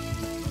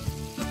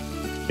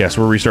 Yes,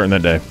 we're restarting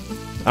that day.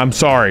 I'm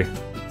sorry.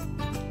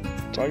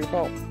 It's all your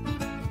fault.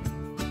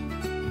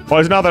 Well,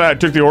 it's not that I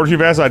took the order too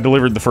fast, I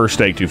delivered the first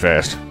steak too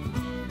fast.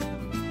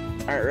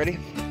 Alright, ready?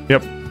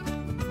 Yep.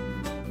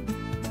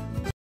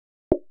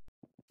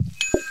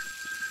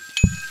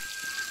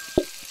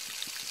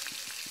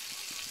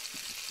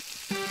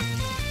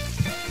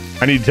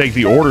 I need to take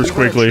the orders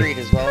quickly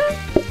As well.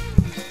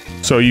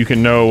 so you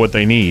can know what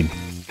they need.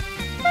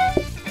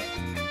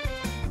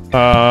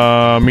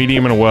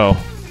 Medium and a well.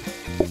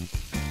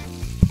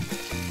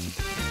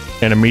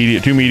 And a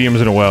two mediums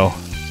and a well.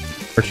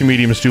 Or 2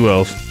 mediums, 2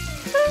 wells.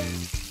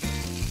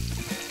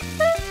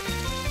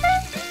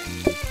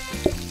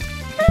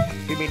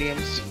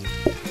 Mediums.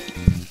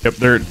 Yep,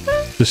 they're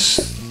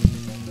just...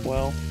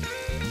 Well,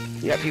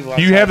 you got people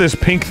You have this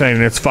pink thing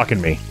and it's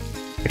fucking me.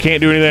 I can't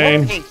do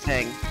anything. What pink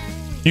thing?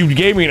 You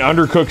gave me an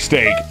undercooked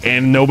steak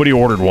and nobody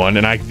ordered one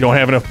and I don't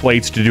have enough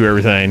plates to do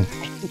everything.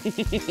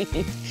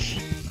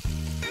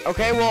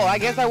 Okay, well, I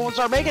guess I won't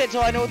start making it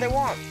till I know what they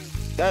want.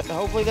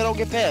 Hopefully they don't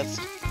get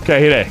pissed. Okay,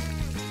 hit A.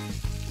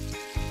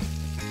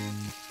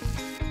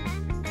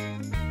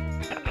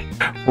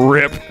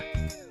 RIP.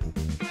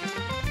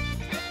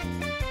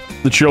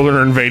 The children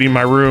are invading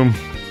my room.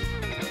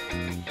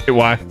 Hit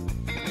Y.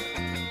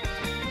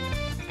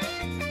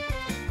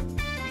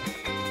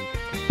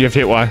 You have to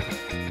hit Y.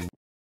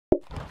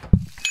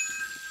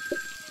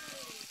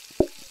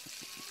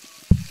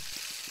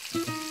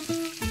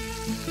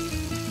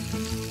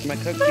 I'm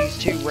gonna cook these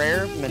 2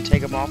 rare, and then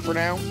take them off for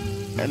now,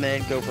 and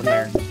then go from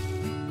there.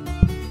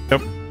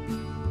 Yep.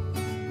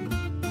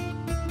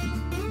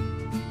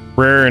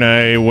 Rare and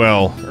a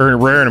well. Or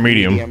rare and a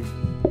medium.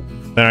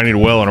 Then I need a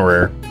well and a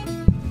rare.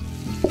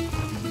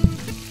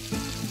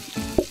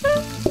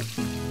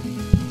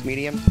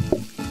 Medium.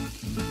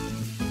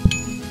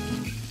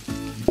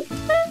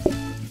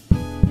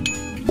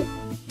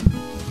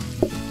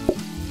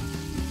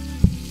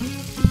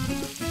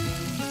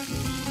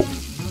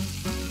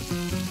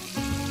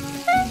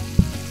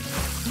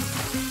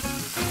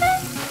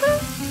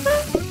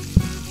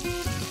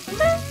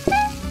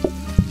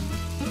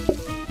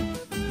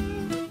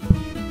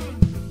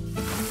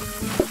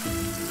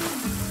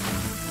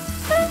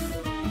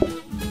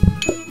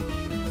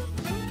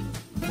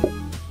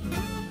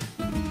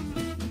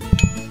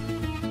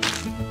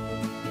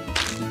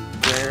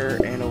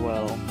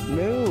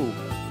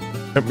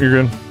 Yep,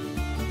 you're good.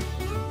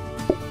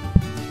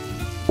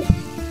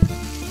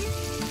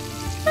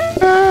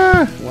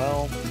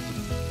 Well,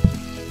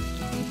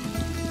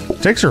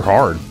 sticks are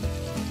hard.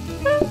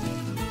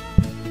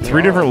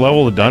 3 different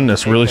levels of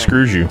doneness really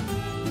screws you.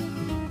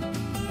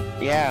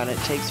 Yeah, and it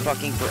takes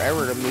fucking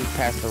forever to move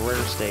past the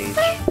rare stage.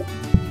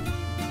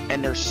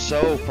 And they're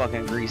so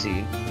fucking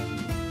greasy.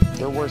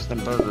 They're worse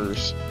than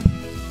burgers.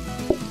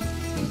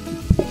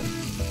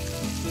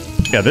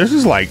 Yeah, this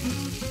is like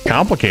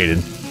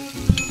complicated.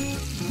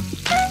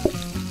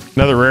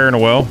 Another rare in a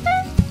well.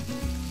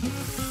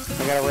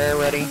 I got a rare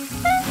ready.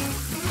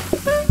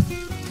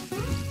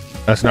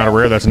 That's not a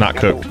rare, that's not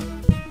cooked.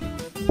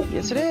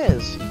 Yes, it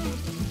is.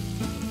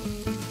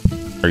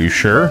 Are you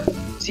sure?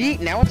 See,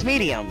 now it's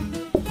medium.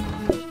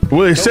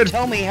 Well, it Don't said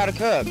tell me how to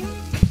cook.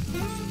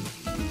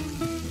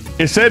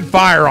 it said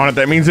fire on it.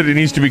 That means that it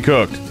needs to be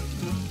cooked.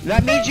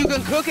 That means you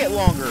can cook it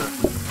longer.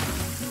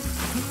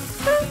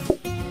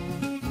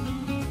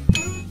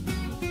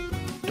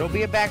 Don't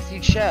be a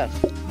backseat chef.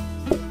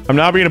 I'm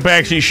not being a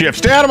backseat chef.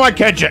 Stay out of my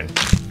kitchen.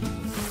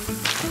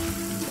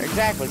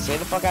 Exactly. Stay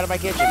the fuck out of my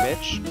kitchen,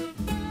 bitch.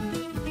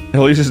 At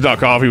least it's not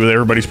coffee with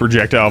everybody's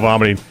projectile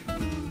vomiting.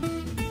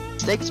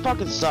 Steaks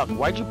fucking suck.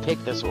 Why'd you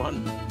pick this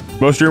one?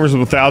 Most streamers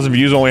with 1,000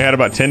 views only had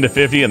about 10 to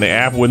 50, and the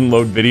app wouldn't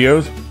load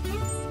videos.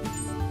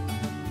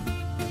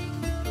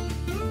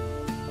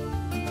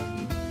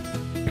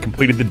 I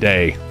completed the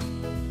day.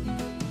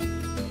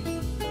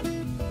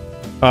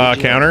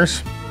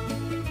 Counters.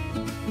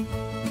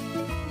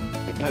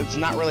 It's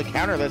not really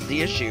counter, that's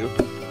the issue.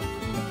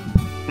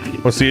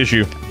 What's the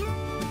issue?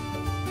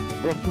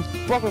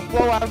 Fucking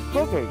slow out of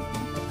cooking.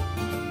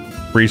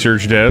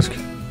 Research desk.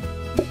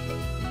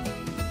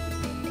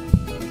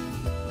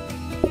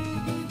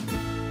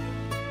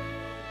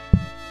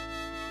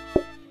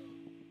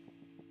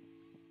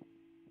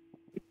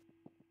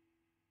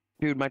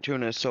 Dude, my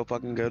tuna is so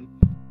fucking good.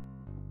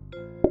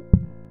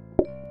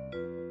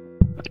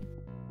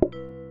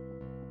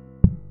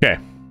 Okay.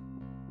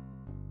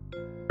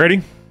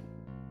 Ready?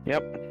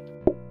 Yep.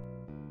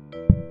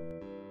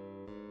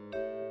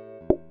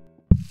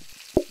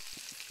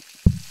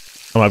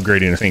 I'm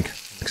upgrading, I think.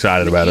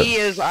 Excited about The it. key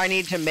is I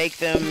need to make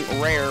them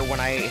rare when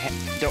I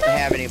don't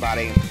have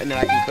anybody, and then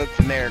I can cook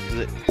from there because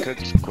it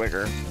cooks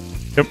quicker.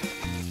 Yep.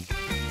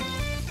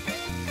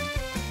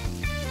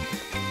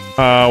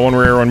 One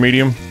rare, one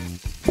medium.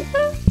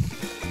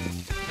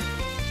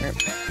 Yep.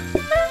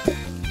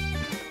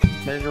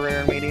 There's a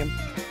rare and medium.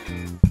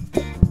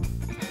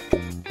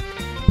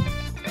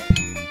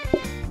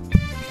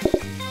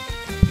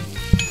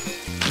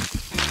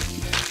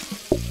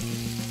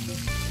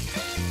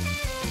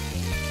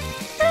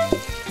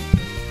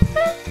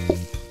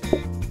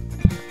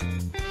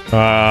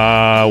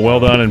 Well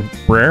done and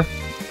rare.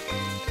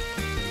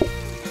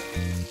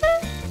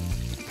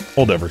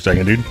 Hold that for a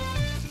second, dude.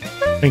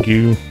 Thank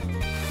you.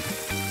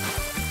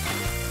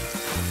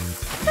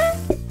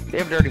 They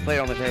have a dirty plate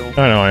on the table.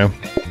 I know I am.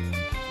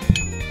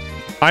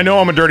 I know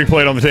I'm a dirty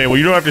plate on the table.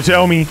 You don't have to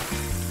tell me.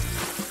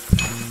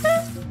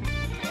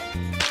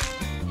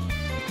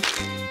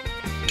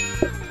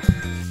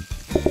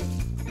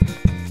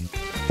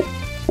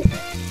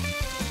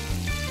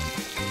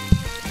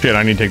 Shit,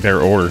 I need to take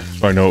their order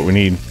so I know what we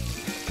need.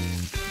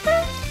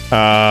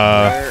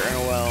 Rare and a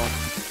well.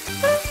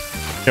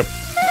 Yep.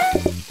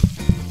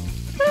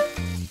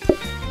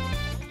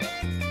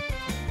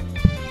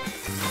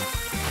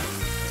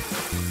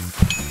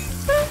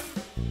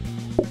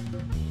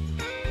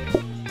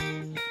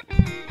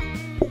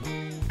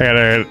 I got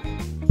it.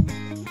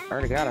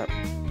 Already got it.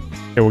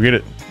 Okay, we'll get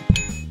it.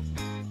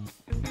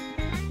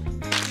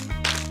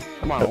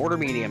 Come on, order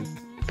medium,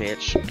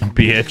 bitch.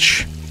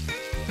 Bitch.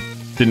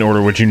 Didn't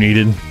order what you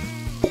needed.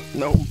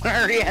 Nope, I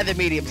already had the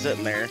medium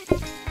sitting there.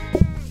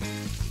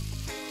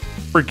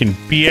 Freaking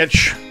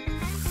bitch.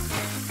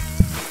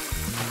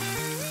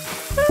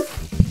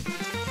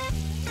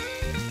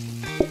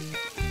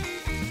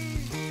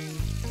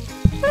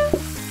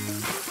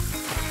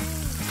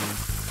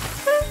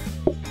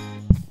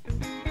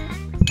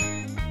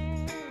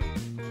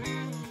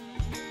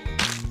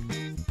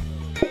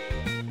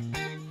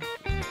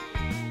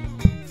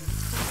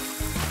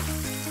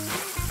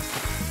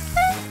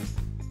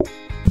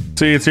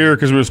 See, it's here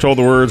because we was told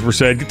the words were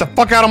said, "Get the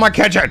fuck out of my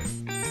kitchen!"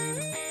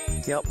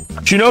 Yep.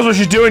 She knows what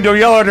she's doing. Don't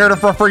yell at her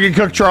for a freaking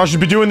cook, Charles. She's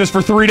been doing this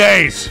for 3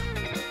 days.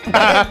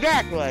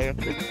 Exactly.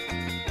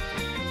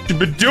 She's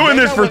been doing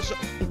this for...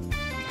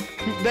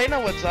 They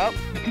know what's up.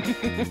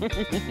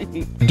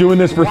 Doing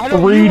this for Why don't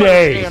 3 you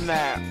days. understand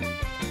that?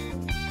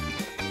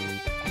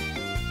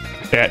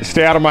 Yeah,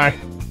 stay out of my...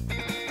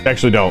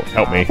 Actually, don't.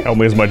 Help me. Help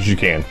me as much as you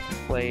can.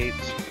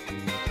 Plates.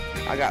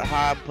 I got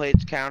hot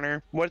plates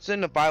counter. What's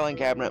in the filing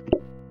cabinet?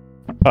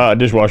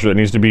 Dishwasher that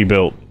needs to be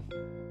built.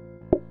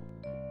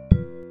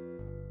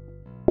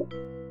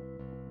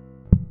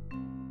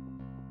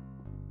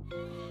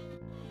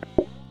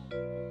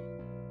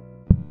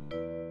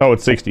 Oh,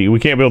 it's 60. We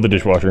can't build the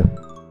dishwasher.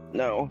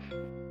 No.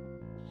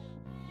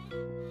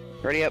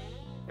 Ready up.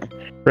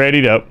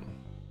 Readied up.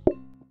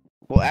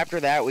 Well, after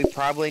that, we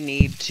probably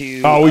need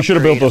to. Oh, we should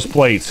have built those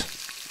plates.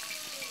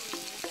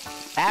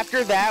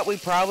 After that, we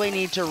probably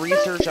need to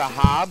research a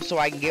hob so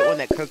I can get one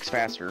that cooks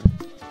faster.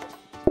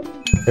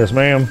 Yes,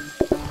 ma'am.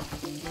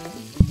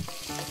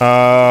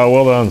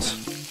 Well done.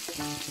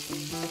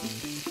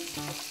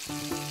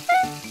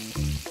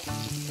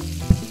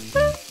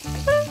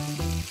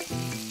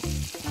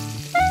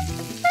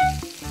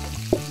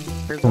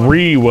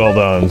 Three well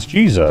dones.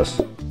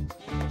 Jesus.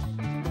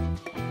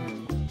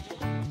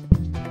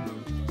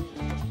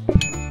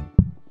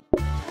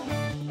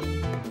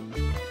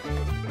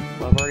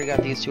 Well, I've already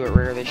got these two at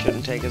rare. They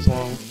shouldn't take as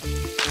long.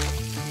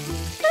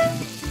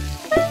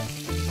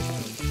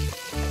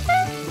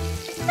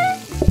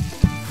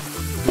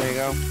 There you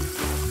go.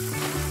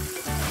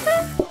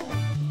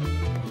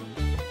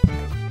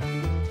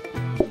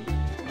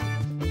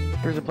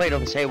 There's a plate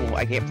on the table.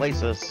 I can't place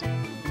this.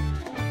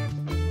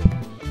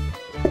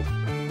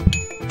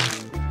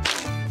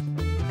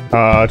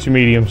 Two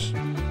mediums.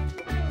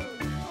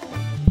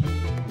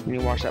 You need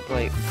to wash that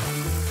plate.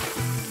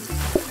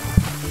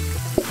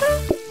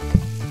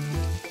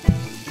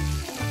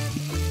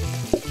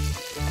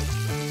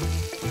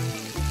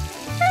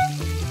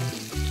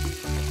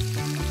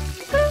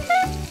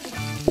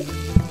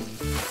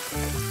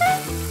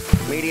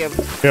 Medium.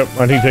 Yep,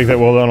 I need to take that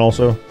well done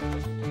also.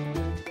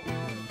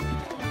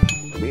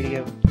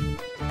 Medium.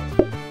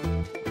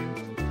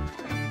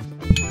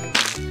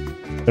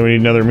 Then we need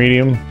another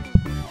medium.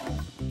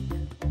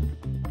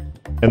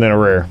 And then a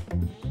rare.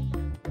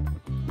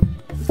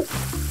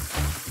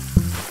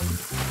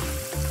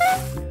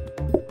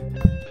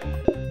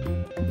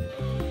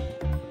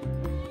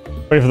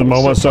 Wait for the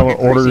moment someone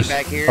orders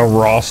a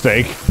raw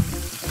steak.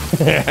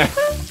 I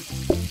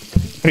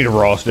need a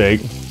raw steak.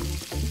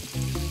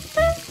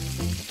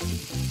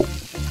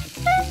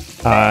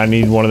 I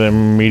need one of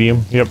them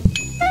medium. Yep.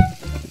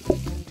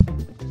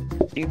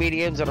 2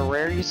 mediums and a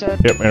rare, you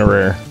said? Yep, and a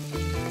rare.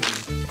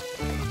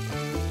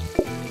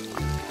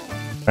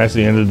 That's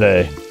the end of the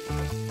day.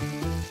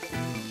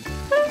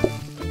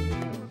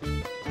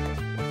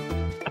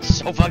 It's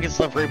so fucking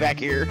slippery back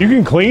here. You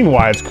can clean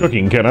while it's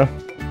cooking, can I?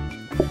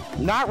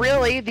 Not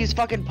really. These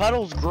fucking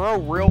puddles grow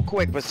real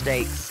quick with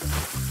steaks.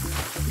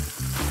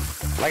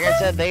 Like I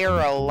said, they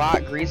are a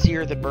lot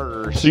greasier than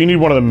burgers. So you need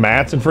one of the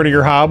mats in front of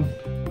your hob?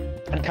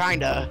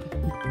 Kinda.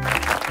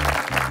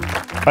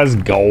 Let's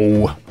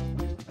go.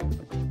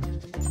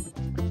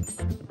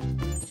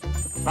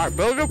 Alright,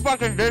 build a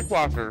fucking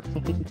dishwasher.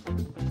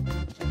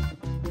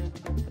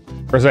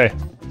 Where's A?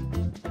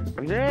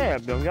 Yeah,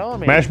 don't yell at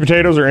me. Mashed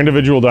potatoes or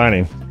individual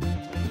dining?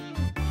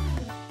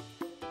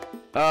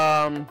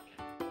 I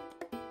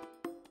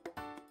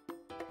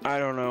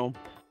don't know.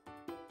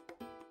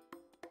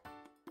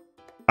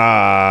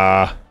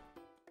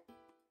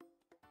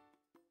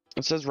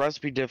 It says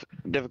recipe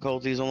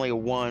difficulty is only a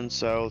 1,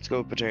 so let's go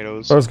with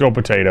potatoes. Let's go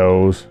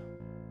potatoes.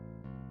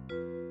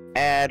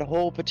 Add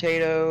whole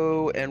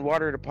potato and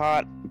water to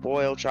pot,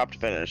 boil, chop to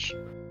finish.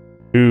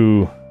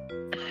 Ooh.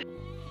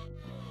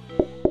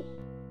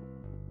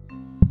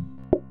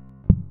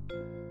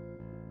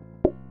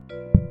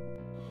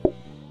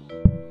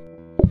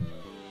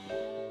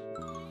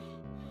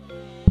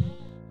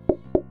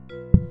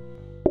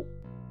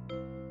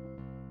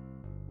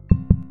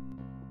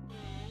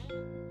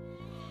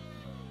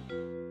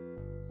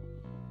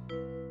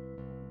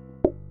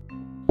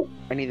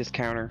 I need this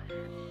counter.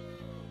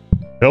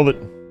 Build it.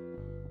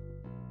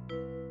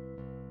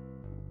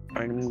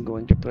 I'm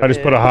going to put I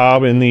just put a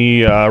hob in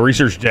the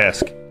research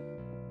desk.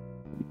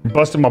 You're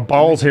busting my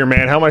balls here,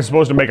 man. How am I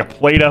supposed to make a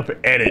plate up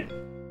edit?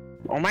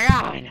 Oh my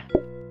god!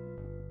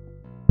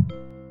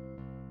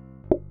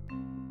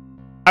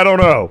 I don't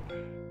know.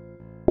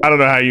 I don't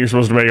know how you're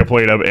supposed to make a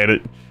plate up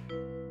edit.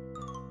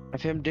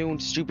 Of him doing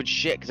stupid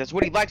shit, because that's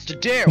what he likes to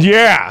do!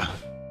 Yeah!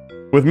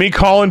 With me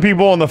calling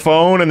people on the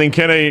phone and then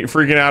Kenny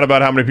freaking out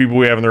about how many people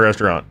we have in the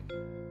restaurant.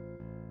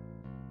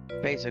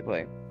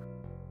 Basically.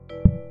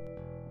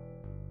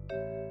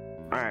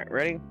 Alright,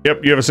 ready?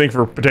 Yep, you have a sink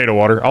for potato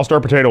water. I'll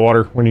start potato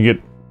water when you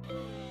get...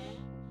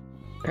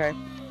 Okay.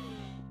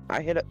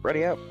 I hit it.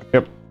 Ready up.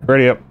 Yep,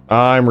 ready up.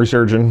 I'm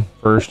researching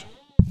first.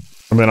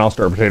 And then I'll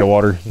start potato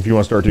water if you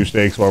want to start 2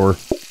 steaks while we're...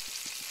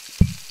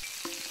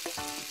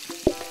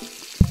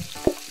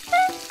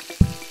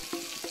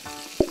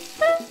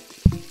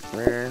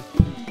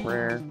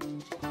 Rare.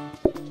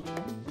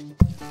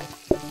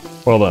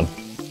 Well done.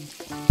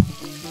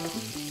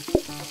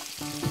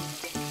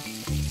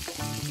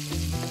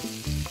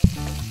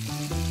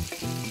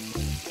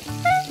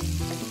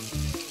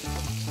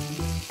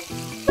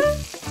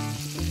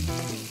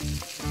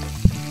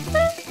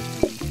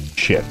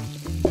 Shit.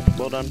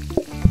 Well done.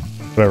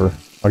 Whatever.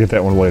 I'll get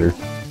that one later.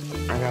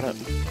 I got it.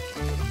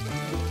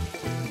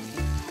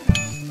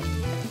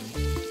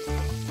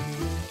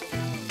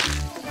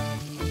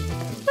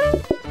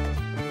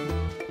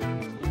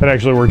 That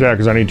actually worked out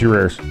because I need 2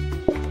 rares.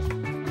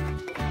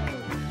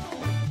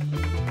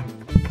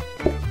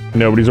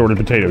 Nobody's ordered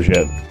potatoes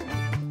yet.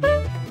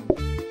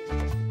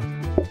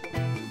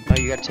 Oh,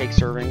 you gotta take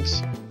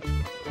servings.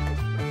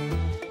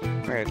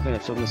 Alright, clean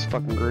up some of this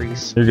fucking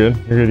grease. You're good.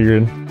 You're good. You're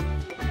good.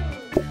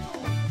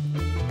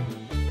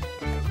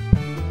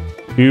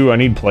 Ew, I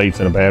need plates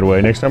in a bad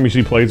way. Next time you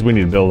see plates, we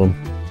need to build them.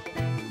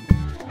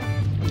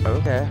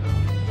 Okay.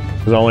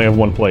 Because I only have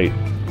one plate.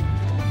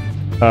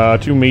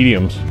 2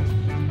 mediums.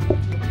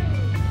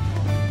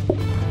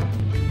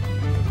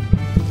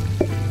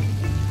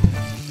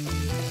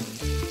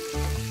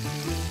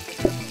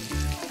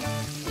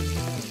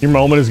 Your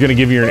moment is going to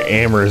give you an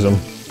aneurysm.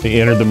 You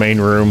entered the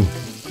main room.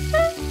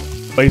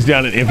 Placed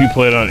down an empty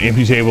plate on an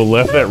empty table,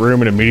 left that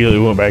room, and immediately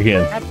went back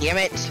in. God damn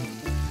it.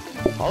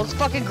 All this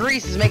fucking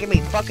grease is making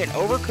me fucking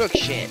overcook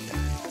shit.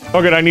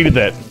 Oh good, I needed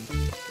that.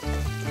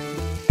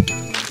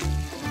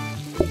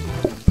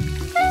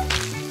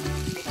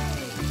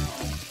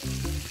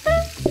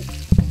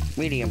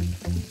 Medium.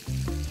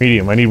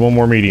 Medium, I need one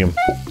more medium.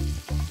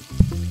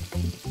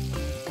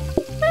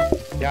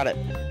 Got it.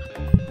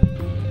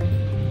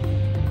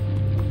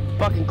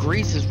 Fucking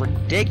grease is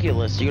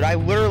ridiculous, dude. I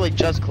literally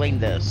just cleaned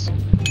this.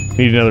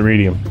 Need another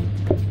medium.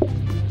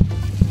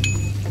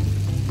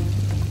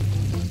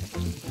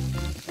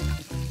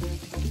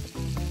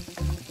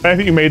 The fact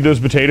that you made those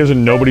potatoes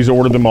and nobody's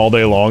ordered them all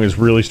day long is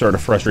really starting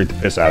to frustrate the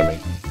piss out of me.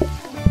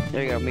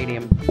 There you go,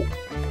 medium.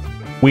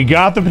 We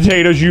got the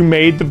potatoes, you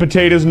made the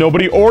potatoes,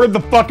 nobody ordered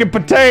the fucking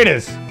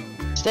potatoes!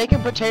 Steak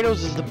and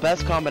potatoes is the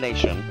best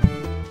combination.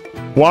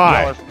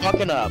 Why? Y'all are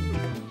fucking up.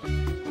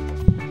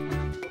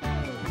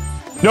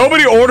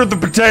 Nobody ordered the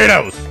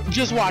potatoes!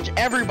 Just watch,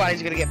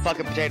 everybody's gonna get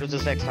fucking potatoes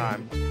this next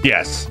time.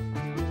 Yes.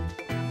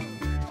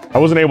 I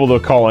wasn't able to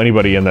call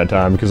anybody in that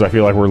time because I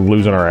feel like we're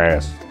losing our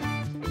ass.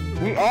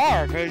 We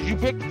are, because you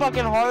picked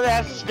fucking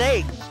hard-ass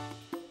steaks.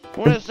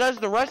 When it says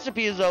the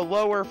recipe is a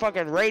lower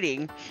fucking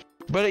rating,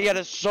 but yet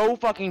it's so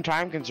fucking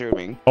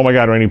time-consuming. Oh my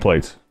god, do I need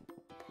plates?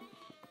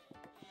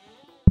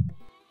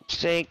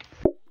 Sink.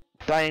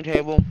 Dining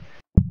table.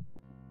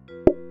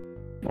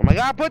 Oh my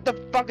god, put the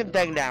fucking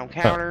thing down.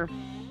 Counter.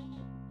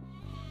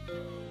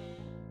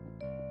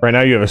 Right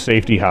now you have a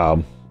safety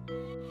hob.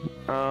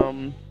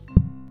 Won't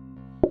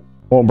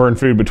burn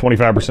food, but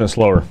 25%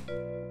 slower.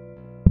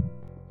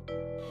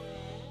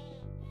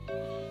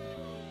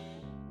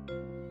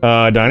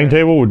 Dining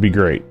table would be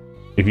great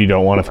if you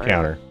don't want a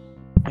counter.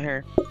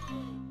 Here.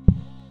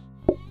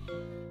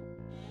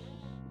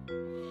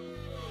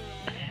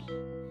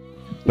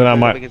 Then I How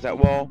might. big is that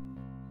wall?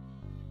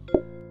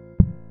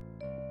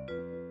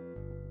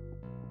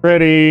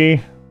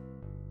 Ready.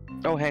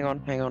 Oh, hang on,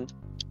 hang on.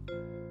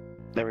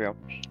 There we go.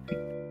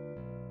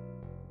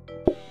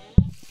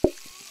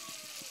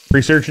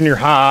 Researching your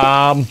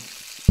hob.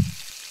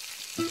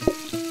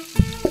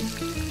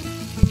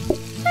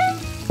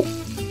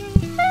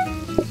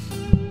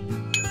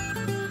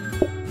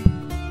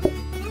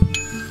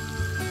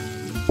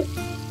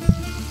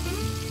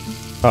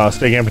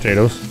 Steak and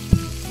potatoes.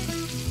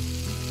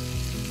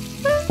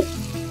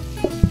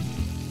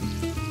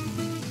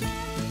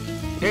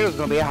 Potatoes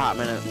gonna be a hot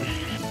minute.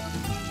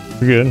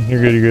 You're good.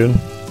 You're good. You're good.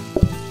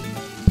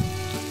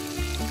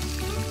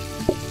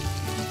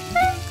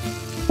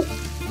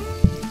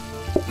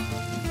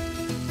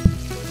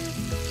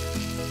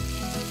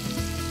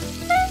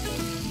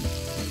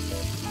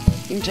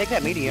 You can take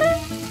that medium.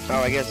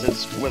 Oh, I guess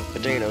it's with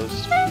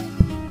potatoes.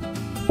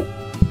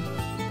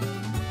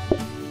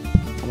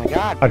 Oh my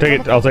god. I'll take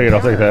it. I'll take it.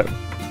 I'll take that.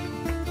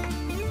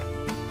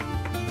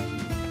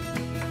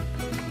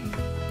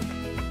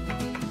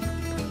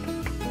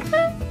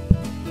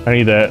 I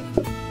need that.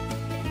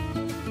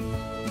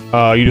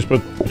 You just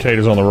put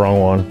potatoes on the wrong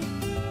one.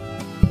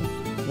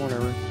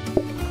 Whatever.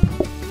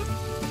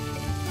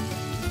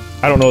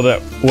 I don't know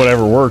that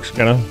whatever works,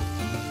 can I?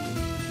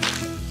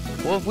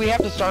 Well, if we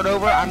have to start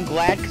over, I'm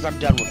glad because I'm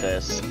done with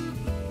this.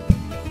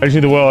 I just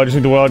need the well. I just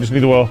need the well. I just need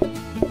the well.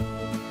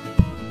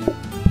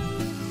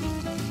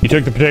 He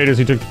took the potatoes.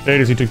 He took the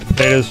potatoes. He took the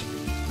potatoes.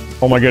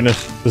 Oh my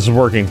goodness, this is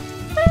working.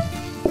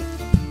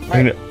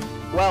 I need,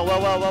 Well.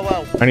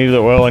 I need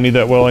that well. I need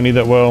that well. I need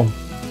that well.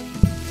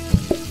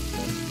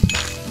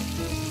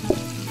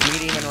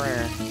 Medium and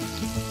rare.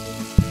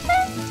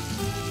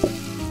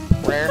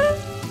 Rare.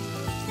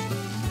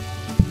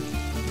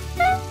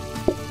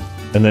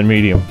 And then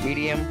medium.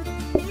 Medium.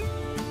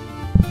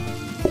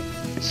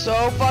 It's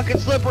so fucking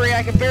slippery,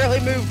 I can barely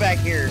move back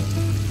here.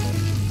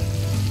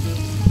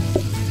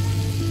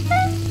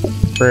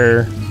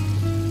 Rare.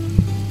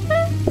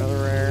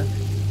 Another rare.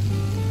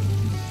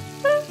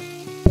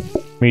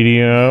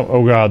 Medium.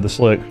 Oh god, the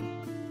slick.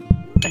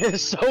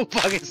 It's so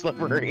fucking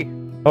slippery.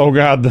 Oh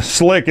god, the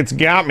slick. It's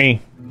got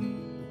me.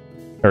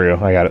 There we go.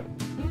 I got it.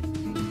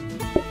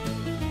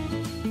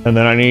 And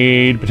then I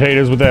need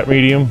potatoes with that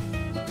medium.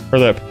 Or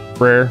that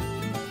rare.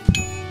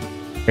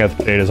 I got the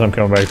potatoes. I'm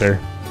coming back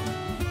there.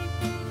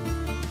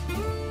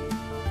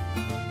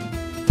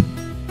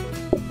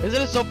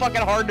 Isn't it so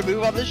fucking hard to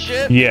move on this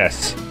shit?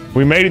 Yes.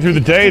 We made it through the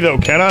day though,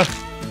 Kenna.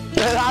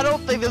 I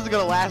don't think this is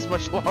gonna last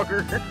much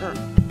longer.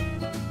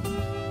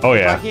 Oh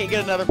If I yeah. can't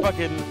get another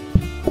fucking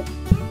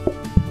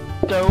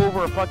stove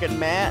or a fucking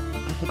mat,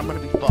 I'm gonna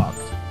be fucked.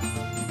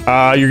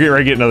 You're getting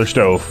ready to get another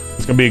stove.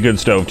 It's gonna be a good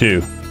stove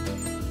too.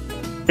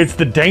 It's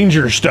the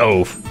danger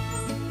stove.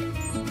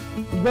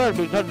 Good,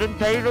 because the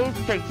potatoes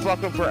take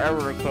fucking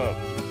forever to cook.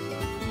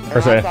 And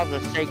Okay. I thought the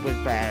steak was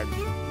bad.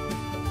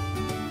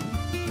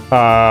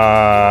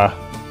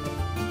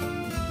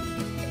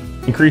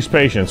 Increased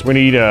patience. We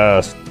need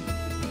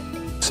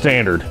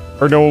standard.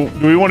 Or do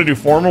we want to do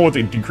formal with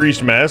a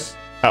decreased mess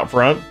out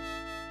front?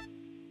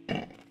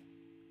 I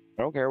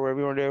don't care,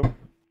 whatever you want to do.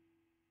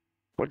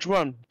 Which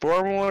one?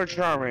 Formal or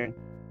charming?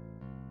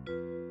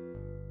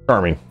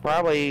 Charming.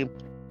 Probably,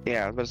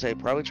 yeah, I was gonna say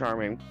probably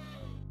charming.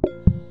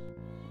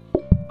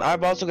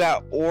 I've also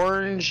got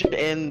orange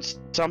and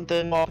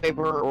something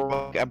wallpaper or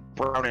like a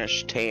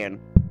brownish tan.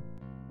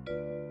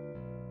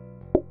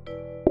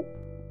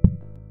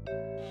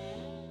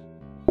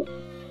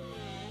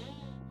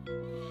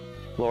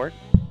 Floor?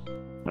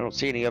 I don't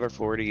see any other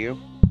floor, do you?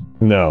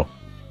 No.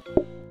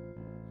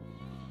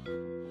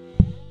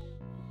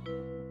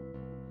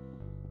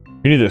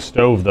 We need a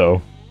stove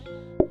though.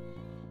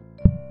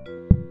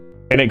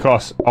 And it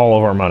costs all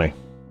of our money.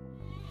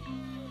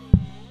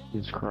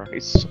 Jesus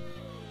Christ.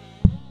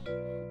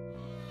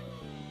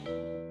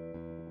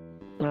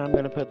 I'm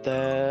gonna put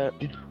that...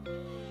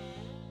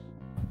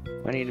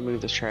 I need to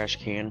move this trash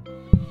can.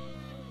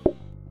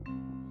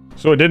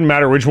 So it didn't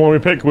matter which one we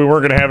picked, we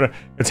weren't gonna have it.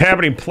 It's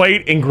happening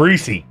plate and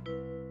greasy.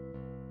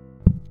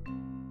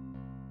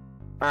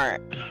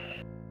 Alright.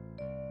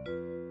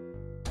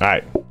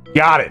 Alright.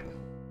 Got it.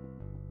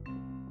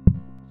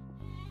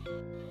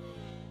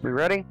 We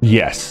ready?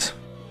 Yes.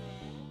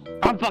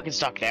 I'm fucking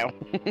stuck now.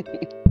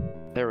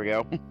 There we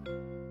go.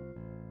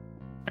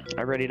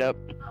 I readied up.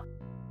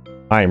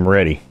 I am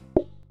ready.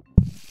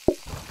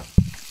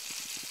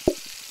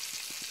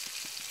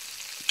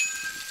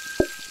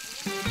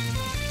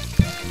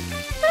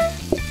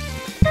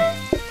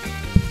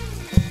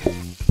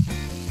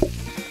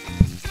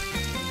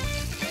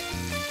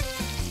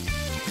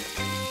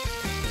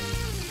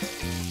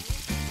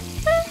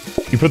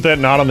 You put that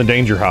knot on the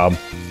danger hob.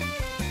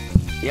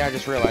 Yeah, I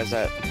just realized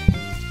that.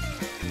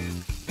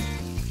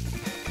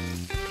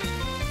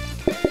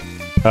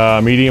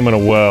 Medium and a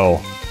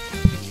well.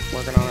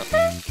 Working on it.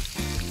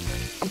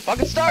 I'm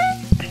fucking stuck!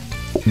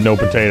 No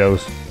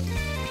potatoes.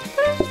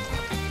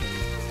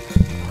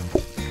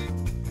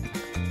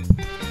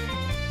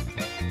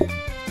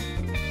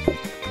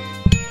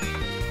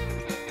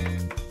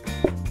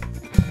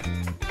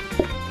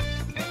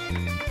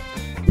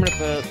 I'm gonna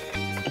put...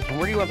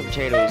 Where do you want the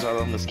potatoes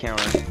on this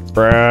counter?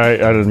 Right,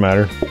 that doesn't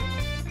matter.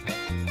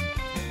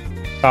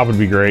 Top would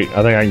be great.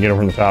 I think I can get them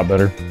from the top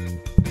better.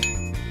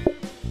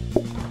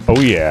 Oh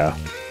yeah.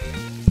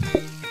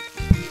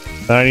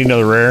 I need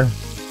another rare.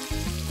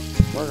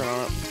 Working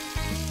on it.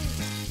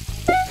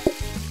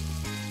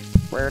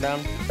 Rare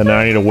done. And then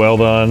I need a well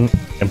done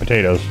and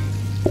potatoes.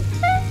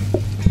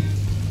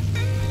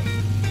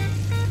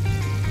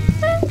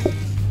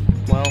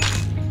 Well,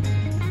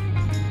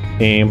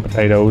 And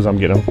potatoes, I'm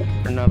getting them.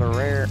 another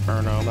rare.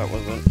 Or no, that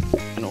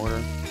wasn't in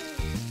order.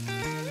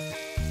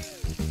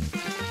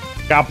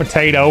 Got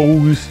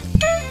potatoes.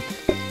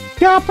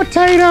 Got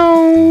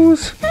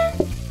potatoes.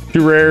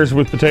 2 rares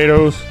with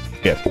potatoes.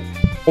 Yes.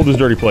 Hold this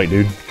dirty plate,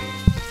 dude.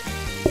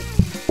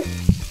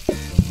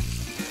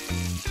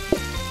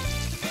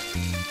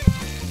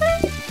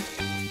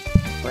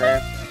 Rare.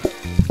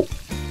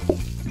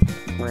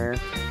 Rare.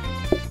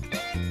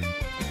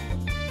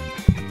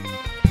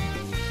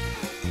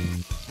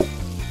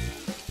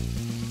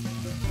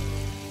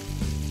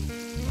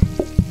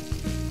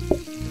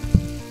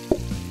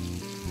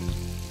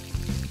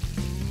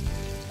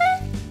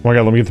 Oh my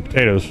god, let me get the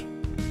potatoes.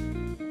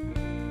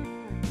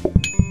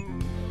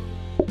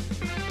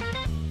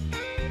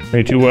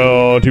 Hey,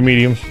 2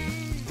 mediums.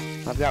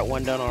 I've got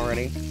one done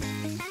already.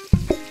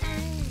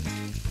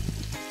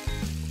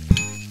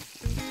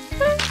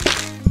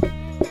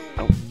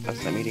 Oh,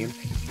 that's the medium.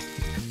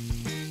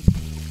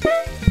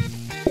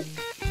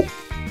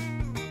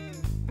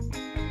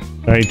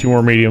 I need 2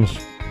 more mediums.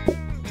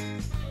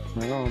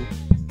 Hang on.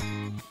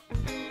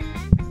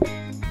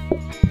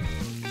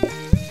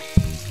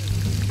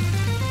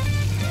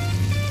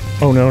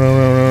 Oh no, no,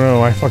 no, no,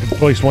 no. I fucking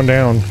placed one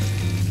down.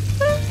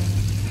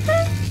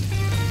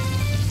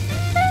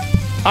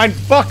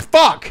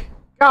 Fuck!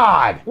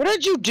 God! What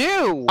did you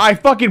do? I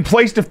fucking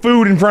placed a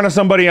food in front of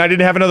somebody. I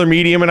didn't have another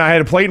medium and I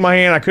had a plate in my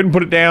hand. I couldn't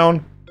put it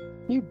down.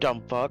 You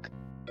dumb fuck.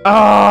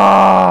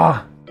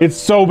 Ah! It's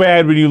so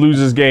bad when you lose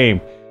this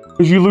game.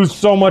 Because you lose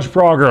so much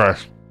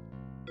progress.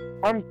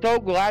 I'm so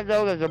glad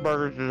though that the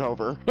burgers is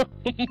over.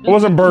 It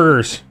wasn't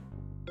burgers.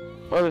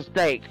 Or the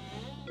steak.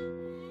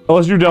 Well,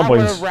 let's do I would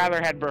dumplings. have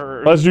rather had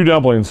burgers. Let's do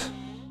dumplings.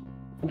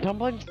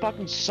 Dumplings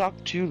fucking suck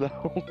too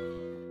though.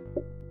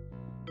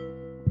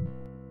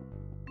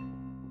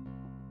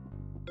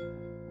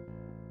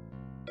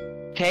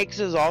 Cakes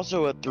is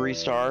also a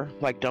 3-star,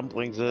 like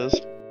dumplings is.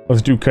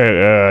 Let's do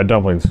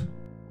dumplings.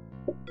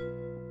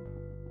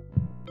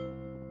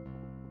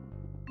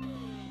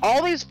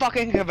 All these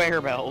fucking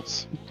conveyor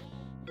belts.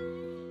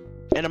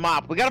 And a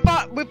mop. We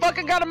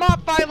fucking got a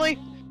mop finally!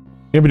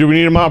 Yeah, but do we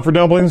need a mop for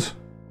dumplings?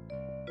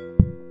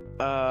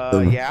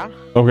 Yeah.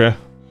 Okay.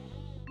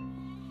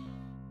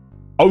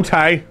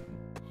 Okay.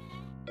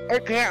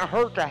 It can't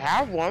hurt to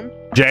have one.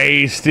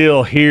 Jay's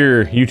still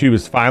here. YouTube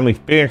is finally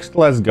fixed.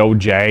 Let's go,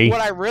 Jay. What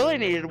I really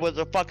needed was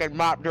a fucking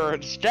mop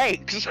during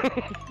steaks.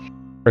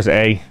 Press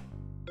A.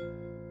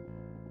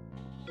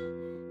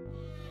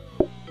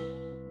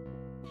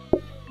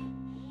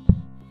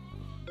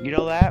 You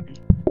know that?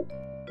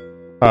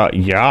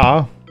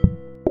 Yeah.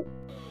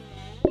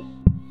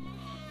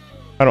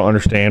 I don't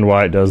understand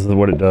why it does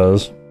what it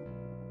does.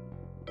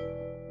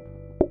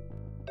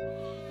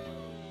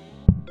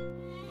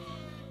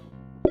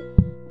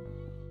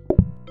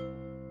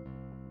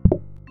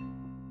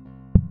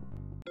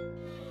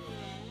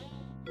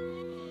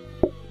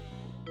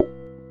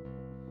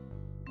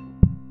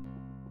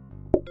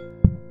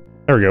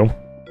 There we go.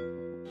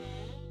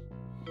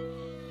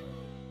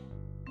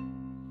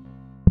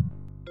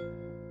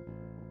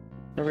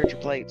 Over at your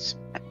plates.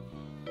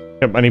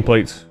 Yep, I need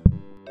plates.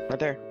 Right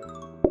there.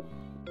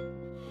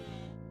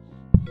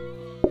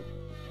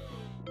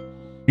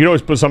 You can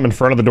always put something in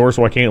front of the door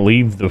so I can't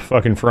leave the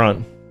fucking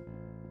front.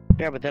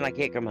 Yeah, but then I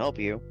can't come help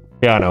you.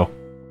 Yeah, I know.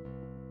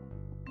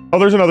 Oh,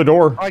 there's another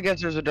door. Oh, I guess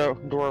there's a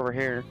door over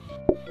here.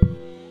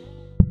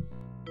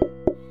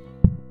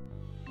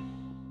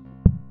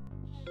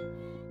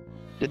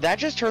 Did that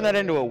just turn that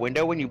into a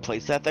window when you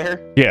placed that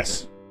there?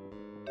 Yes.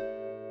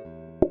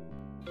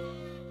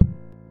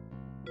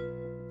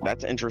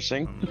 That's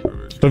interesting.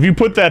 So if you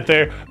put that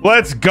there,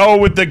 let's go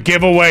with the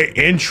giveaway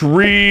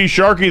entry.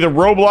 Sharky, the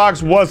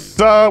Roblox, what's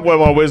up? With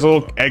my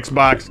whistle,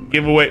 Xbox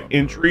giveaway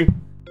entry.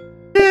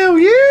 Hell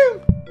yeah.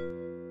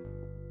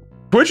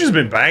 Twitch has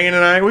been banging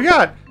tonight. We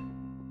got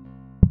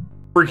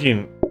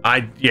freaking,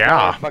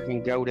 yeah.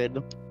 Fucking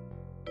goated.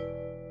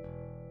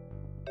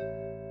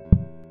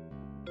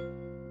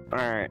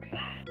 Alright.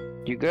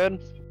 You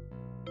good?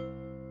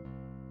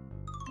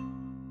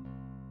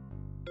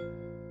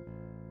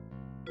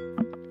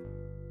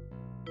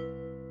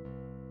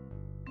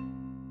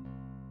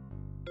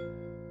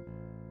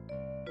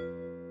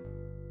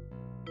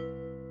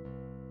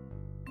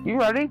 You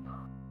ready?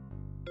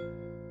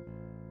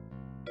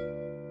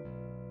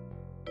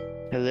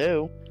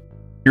 Hello?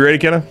 You ready,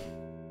 Kenna?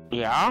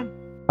 Yeah?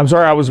 I'm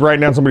sorry, I was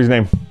writing down somebody's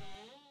name.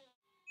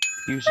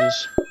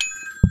 Uses.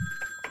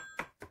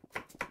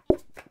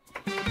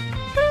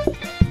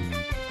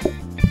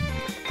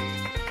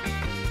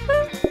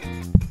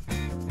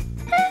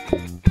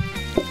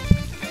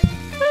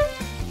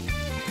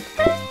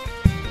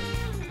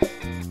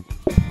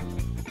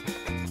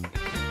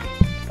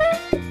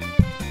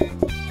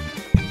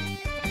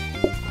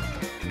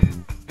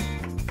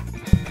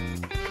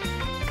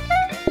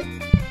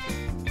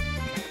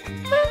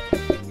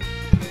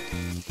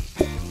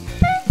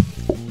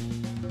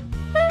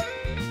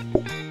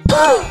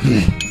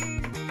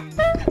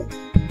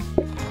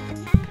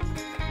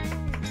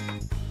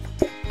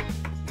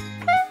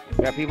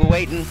 Got people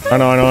waiting. I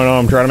know.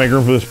 I'm trying to make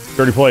room for this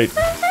dirty plate.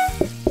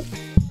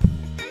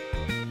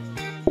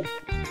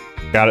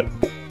 Got it.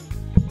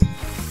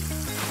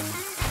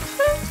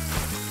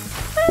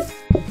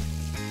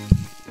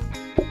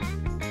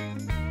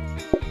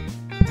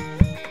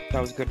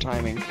 That was good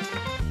timing.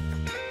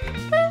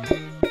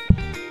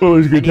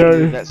 Always good I need to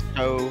move time. that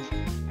stove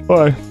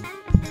Why?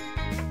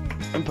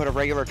 and put a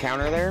regular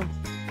counter there.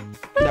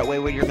 That way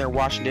when you're in there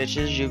washing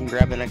dishes, you can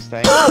grab the next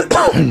thing.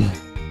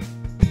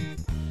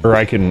 Or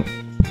I can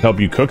help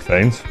you cook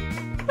things.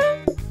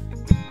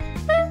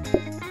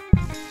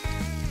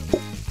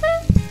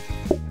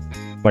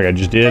 Like I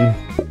just did.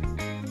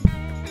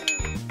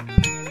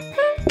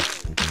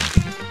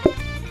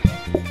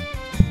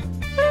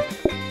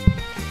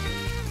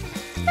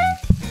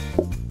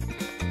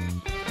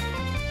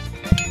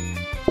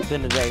 It's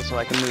in today, so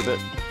I can move it.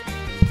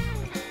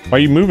 Why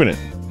are you moving it?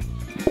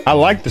 I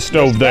like the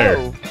stove there.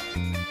 Stove.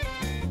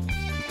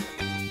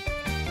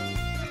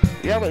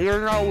 Yeah, but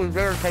you're not always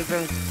there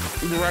taking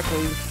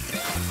directly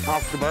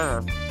off the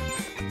burner.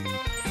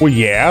 Well,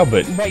 yeah,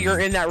 but But you're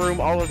in that room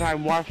all the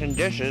time washing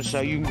dishes,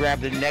 so you can grab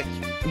the next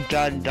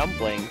done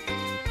dumpling.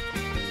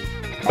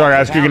 sorry,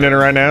 guys, cooking dinner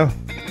right now.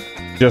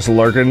 Just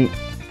lurking.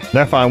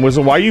 That fine,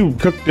 Whistle. Why you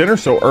cook dinner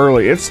so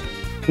early? It's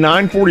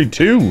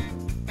 9:42.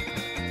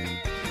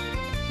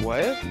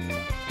 What?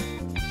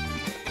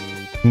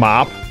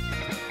 Mop.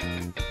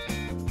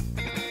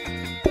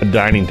 A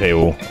dining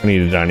table. I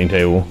need a dining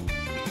table.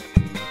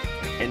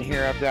 And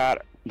here I've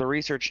got the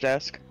research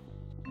desk.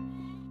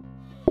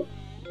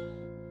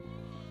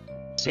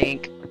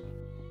 Sink.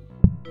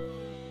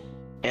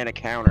 And a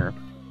counter.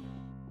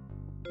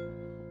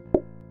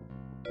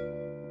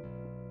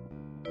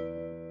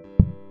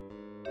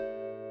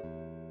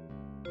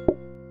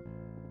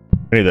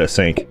 I need that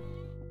sink.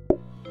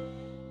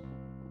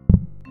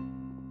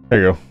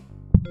 There you go.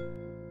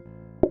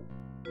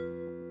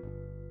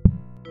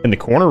 In the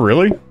corner,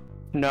 really?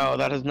 No,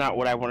 that is not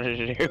what I wanted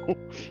to do.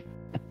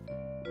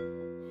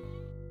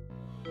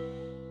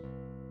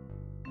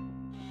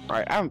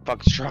 Alright, I'm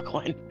fucking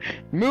struggling.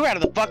 Move out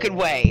of the fucking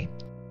way!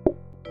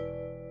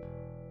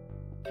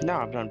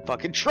 Now I've done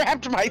fucking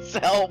trapped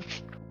myself!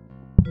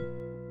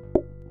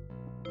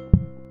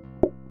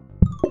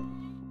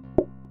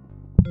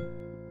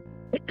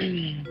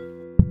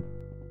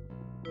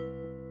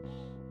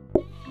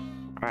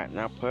 Alright,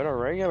 now put a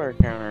regular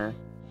counter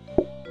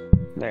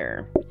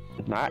there.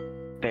 Not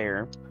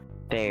there.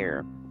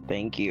 There.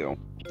 Thank you.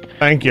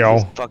 Thank This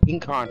y'all. fucking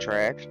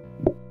contract.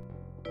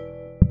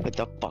 Put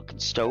the fucking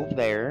stove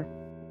there.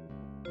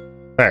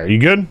 There, you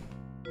good?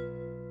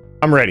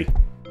 I'm ready.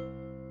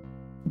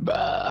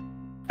 I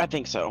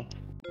think so.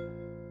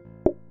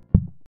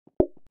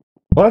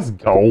 Let's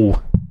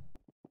go.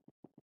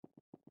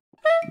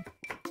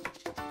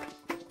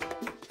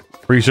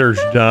 Research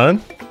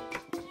done.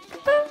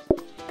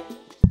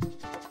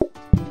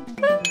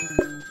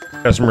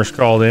 Customers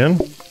called in.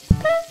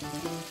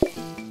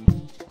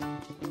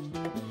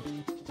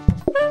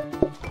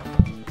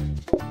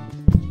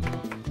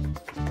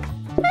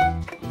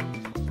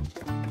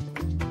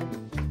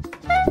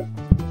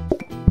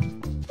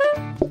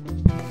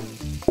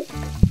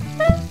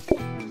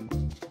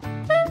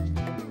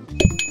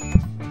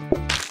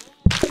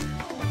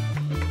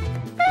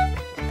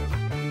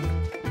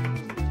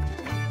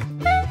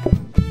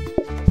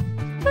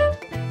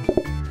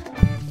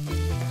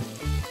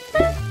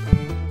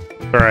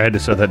 Sorry, I had to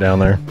set that down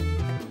there.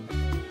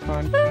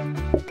 Fine.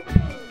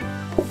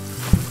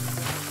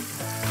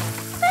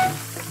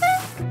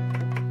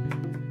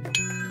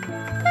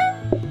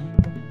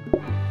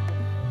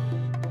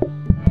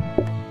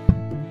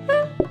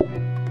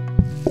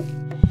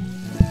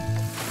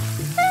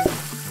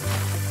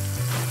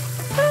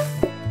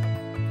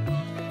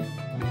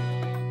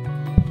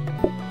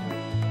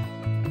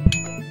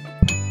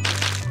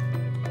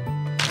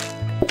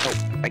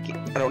 Oh,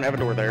 I don't have a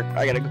door there.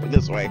 I gotta go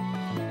this way.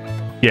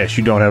 Yes,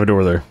 you don't have a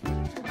door there.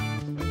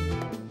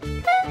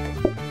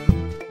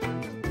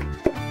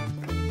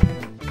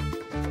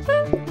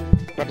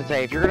 About to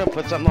say, if you're gonna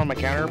put something on my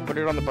counter, put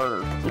it on the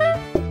burner.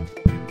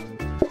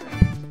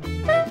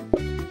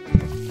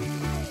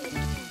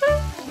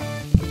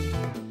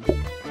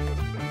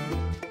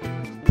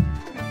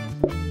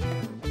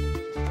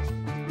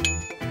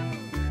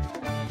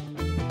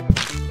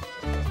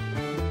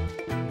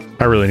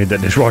 I really need that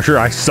dishwasher.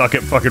 I suck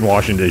at fucking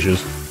washing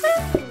dishes.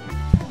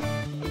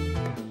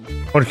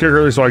 I want to kick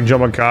early so I can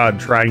jump on COD and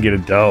try and get a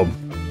dub.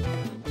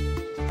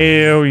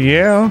 Hell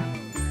yeah.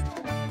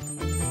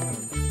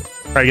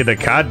 Try to get that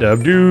COD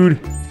dub, dude.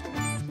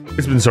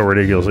 It's been so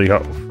ridiculously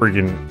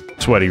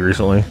freaking sweaty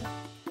recently.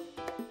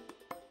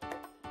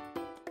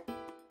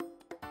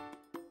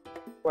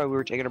 Why we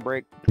were taking a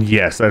break.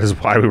 Yes, that is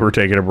why we were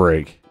taking a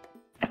break.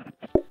 I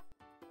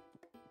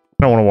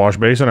don't want to wash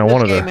basin. I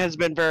wanted This game to. has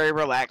been very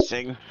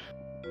relaxing.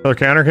 Another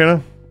counter,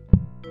 Kenna?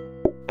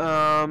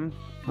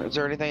 Is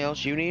there anything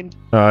else you need?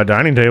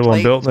 Dining table. I'm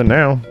Plate. building it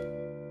now.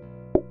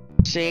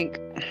 Sink,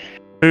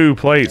 Ooh,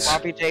 plates.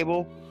 coffee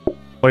table.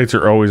 Plates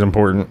are always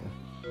important.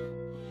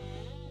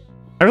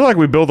 I feel like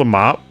we built a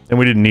mop and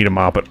we didn't need a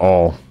mop at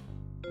all.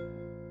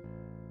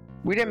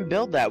 We didn't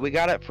build that. We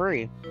got it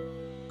free.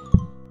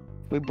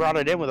 We brought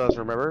it in with us,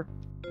 remember?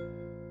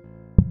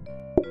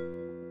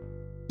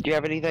 Do you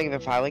have anything in the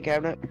filing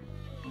cabinet?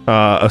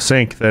 A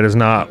sink. That is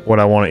not what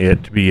I want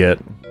it to be yet.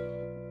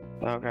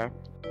 Okay.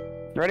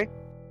 Ready?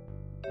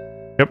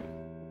 Yep.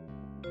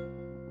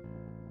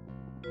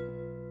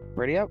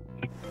 Ready up?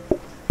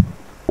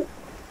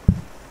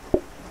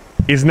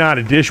 He's not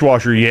a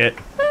dishwasher yet.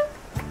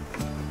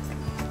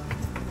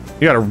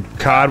 You got a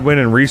COD win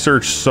and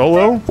research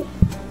solo?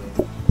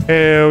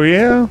 Hell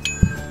yeah.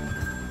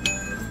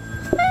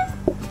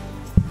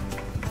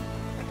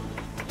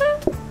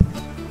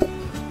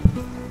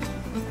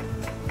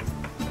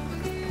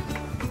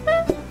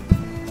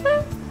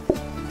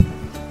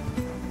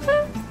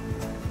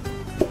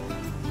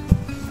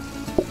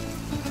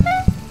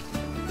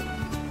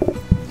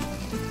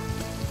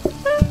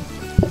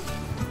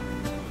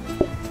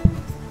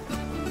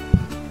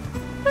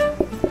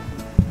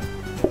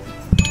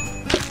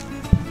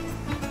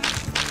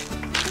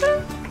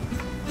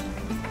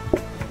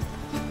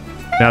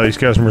 Now these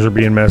customers are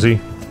being messy.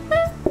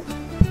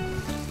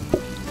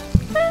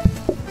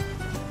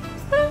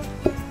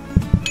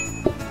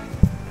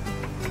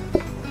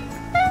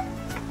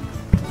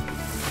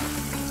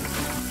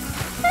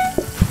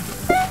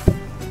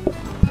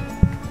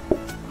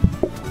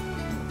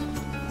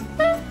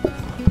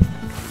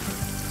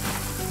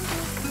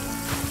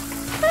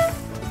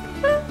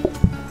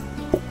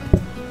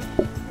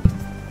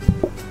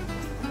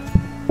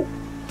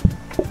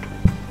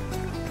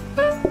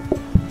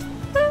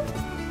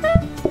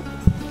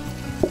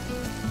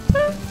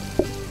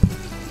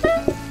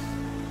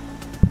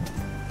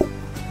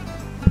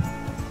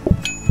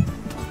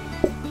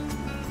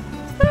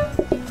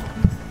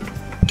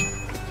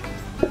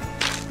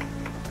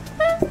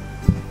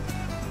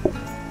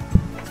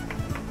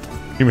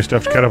 Give me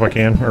stuff to cut up I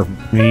can, or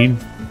need.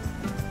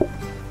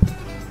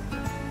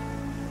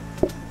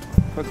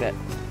 Cook that.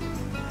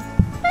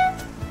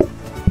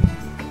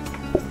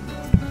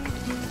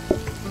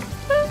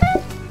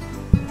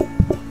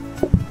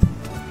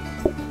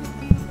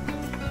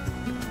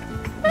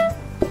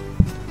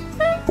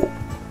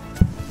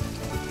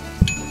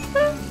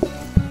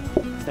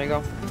 There you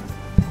go.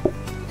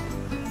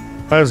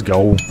 Let's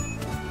go.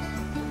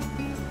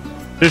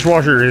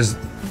 Dishwasher is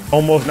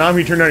almost, not if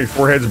you turn on your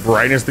forehead's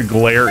brightness, the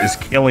glare is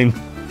killing.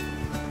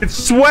 It's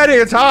sweaty,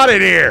 it's hot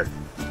in here.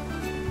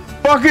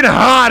 Fucking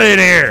hot in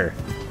here.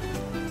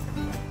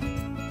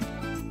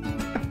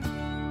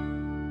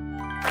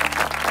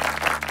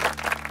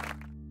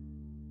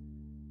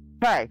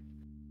 Hey,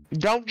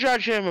 don't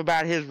judge him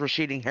about his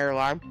receding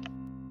hairline.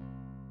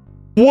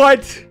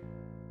 What?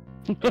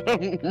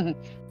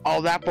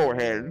 All that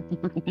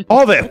forehead.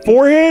 All that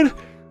forehead?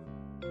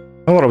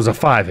 I thought it was a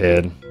 5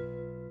 head.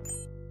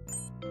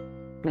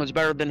 It's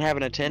better than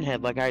having a 10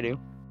 head like I do.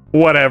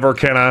 Whatever,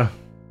 Kenna.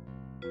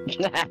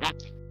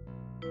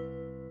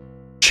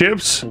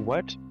 Chips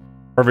What?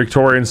 are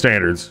Victorian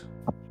standards.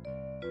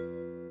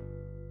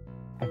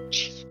 I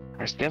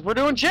guess we're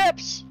doing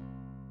chips.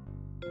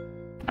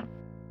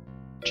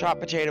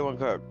 Chopped potato and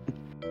cooked.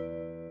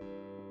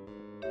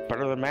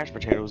 Better than mashed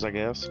potatoes, I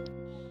guess.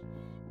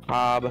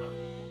 Hob.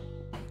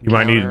 You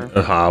might need Counter.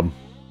 a hob.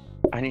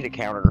 I need a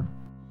counter.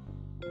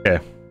 Okay.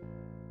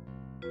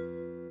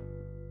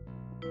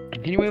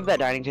 Can you move that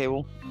dining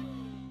table?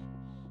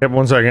 Yep,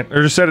 1 second.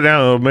 Or just set it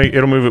down.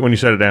 It'll move it when you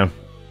set it down.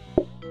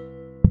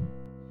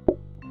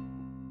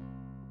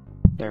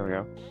 There we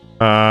go.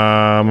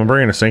 I'm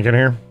bringing a sink in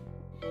here.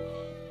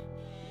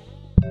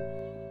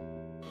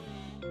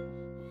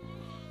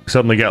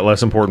 Suddenly got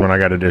less important when I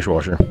got a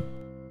dishwasher.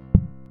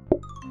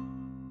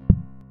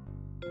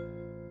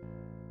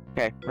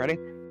 Okay, ready?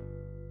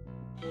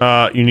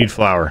 You need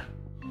flour.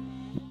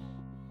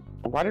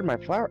 Why did my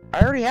flour?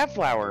 I already have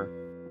flour.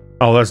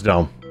 Oh, that's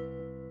dumb.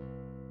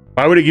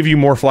 Why would it give you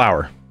more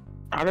flour?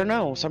 I don't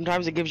know.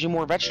 Sometimes it gives you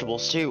more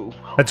vegetables too.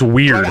 That's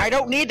weird. But I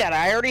don't need that.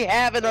 I already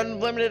have an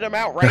unlimited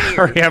amount right I here.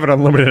 already have an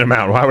unlimited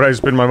amount. Why would I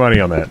spend my money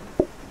on that?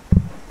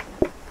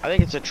 I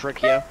think it's a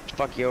trick you. To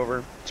fuck you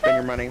over. Spend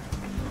your money.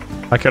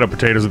 I cut up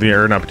potatoes at the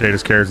end, not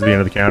potatoes, carrots at the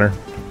end of the counter.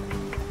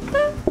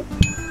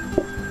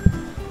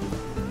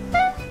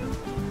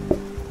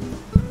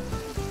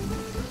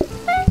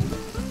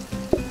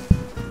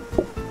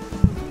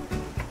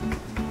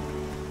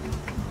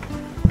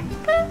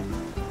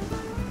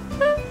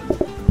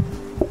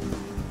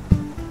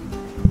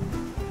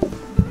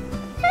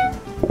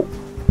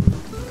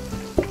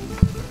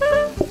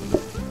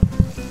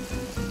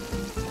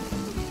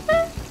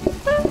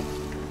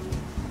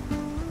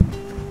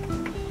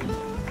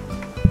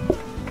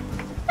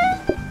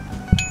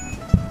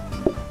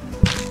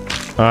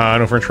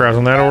 No french fries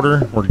on that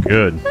order. We're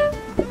good.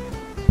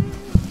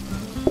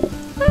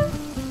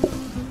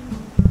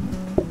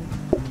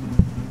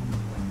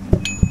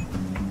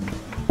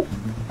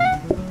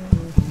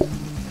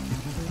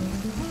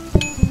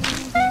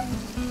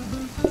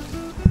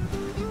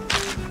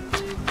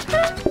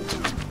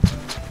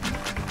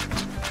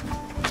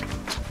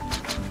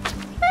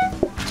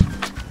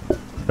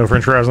 No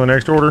french fries on the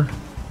next order.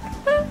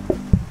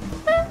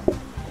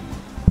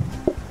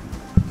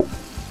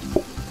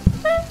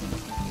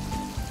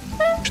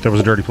 That was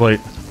a dirty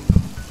plate.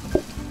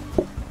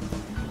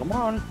 Come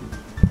on.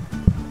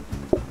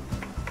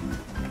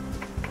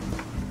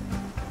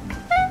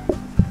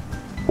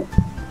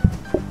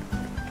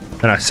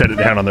 And I set it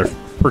down on their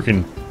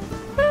freaking.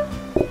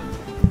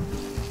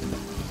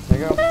 There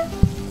you go.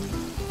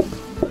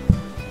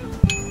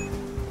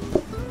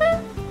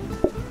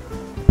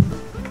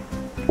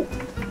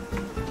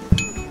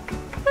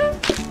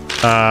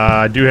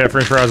 I do have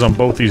french fries on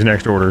both these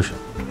next orders.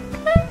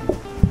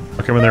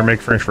 I'll come in there and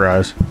make french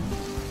fries.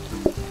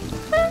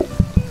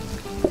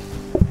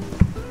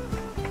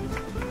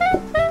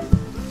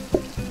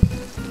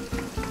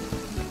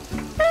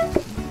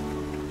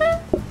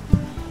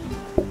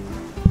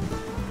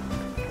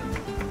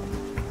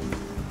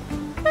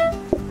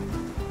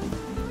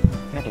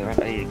 God damn it,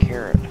 I need a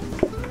carrot.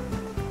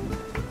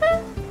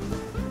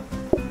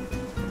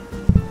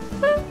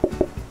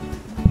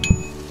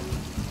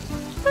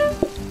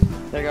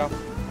 There you go.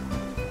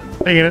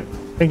 Taking it.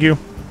 Thank you.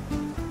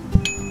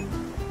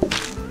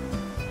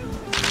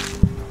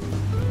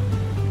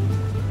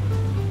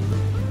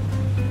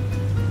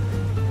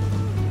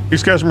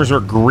 These customers are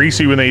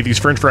greasy when they eat these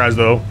french fries,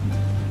 though.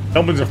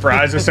 Dumplings and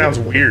fries, it sounds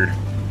weird.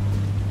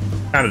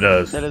 Kind of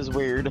does. That is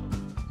weird.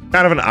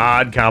 Kind of an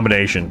odd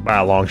combination by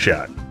a long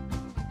shot.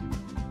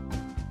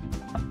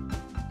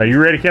 Are you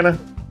ready, Kenna?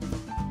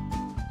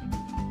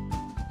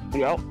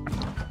 Yep.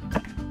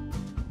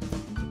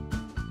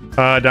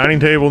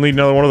 Dining table, need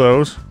another one of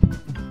those.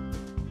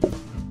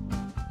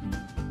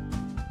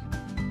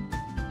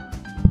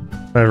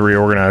 I have to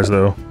reorganize,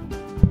 though.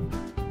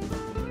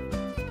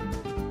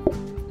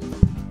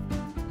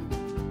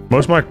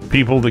 Most of my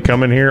people that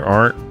come in here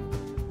aren't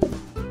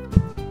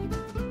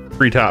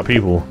free top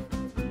people.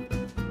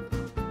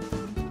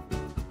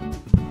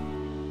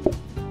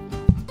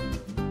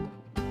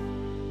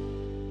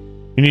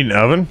 You need an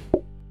oven?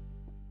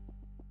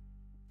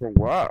 For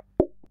what?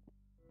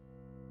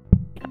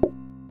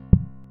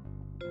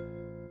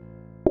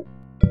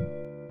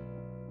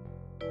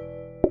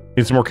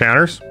 Need some more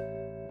counters?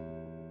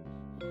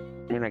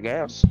 I mean, I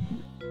guess.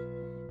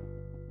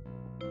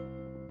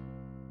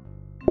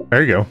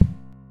 There you go.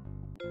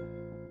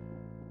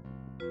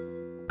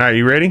 Alright,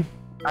 you ready?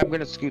 I'm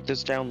gonna scoot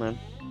this down then.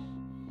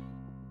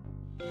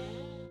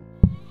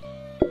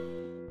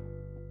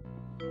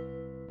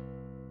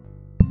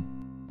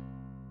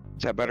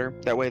 Is that better?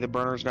 That way the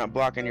burner's not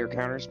blocking your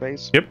counter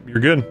space? Yep,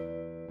 you're good.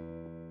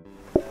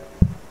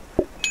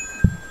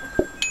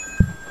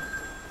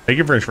 Take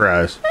your french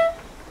fries.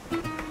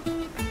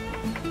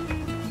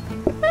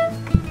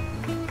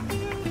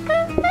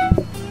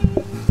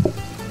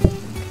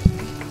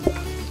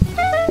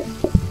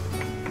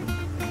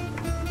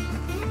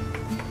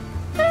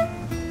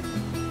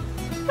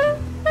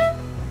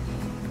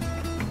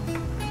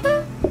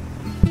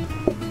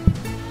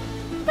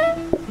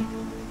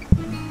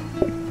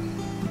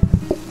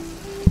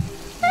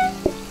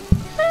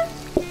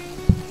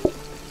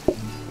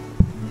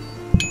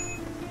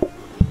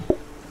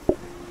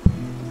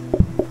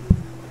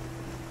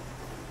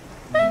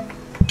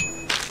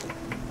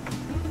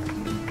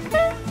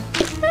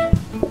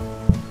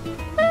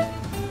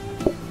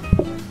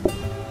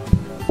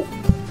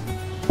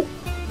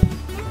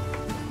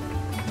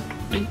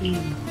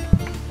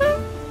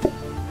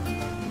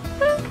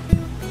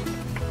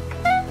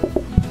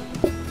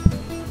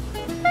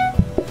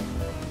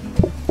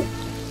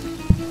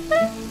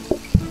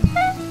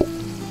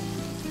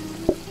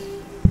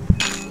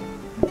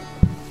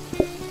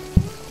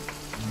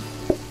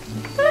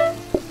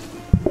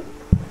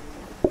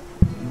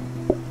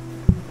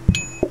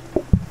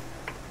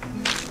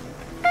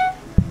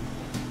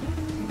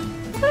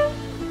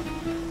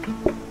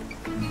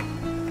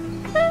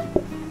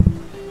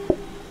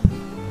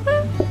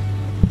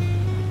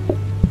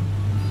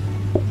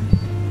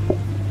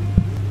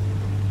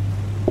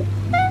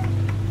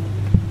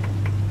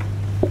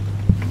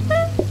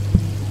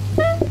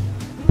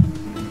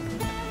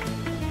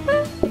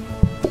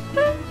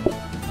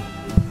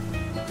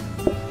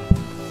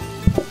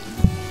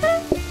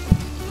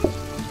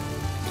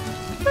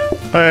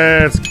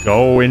 Let's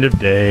go into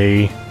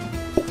day.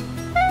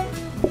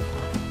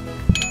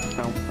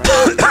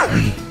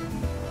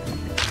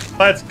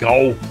 Let's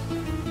go.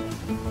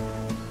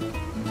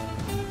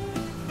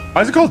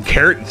 Why is it called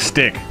Carrot and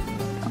Stick?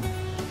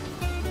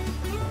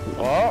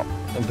 Oh,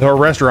 The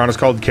restaurant is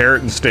called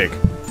Carrot and Stick.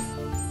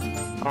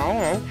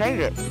 oh, change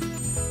it.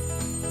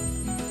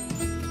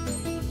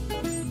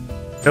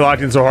 They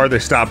locked in so hard they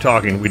stopped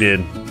talking. We did.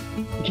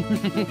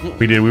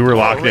 We did. We were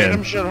locked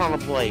Random in. shit on a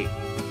plate.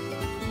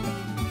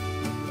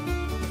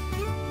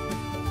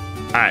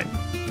 Alright.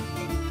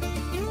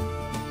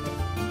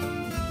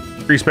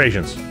 Increase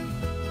patience.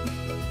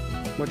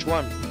 Which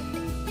one?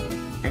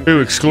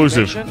 2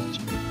 exclusive. Patient?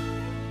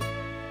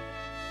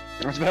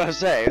 I was about to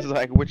say, it's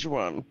like, which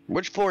one?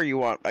 Which floor you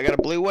want? I got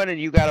a blue one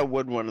and you got a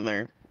wood one in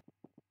there.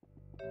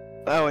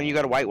 Oh, and you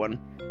got a white one.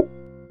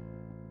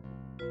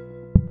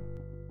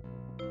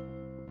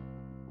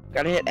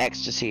 Gotta hit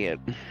X to see it.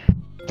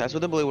 That's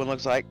what the blue one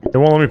looks like. They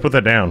won't let me put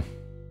that down.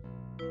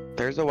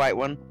 There's the white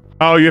one.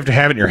 Oh, you have to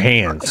have it in your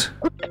hands.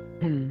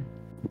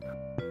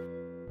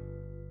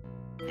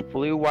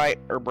 Blue, white,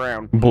 or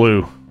brown.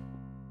 Blue.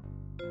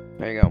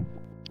 There you go.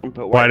 And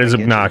put White in is the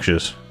kitchen.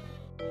 obnoxious.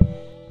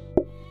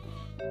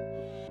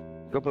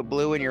 Go put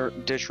blue in your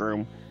dish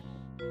room.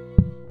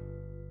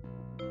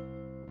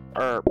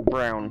 Or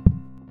brown.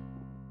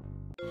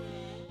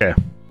 Okay.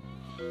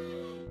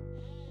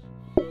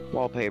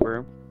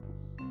 Wallpaper.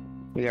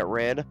 We got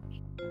red.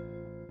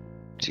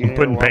 So I'm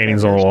putting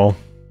paintings on the wall.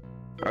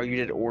 Oh, you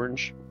did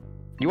orange?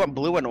 You want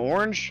blue and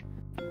orange?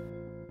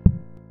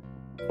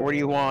 Or do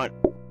you want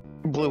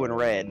blue and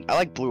red? I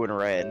like blue and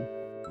red.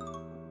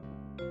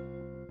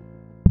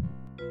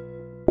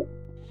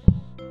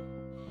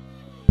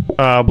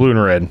 Blue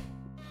and red.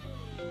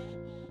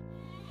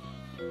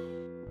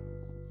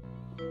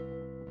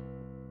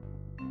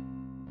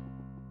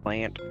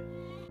 Plant.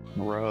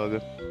 Rug. I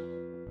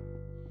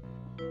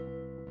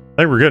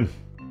think we're good.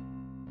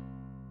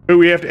 Ooh,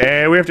 we have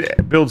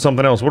to build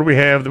something else. What do we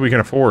have that we can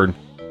afford?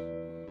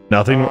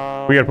 Nothing.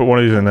 We gotta put one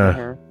of these in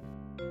there.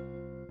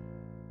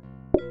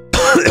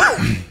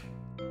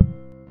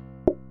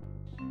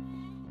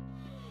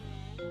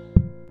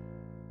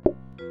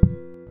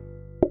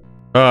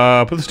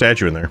 Put the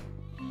statue in there.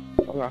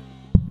 Okay.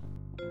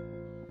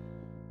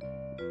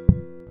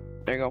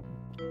 There you go.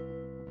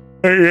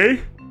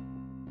 Hey.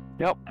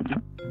 Yep.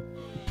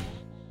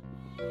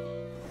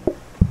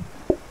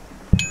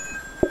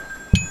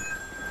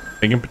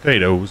 Making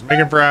potatoes,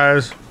 making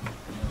fries.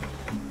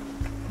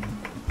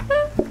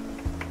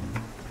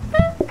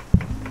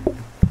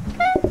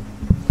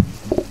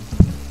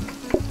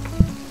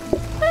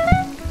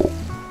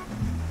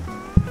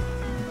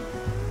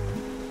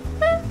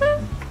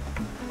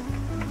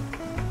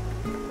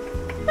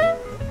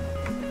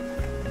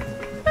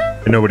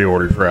 And nobody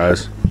ordered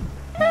fries.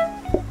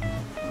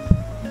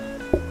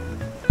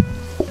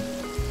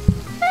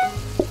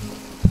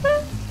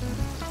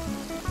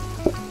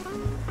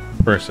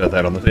 First, set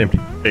that on this empty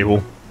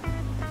table.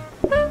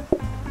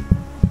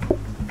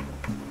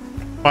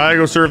 I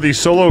go serve these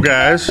solo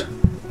guys.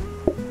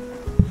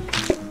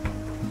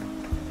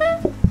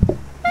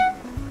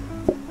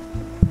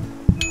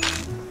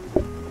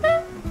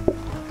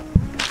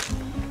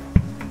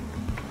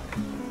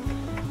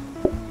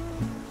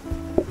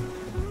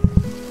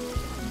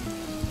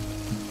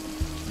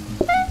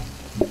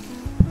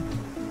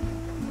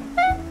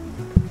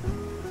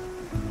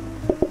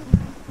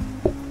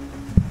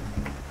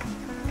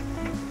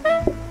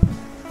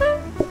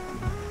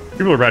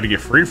 People are about to get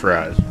free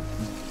fries.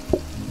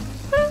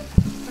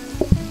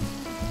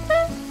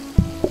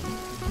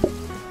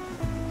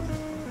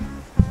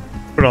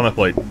 Put it on that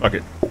plate. Fuck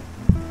it.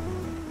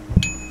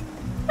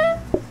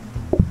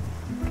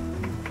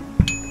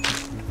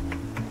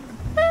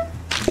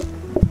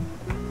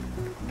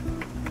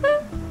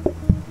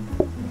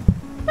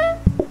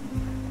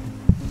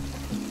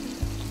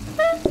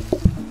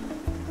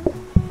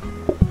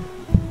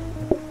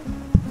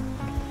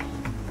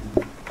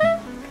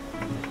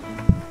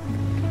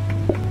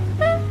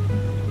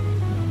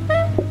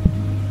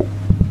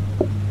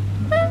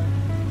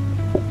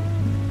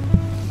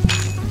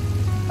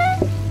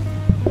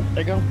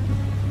 There you go.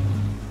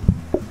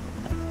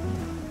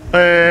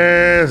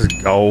 Let's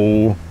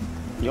go.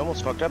 You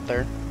almost fucked up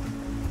there.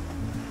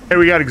 Hey,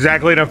 we got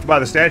exactly enough to buy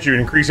the statue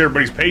and increase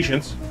everybody's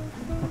patience.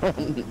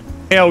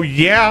 Hell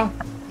yeah.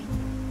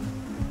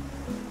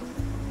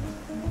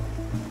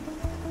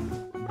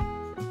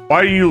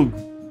 Why do you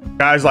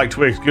guys like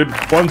Twix? Good,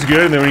 one's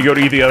good, and then when you go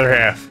to eat the other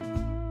half,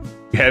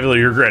 you heavily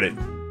regret it.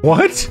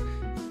 What?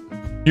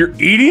 You're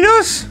eating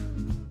us?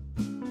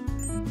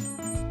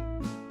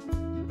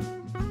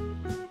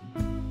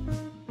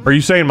 Are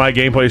you saying my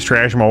gameplay is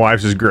trash and my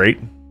wife's is great?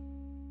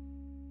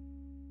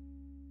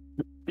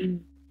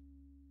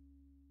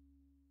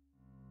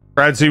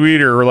 Fried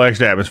seaweed or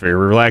relaxed atmosphere?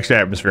 Relaxed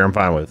atmosphere, I'm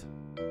fine with.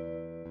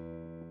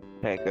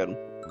 Okay, good.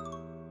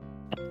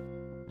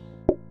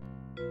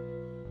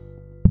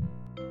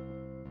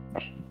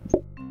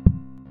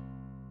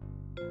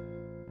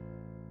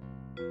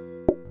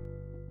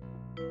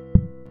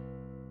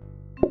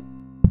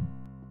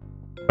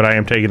 But I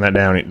am taking that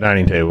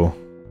dining table.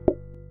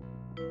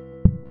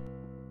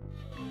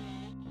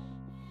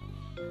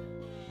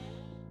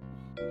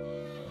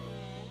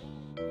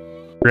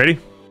 Ready?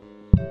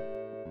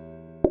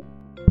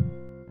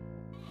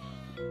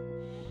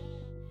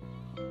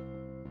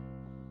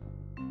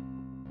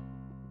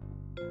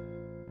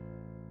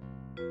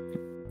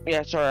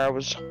 Yeah, sorry, I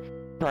was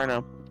trying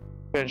to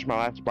finish my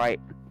last bite.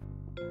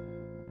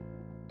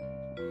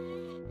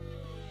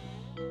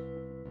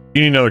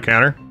 You need another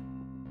counter?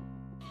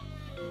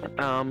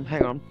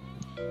 Hang on.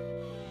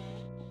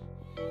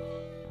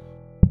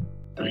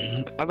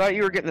 I thought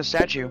you were getting the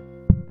statue.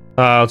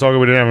 It's all good.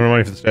 We didn't have enough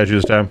money for the statue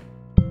this time.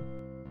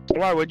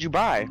 Why would you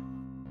buy?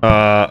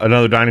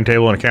 Another dining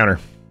table and a counter.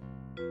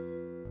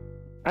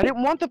 I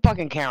didn't want the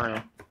fucking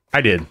counter.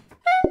 I did.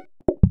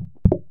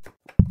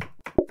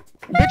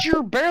 Bitch,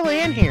 you're barely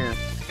in here.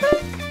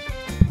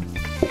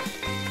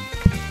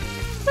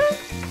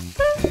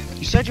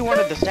 You said you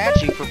wanted the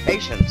statue for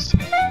patience.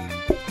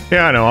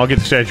 Yeah, I know. I'll get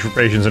the statue for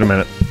patience in a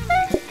minute.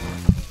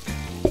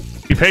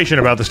 Be patient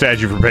about the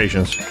statue for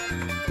patience.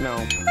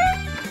 No.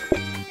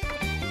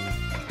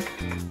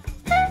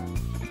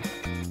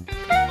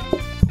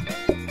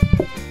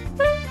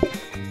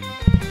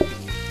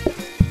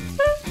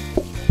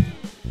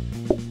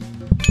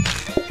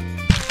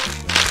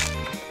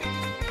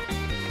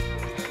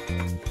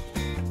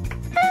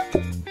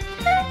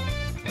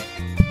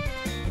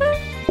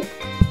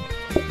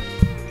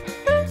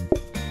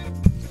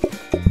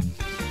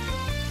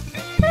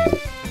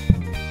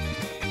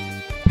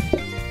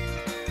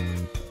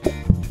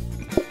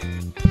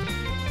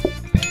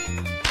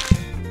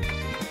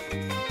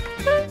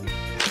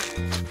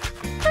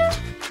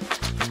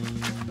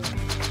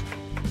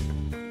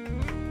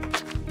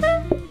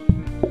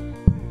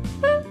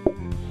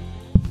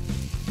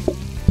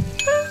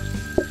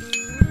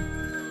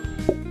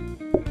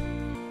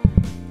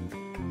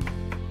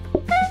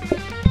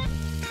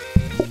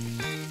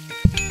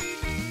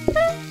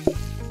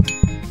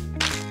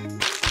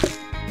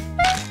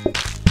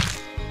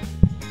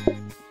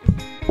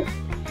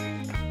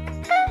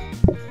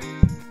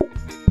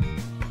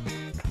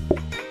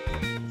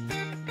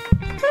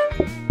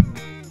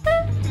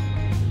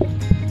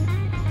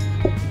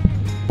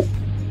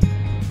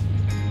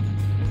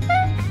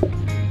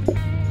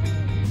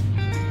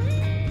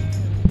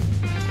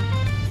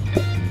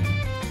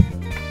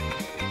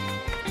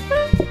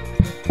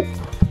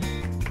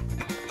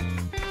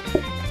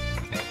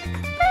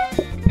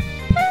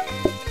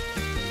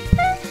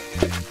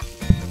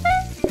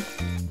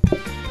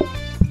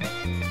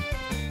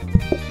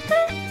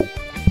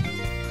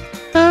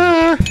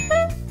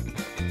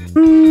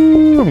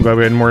 I'm glad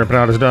we had more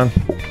empanadas done.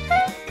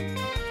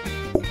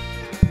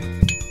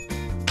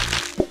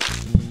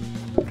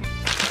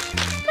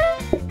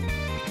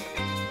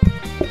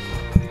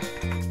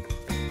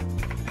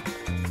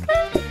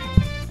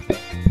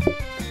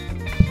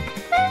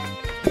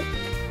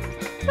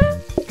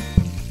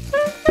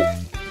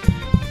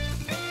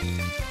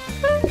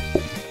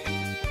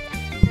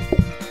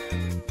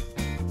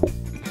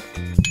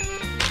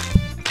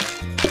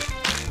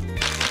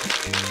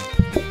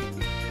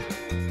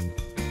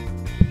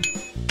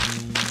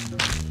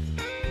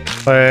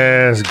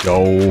 Let's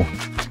go.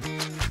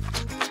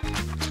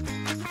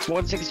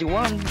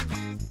 161.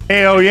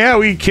 Hell yeah,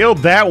 we killed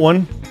that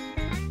one.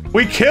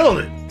 We killed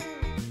it.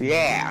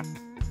 Yeah.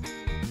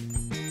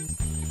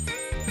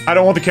 I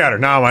don't want the counter.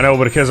 No, I know,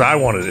 but because I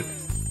wanted it.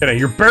 You know,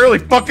 you're barely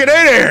fucking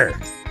in here.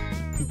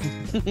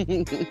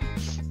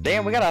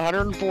 Damn, we got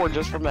 104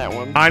 just from that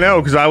one. I know,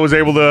 because I was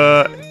able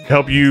to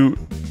help you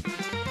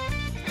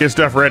get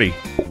stuff ready.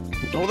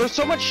 Oh, there's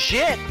so much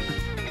shit.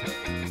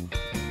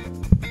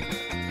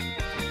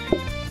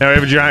 Now we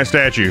have a giant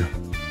statue.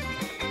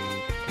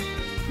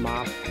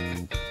 Mop.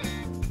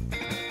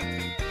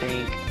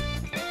 Think.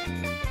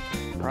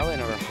 Probably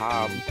another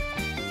hob.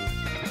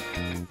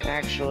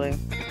 Actually.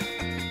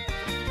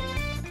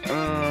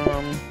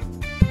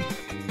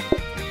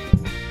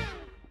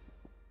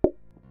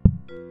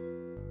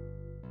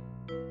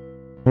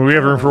 We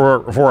have room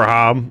for a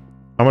hob.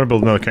 I'm gonna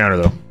build another counter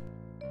though.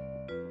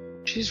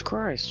 Jesus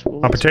Christ. Well,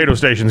 My potato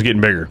station's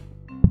getting bigger.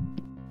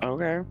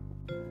 okay.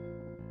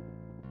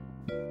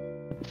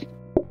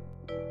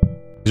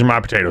 These are my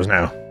potatoes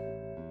now.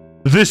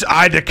 This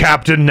Ida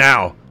Captain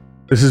now.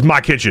 This is my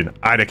kitchen.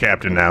 Ida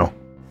Captain now.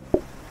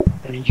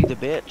 And you the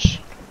bitch.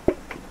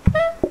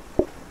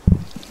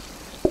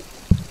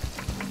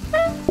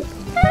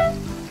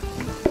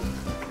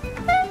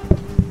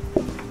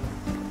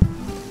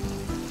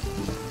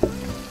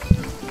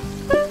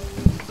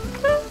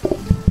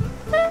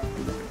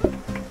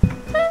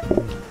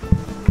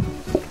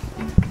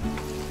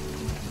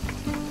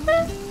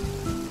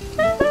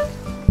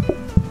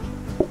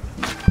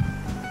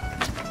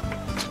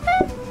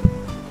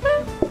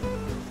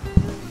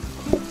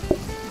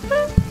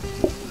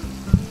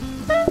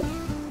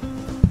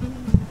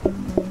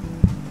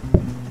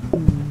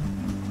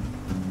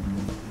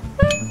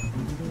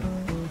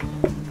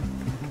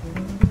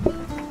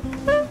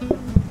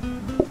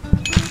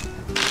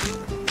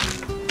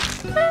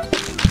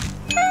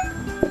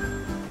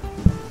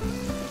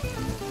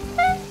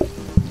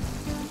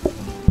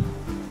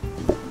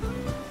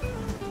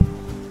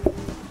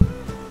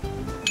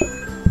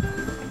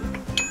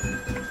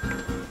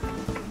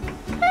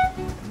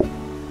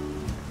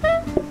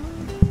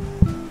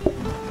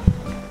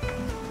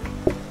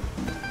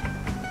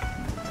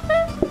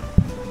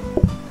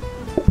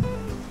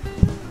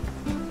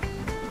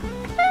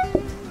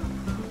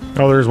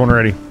 Oh, there's one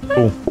already.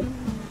 Cool.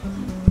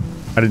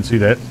 I didn't see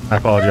that. I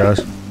apologize.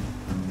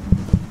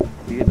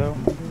 Do you though?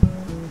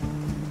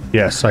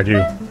 Yes, I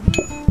do.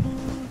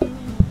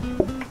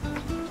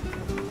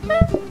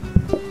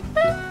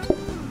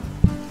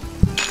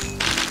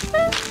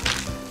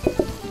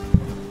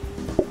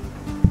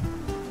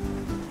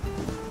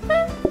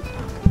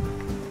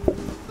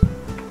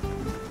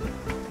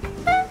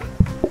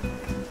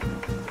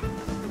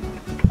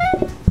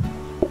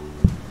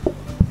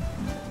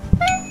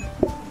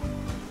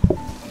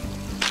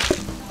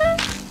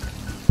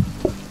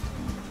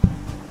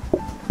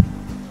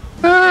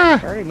 I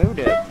already moved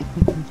it.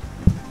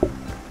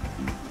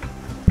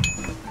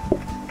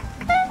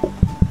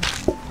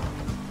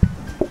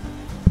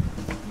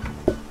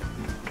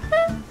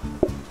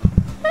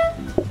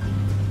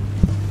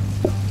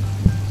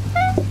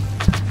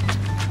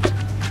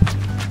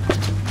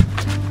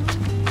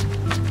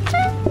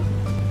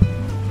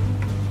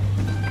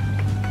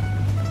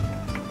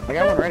 I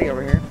got one ready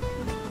over here.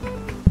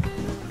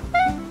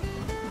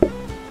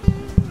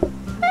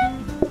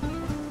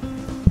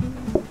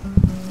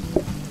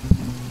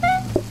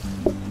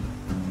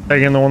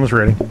 Again, the one that's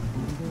ready.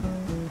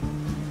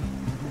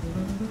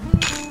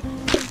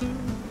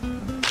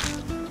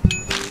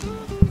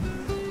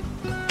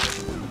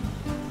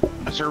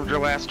 I served your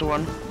last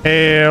one.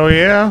 Hell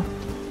yeah.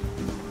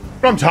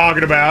 What I'm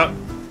talking about.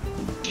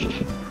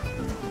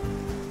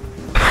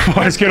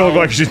 Why does Kid look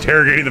like she's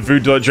interrogating the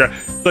food till it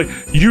like,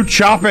 you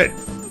chop it.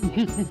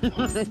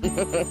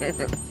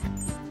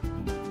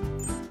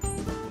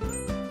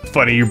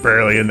 Funny, you're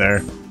barely in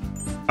there.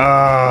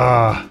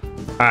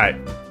 Alright.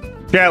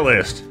 Chat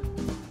list.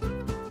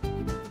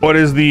 What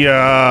is the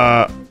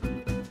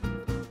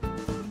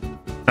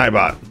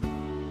Nightbot?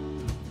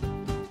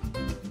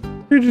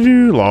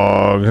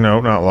 Logs.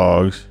 No, not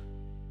logs.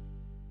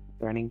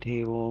 Dining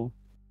table.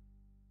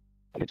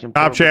 Kitchen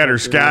Top chatter. protector.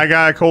 Sky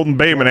Guy, Colton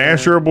Bateman, Yeah.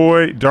 Astro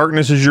Boy,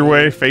 Darkness is Your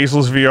Way,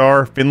 Faceless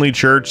VR, Finley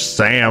Church,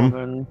 Sam,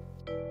 Oven.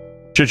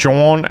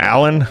 Chichon,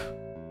 Alan,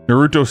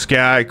 Naruto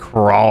Sky,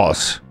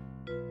 Cross.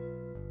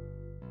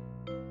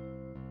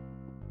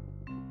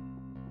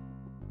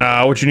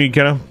 What you need,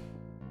 Kenna?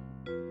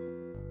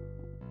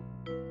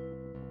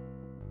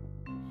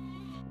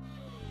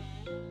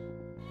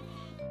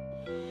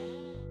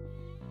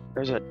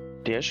 There's a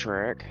dish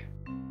rack.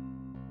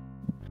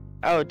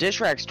 Oh, dish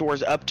rack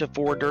stores up to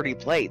 4 dirty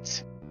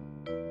plates.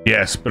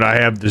 Yes, but I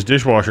have this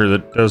dishwasher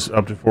that does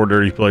up to 4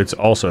 dirty plates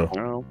also.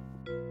 Oh.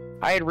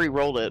 I had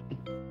re-rolled it.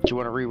 Do you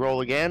want to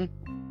re-roll again?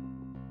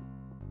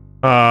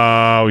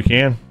 We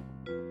can.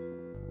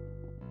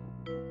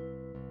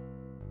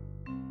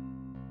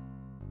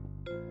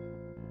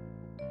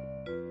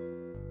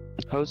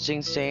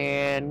 Hosting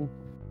stand,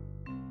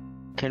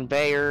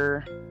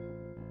 conveyor,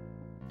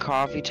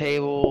 coffee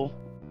table,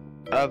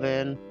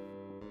 oven.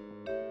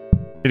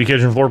 Need a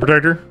kitchen floor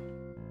protector?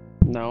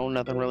 No,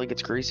 nothing really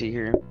gets greasy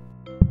here.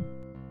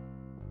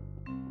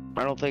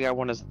 I don't think I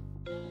want to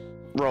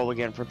roll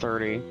again for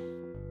 30.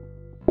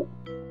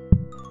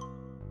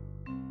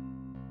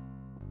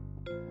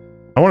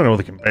 I I want to know what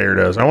the conveyor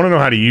does. I want to know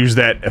how to use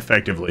that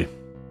effectively.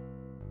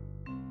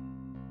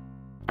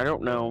 I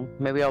don't know.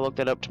 Maybe I'll look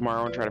that up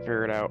tomorrow and try to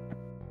figure it out.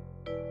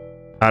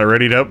 Got it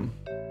readied up.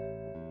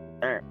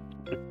 Alright.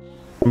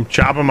 I'm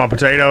chopping my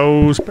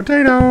potatoes.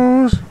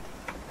 Potatoes!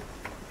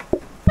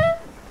 I'm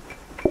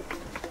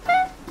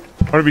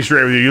gonna be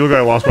straight with you. You look like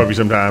a lost puppy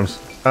sometimes.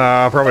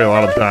 Probably a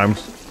lot of the times.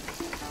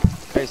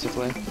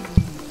 Basically.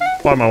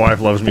 That's why my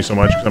wife loves me so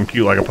much, because I'm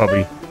cute like a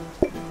puppy.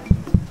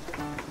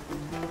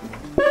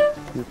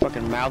 You're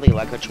fucking mouthy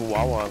like a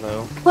chihuahua,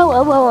 though. Whoa,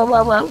 whoa, whoa,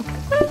 whoa, whoa, whoa.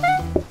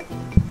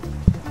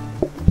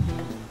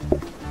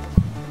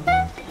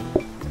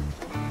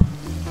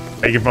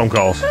 Making phone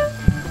calls.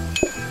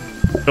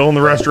 Filling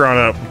the restaurant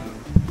up.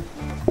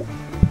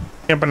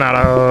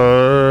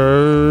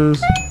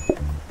 Empanadas.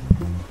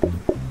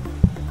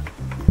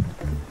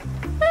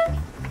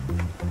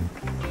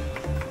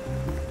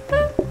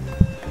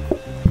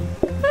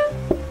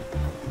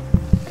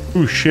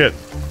 Ooh, shit.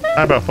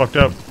 I about fucked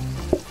up.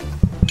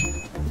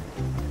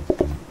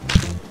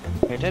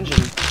 Pay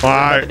attention.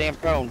 Why? The damn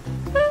phone.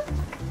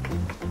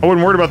 I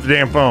wasn't worried about the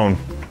damn phone.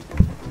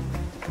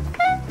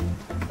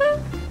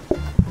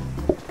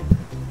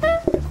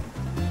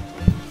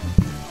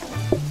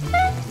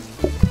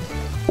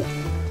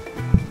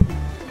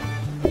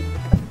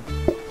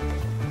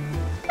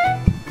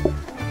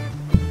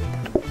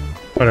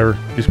 Whatever.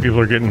 These people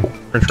are getting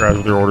french fries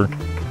with their order.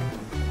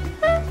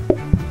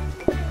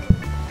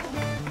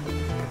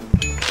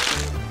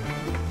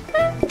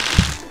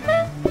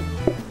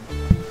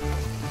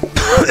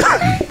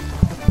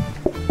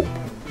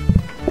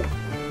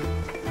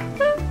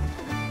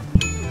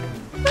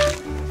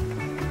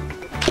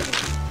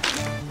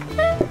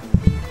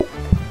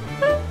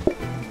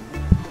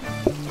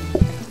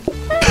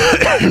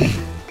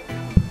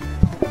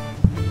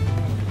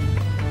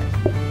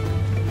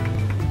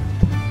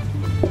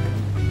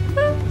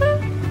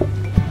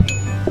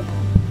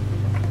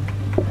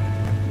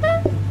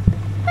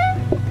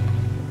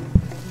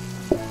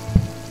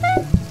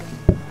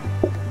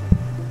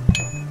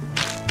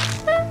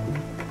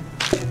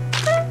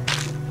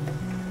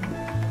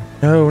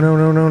 No, no,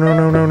 no, no, no,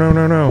 no, no, no,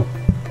 no, no.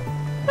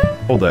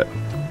 Hold that.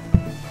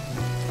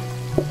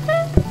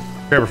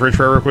 Grab a french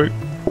fry real quick.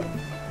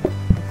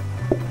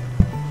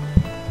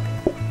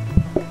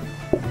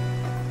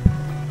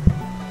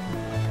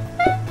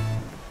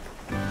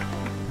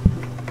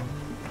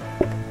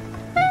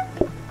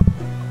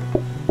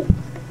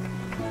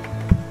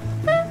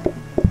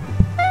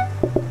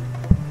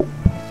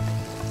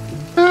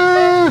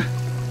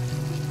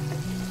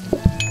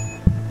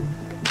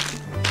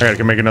 I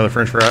gotta make another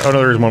french fry. Oh no,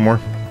 there is one more.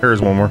 There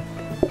is one more.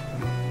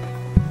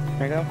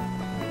 There you go.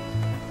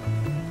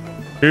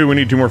 Dude, we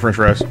need 2 more french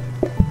fries.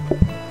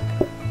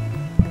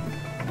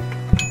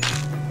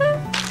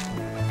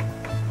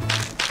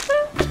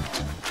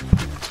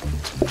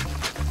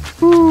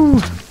 Woo.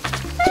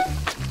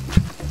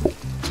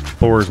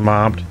 Floor is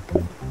mopped.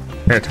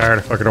 I got tired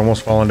of fucking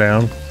almost falling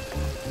down.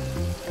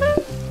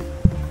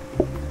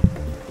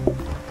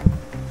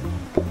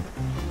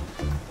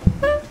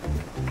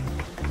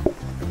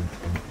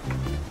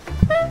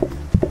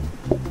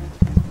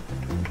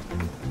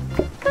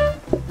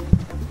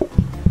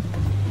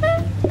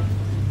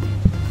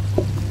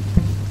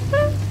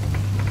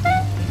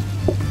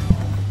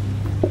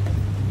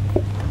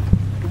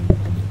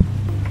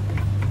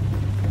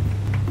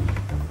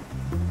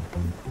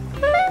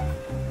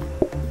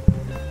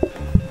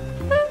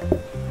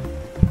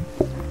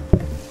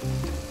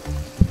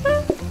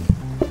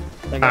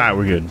 Alright,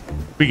 we're good.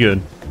 We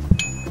good.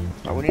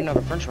 Oh, we need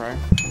another french fry.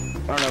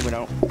 Oh, no, we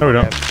don't. No, we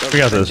don't. Okay, We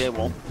got this.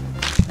 table.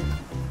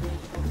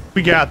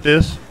 We got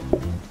this.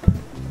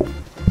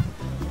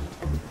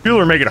 People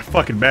are making a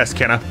fucking mess,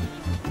 Kenna.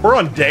 We're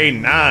on day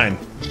 9.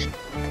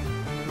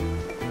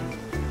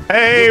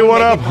 Hey,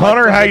 what up,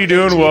 Hunter? How you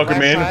doing?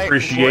 Welcome in.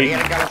 Appreciate you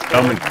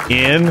coming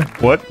in.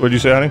 What? What'd you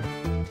say, honey?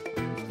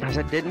 I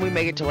said, didn't we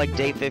make it to like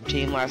day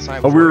 15 last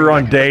night? Oh, we before were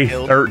on got day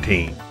killed?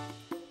 13.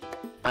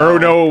 Oh,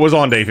 no, it was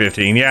on day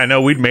 15. Yeah, no,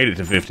 we'd made it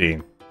to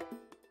 15.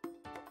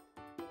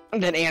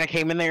 And then Anna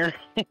came in there.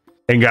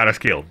 And got us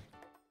killed.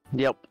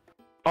 Yep.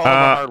 All the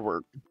hard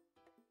work.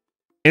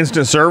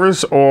 Instant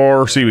service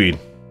or seaweed?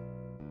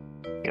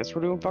 Guess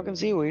we're doing fucking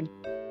seaweed.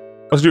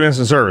 Let's do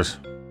instant service.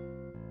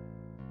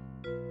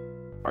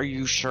 Are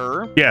you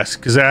sure? Yes,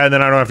 because then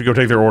I don't have to go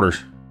take their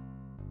orders.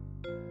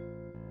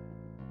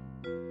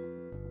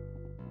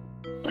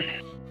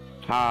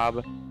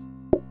 Hob.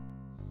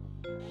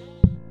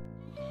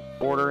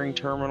 Ordering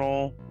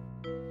terminal.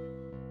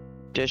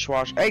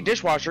 Dishwasher. Hey,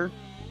 dishwasher.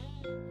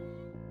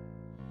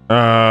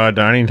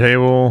 Dining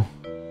table.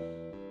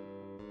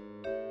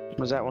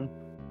 What's that one?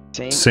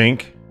 Sink.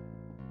 Sink.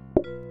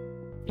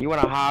 You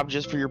want a hob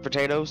just for your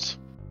potatoes?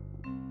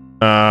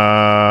 Put it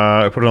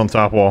on the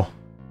top wall.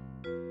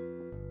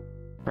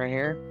 Right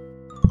here?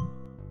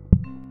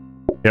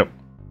 Yep.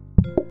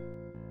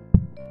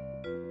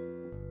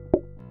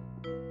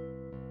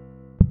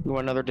 You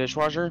want another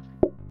dishwasher?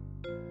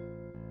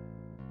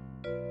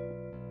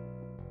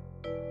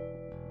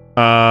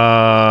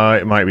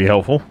 It might be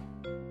helpful.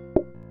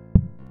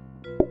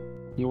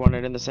 want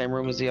it in the same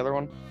room as the other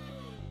one?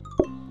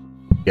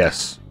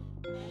 Yes.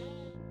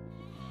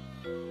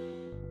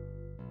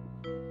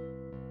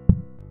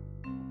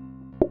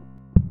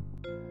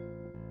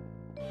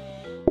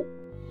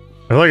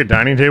 I feel like a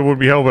dining table would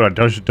be helpful, but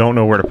I just don't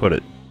know where to put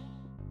it.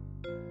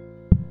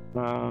 I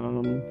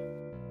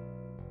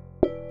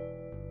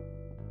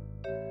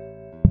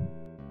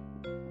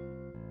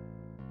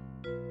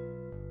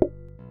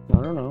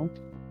don't know.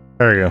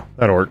 There you go.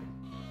 That'll work.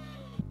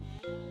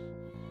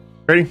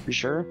 Ready? You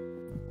sure?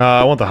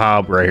 I want the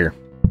hob right here.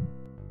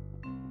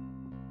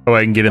 Oh,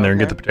 I can get in there and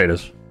get the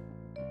potatoes.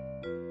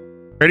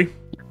 Ready?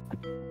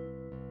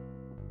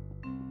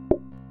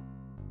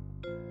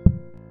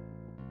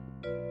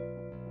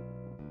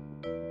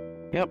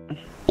 Yep.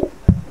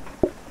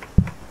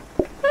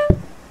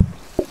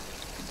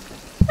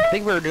 I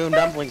think we were doing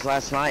dumplings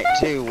last night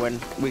too when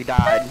we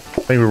died. I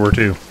think we were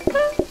too.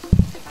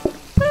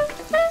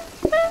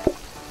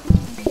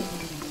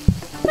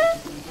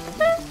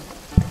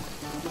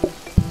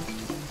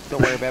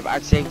 Don't worry, babe. I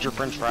saved your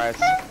french fries.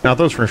 Not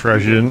those french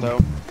fries you didn't. So,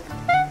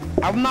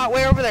 I'm not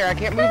way over there. I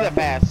can't move that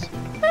fast.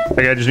 That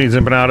guy just needs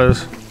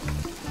empanadas.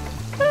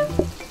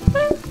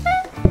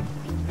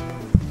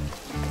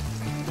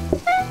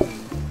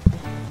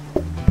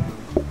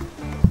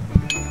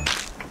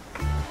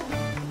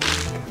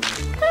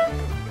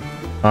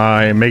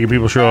 I am making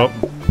people show up.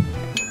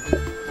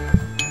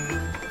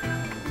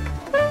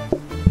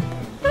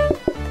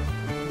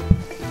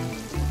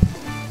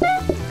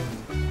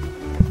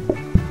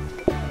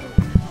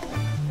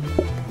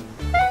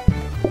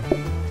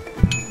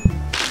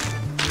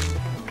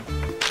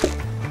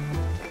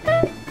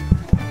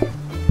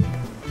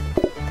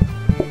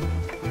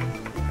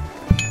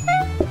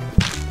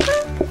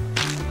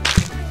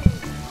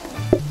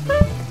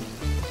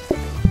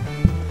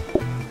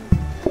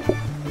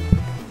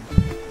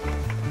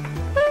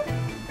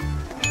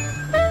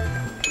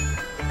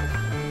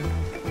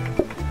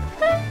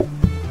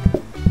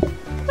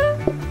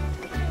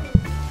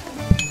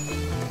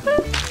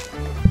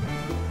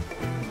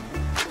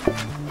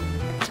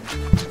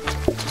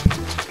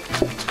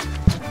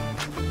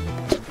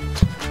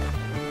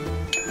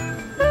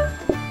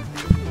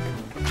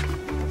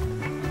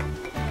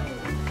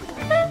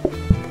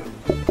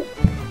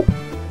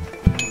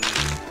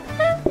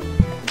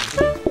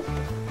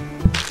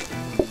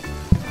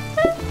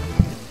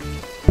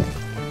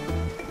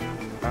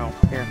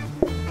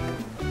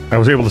 I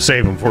was able to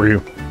save them for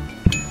you.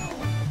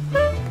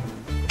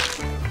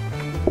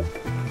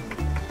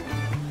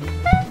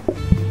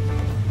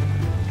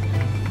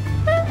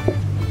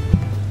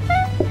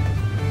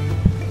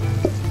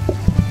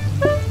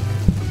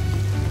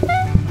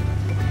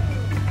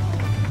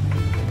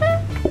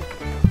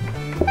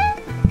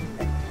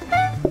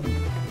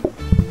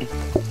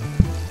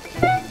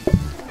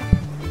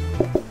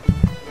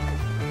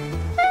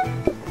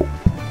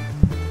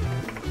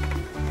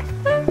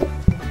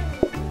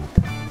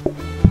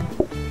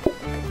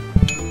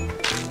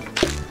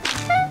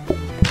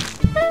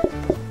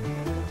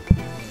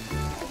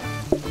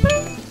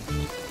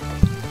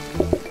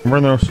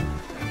 Burn those.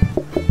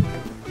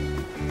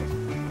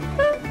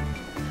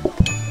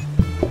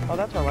 Oh,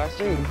 that's our last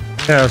dude.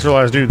 Yeah, that's our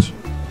last dudes.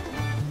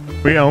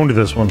 We owned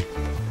this one.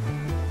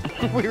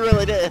 We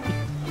really did.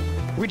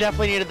 We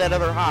definitely needed that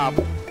other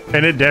hob.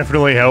 And it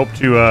definitely helped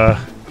to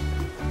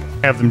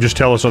have them just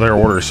tell us their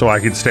orders so I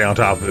could stay on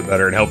top of it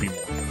better and help you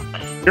more.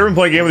 You ever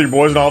play a game with your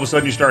boys and all of a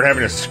sudden you start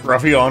having a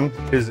scruffy on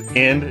his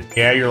end?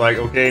 Yeah, you're like,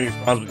 okay, and he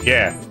responds with,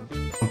 yeah,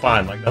 I'm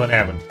fine, like nothing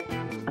happened.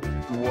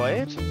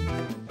 What?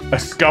 A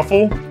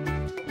scuffle?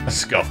 A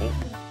scuffle.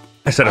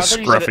 I said a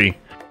scruffy.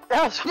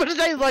 I was going to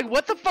say, like,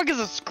 what the fuck is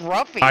a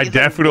scruffy? I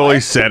definitely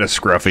said a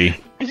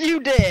scruffy. You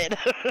did.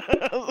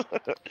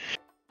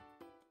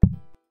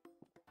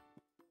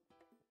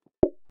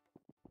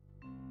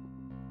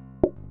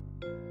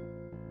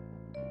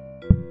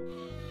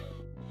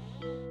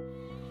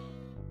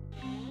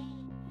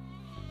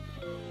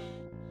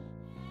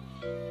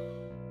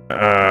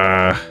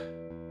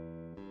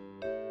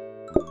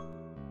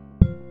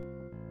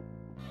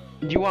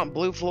 Do you want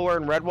blue floor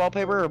and red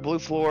wallpaper, or blue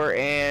floor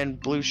and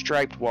blue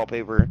striped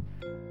wallpaper?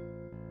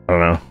 I don't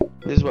know.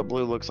 This is what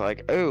blue looks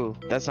like. Ooh,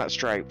 that's not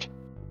striped.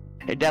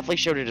 It definitely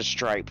showed it as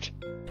striped.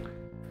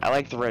 I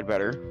like the red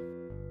better.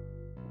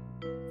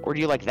 Or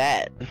do you like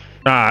that?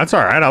 That's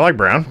alright. I like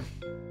brown.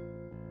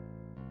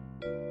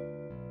 Then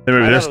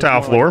maybe this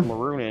tile floor. Like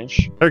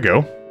maroonish. There you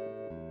go.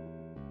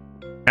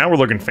 Now we're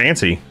looking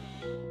fancy.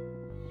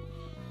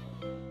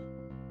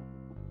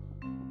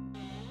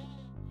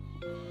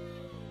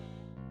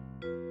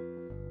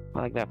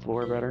 I like that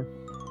floor better.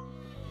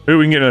 Ooh,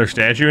 we can get another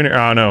statue in here.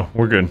 Oh, no.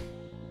 We're good.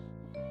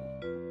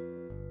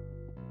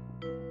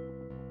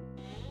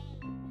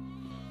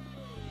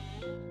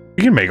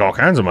 We can make all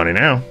kinds of money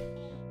now.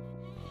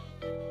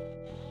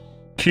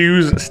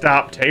 Queues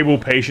stop. Table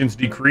patience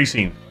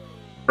decreasing.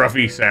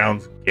 Scruffy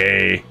sounds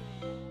gay.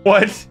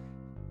 What?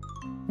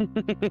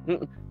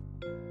 You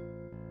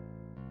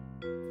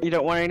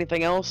don't want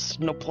anything else?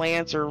 No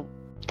plants or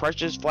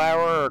precious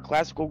flower or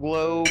classical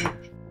globe?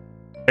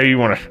 Hey, you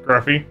want a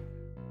scruffy?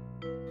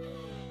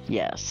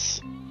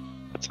 Yes.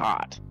 It's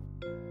hot.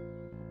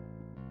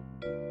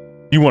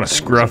 You want a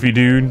scruffy,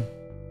 dude?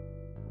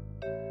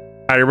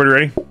 Alright, everybody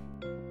ready?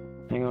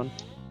 Hang on.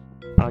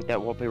 I like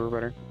that wallpaper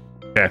better.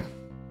 Okay.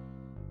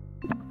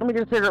 Let me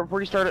get a cigarette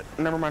before you start it.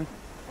 Never mind.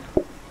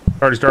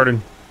 Already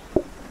started.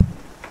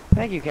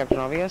 Thank you, Captain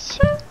Obvious.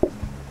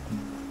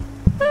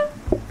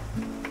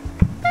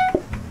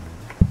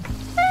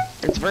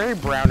 It's very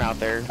brown out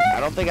there. I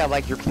don't think I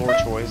like your floor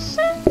choice.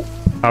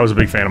 I was a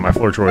big fan of my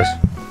floor choice.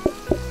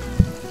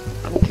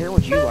 I don't care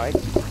what you like.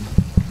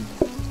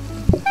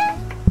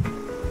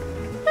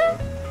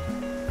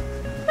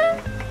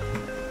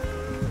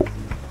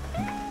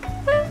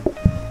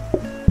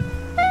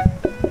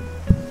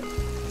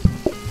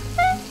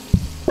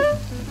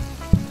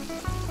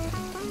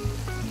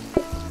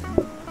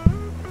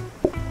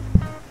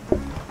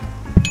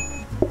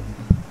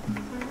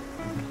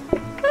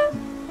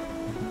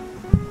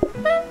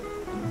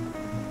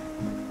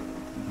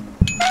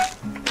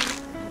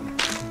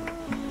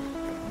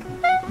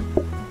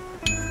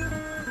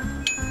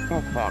 Oh,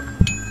 fuck.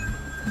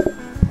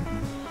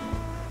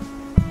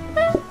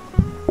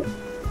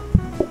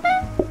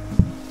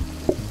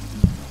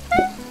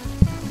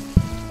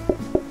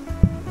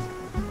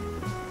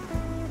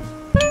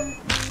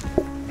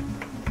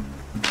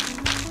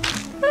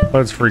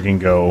 Let's freaking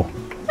go.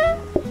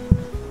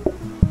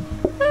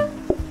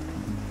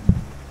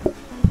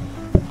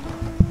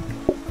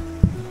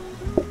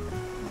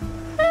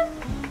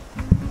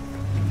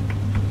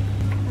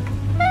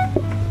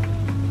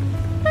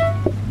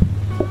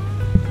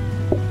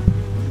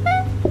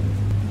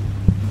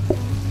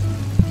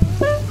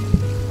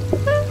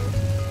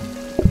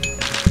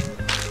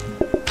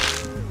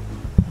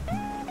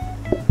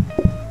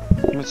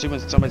 I'm assuming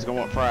somebody's gonna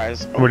want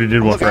fries. Somebody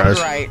did want Look, I was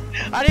fries.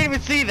 right. I didn't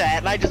even see that,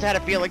 and I just had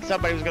a feeling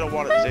somebody was gonna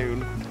want it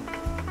soon.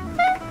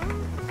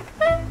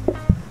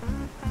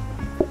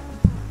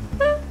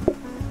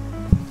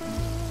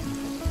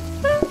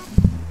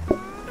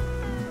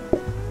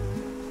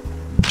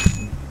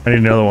 I need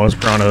another one. It's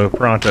pronto.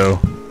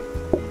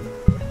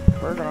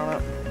 Working on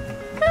it.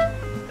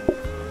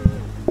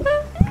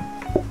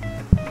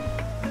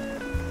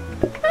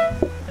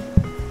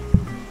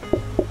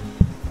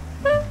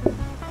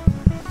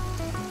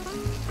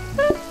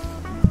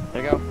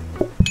 There you go.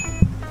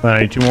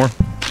 I need two more.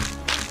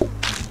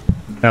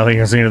 I think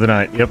that's the end of the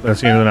night. Yep,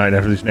 that's the end of the night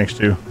after these next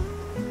two.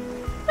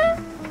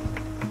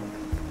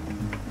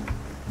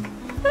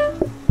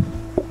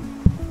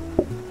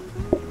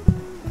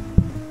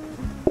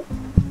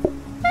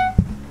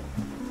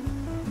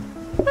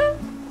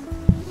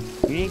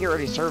 You need to get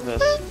ready to serve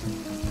this.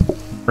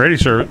 Ready,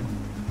 serve it.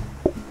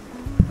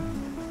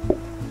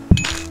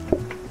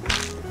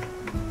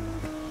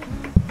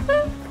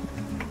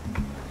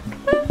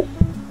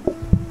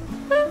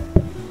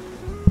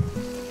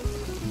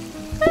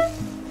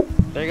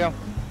 There you go.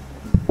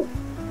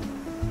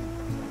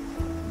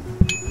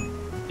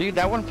 Dude,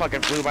 that one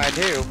fucking flew by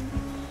too.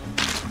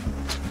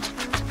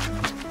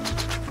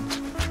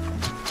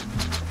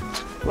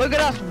 Look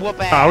at us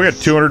whoop ass. Oh, we got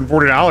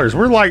 $240.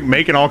 We're like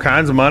making all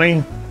kinds of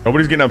money.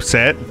 Nobody's getting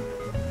upset.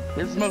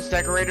 This is the most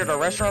decorated our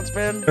restaurant's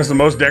been. This is the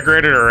most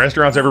decorated our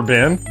restaurant's ever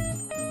been.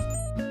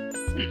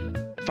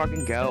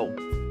 Fucking go.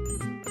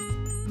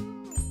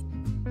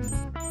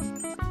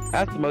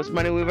 That's the most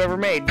money we've ever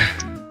made.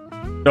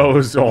 Oh,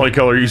 it's the only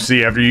color you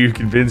see after you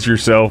convince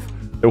yourself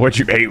that what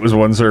you ate was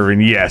one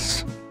serving.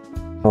 Yes.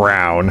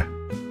 Brown.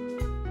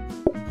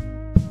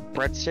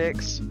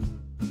 Breadsticks.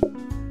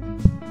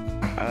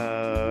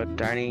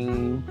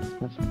 Dining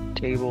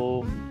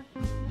table.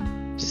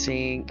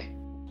 Sink.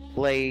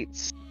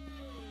 Plates.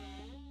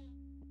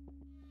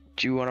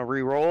 Do you want to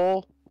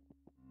re-roll?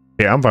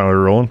 Yeah, I'm fine with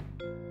rolling.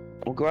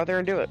 We'll go out there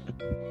and do it.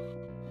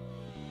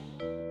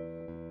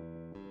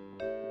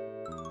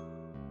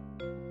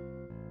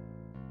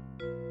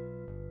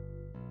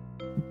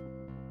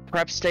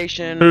 Prep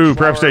station. Ooh,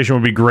 prep station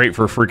would be great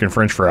for freaking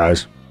French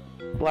fries.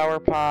 Flower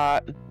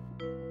pot.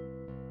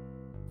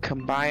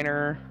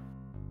 Combiner.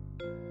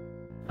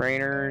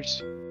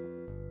 Trainers.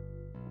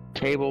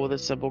 Table with a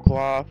simple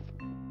cloth.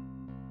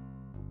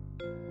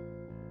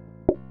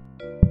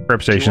 Prep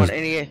Do you station. want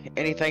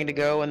anything to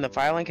go in the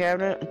filing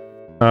cabinet?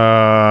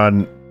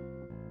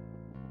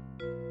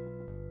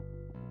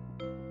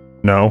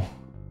 No.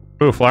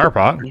 Ooh, flower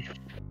pot.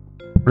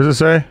 What does it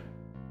say?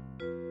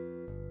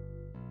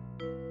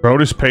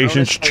 Bonus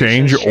patients,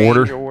 change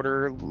order. Change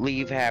order,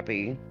 leave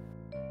happy.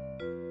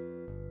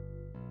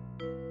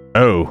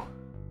 Oh.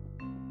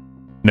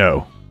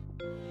 No.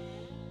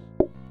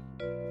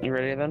 You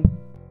ready then?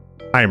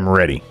 I'm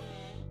ready.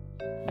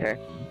 Okay.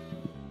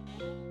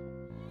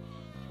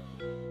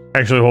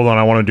 Actually, hold on.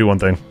 I want to do one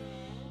thing.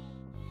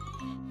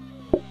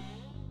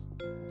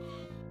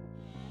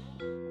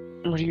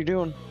 What are you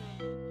doing?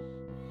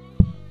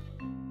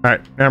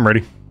 Alright, I'm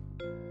ready.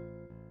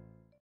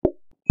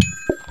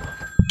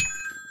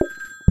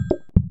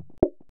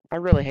 I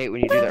really hate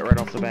when you do that right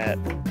off the bat.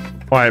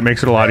 Why? It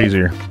makes it a lot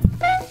easier.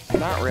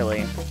 Not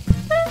really.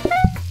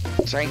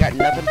 So I ain't got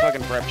nothing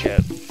fucking prepped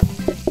yet.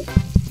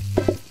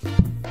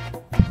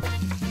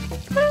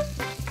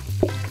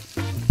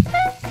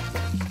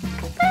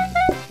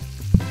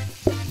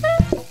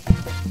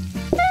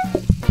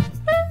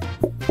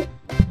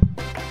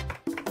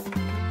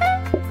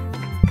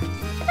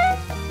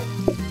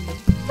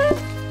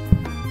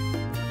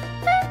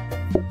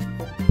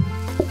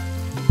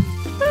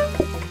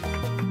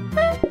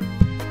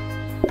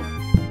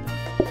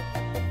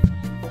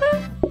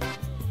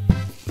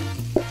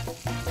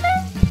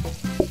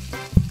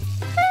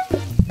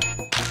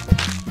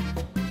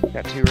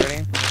 Got 2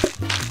 ready.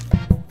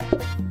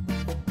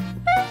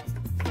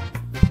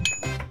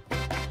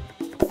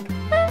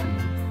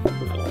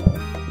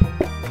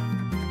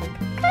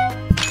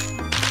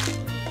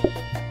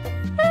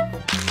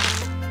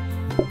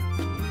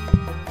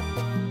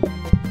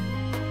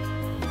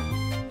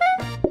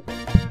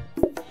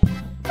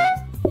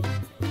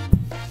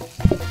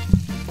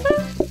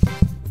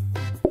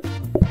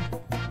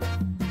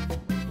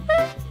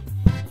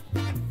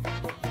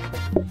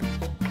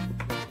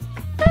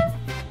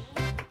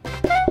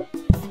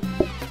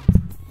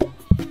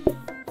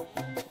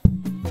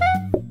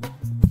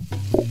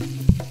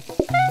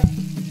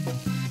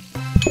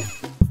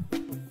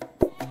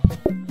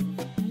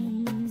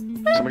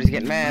 Somebody's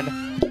getting mad.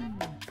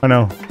 I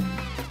know.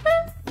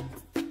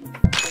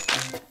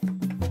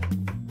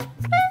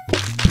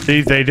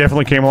 They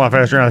definitely came a lot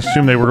faster than I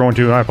assumed they were going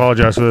to, and I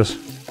apologize for this.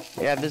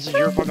 Yeah, this is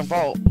your fucking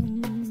fault.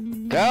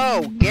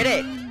 Go! Get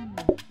it!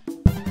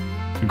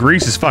 The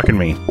grease is fucking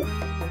me.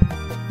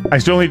 I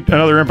still need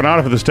another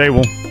empanada for this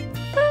table.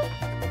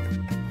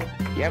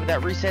 Yeah, but that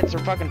resets their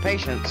fucking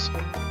patience.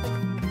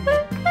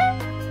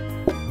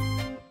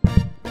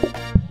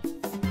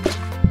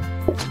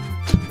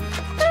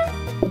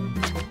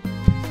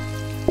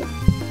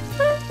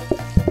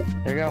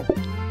 There you go.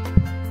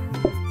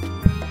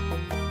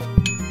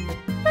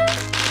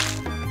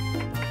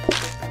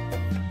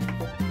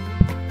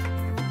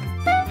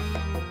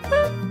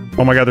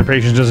 Oh my god, their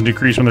patience doesn't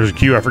decrease when there's a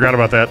queue. I forgot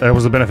about that. That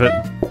was the benefit.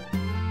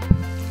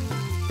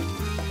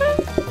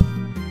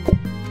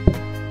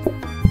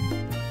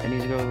 It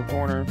needs to go to the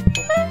corner.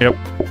 Yep.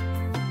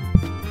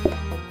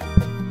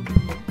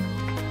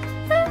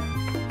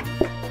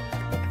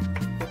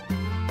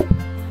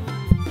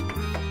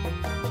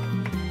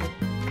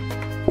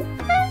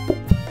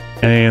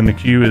 And the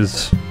queue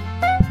is...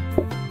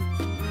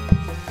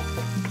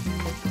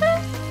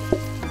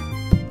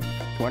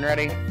 One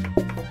ready.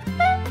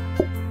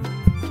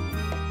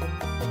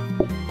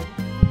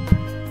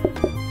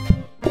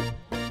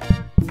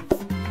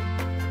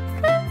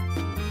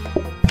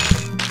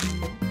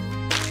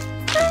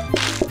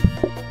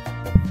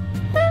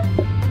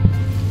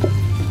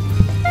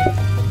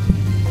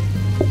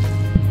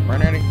 One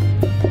ready.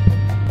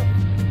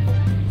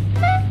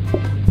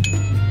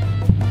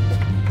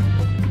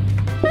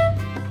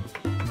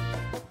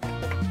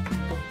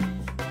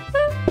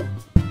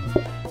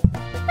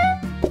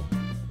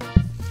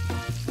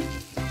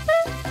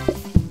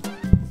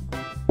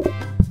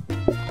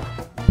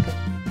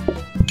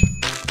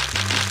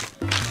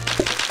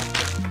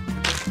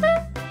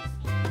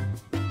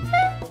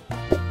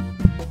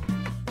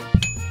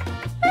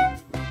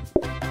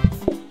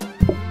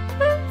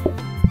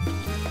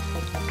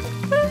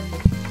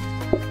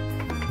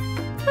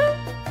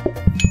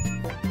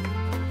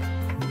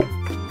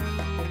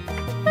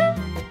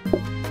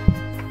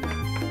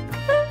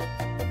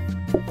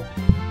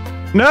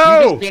 You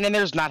No! just being in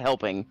there's not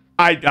helping.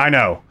 I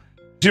know.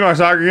 See my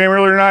soccer game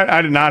earlier tonight?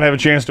 I did not have a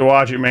chance to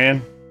watch it,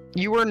 man.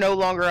 You were no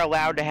longer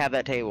allowed to have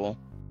that table.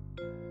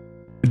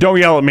 Don't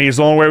yell at me. It's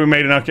the only way we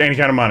made enough any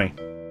kind of money.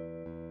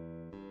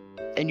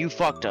 And you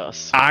fucked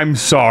us. I'm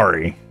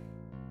sorry.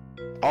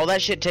 All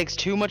that shit takes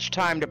too much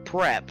time to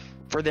prep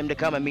for them to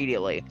come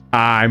immediately.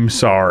 I'm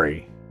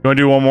sorry. You want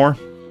to do one more?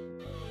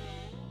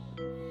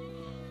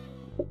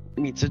 I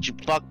mean, since you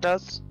fucked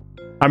us,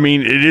 I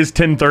mean, it is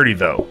 10:30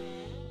 though.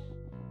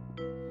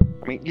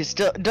 I mean, you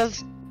still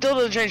doesn't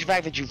change the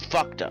fact that you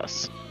fucked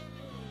us.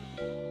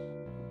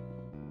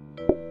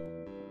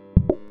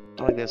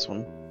 I like this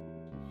one.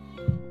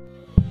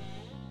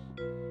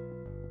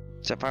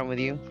 Is that fine with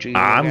you?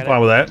 I'm fine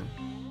with that.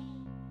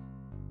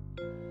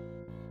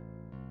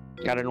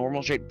 Got a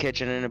normal shaped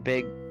kitchen and a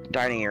big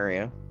dining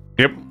area.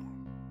 Yep.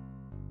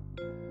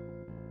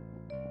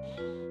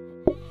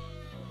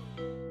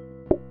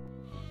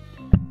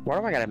 Why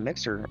do I got a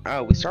mixer?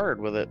 Oh, we started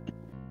with it.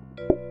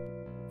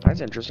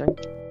 That's interesting.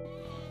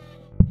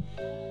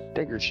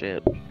 Digger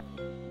shit.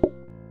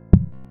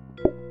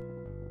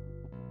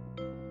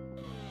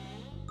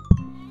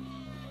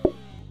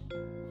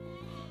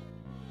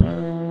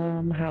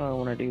 How do I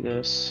want to do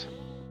this?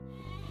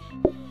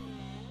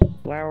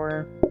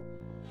 Flour.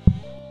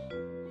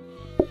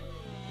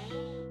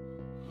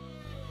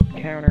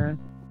 Counter.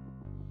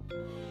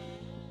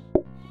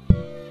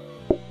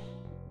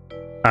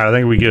 Alright, I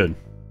think we good.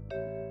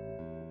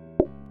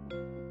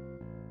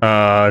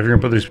 If you're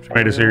gonna put these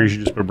tomatoes here, you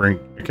should just bring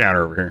a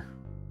counter over here.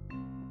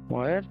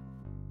 What? If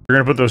you're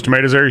gonna put those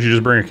tomatoes there, you should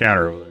just bring a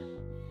counter over there.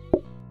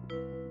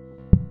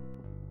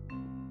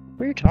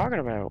 What are you talking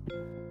about?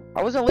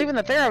 I wasn't leaving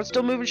that there, I was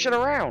still moving shit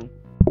around.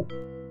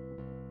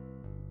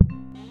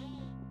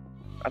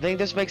 I think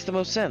this makes the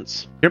most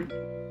sense. Yep.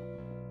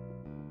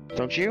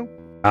 Don't you?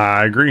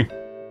 I agree.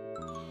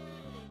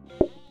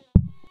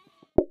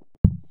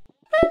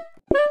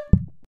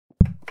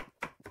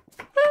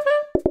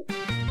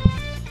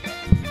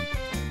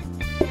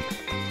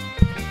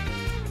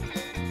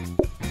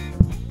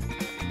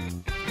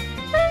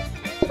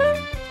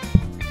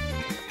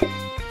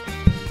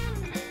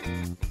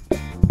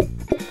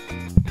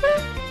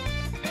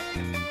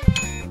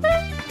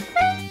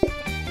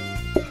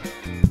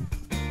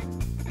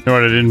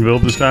 what I didn't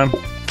build this time?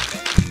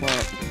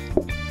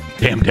 What?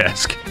 Damn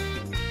desk.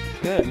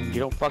 Good. You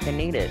don't fucking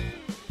need it.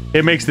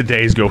 It makes the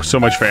days go so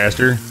much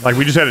faster. Like,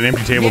 we just had an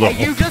empty table. Yeah,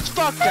 you just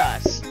fucked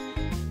us.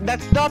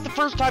 That's not the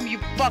first time you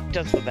fucked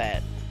us with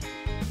that.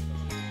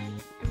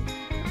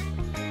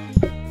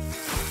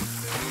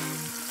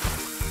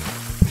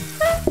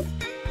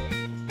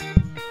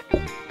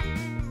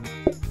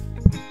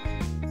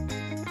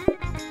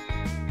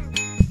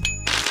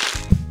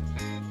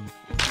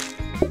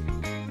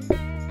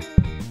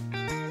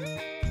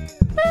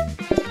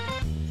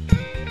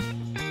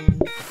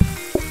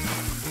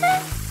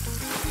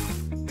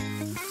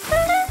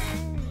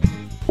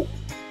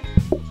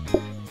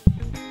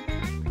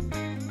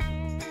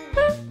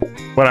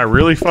 What I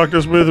really fucked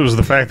us with was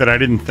the fact that I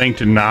didn't think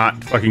to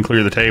not fucking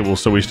clear the table,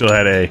 so we still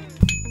had a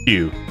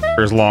queue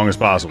for as long as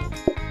possible.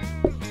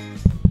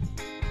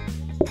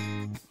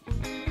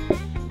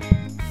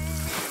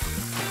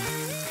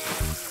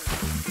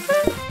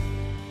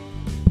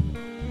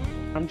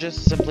 I'm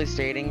just simply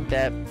stating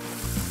that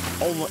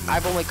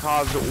I've only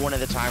caused one of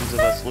the times of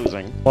us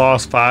losing.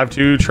 Lost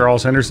 5-2,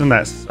 Charles Henderson.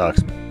 That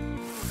sucks.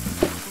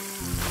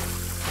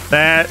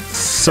 That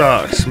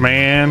sucks,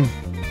 man.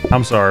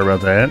 I'm sorry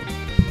about that.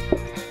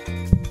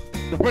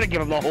 We're gonna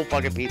give him the whole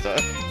fucking pizza.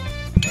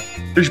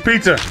 Here's your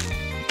pizza.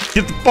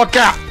 Get the fuck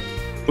out.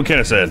 What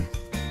Kenna said.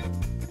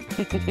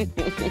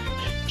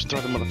 Just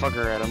throw the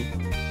motherfucker at him.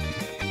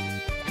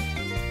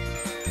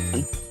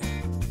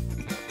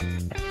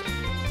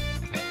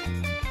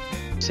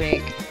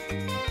 Sink.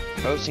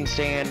 Hosting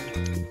stand.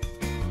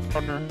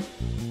 Partner.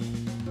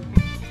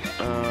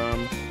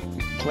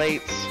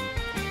 Plates.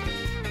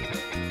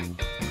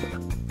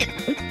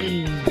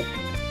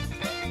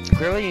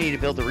 Clearly you need to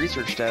build the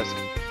research desk.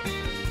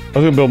 I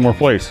was gonna build more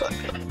plates.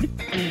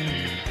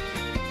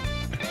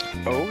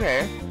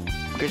 Okay.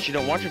 Because you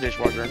don't want your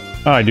dishwasher.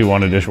 Oh, I do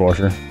want a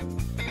dishwasher.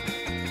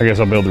 I guess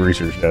I'll build the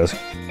research desk.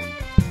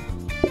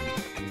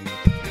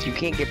 You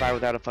can't get by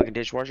without a fucking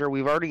dishwasher.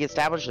 We've already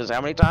established this how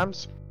many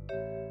times?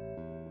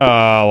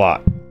 A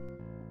lot.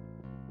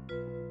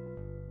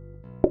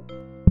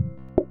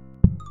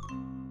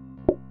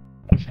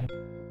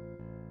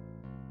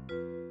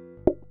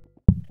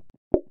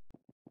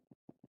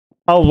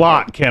 A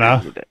lot,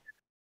 Kenna.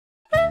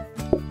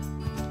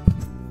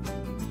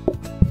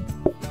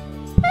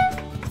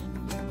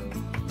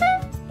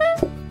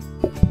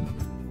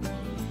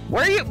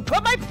 Where are you?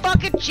 Put my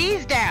fucking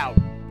cheese down!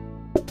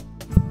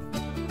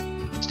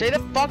 Stay the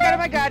fuck out of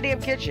my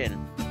goddamn kitchen.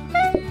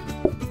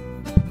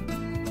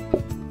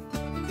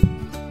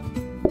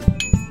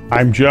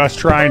 I'm just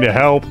trying to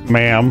help,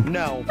 ma'am.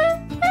 No.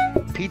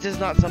 Pizza's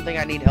not something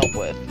I need help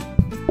with.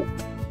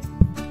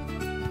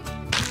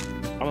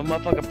 I'm a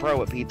motherfucking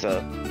pro at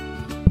pizza.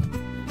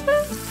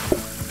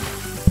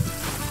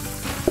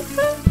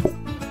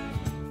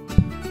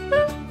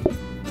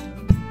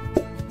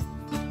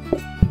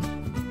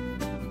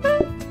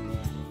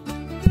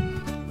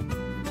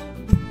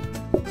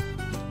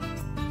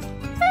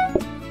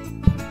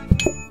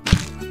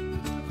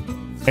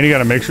 And you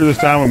got a mixer this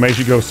time, it makes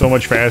you go so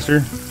much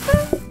faster.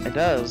 It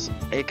does.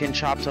 It can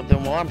chop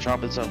something while I'm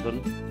chopping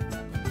something.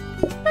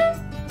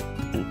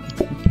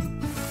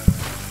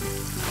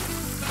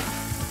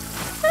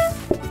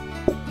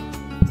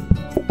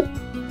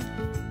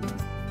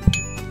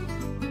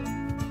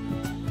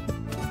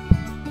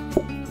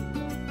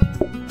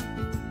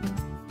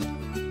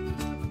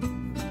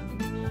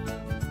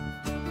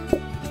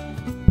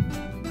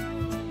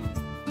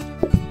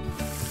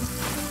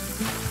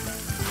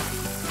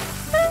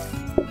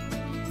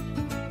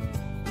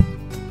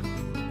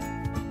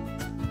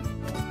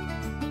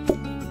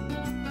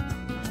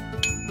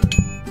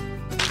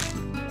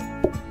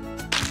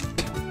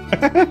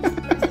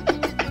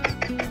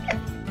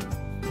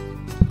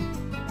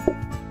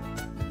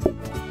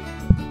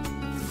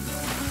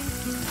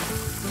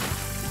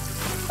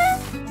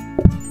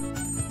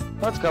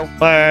 Let's go.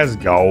 Let's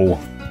go.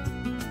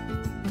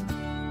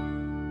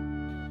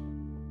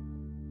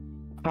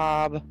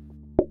 Hob,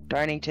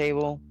 dining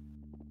table,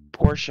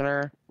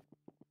 portioner,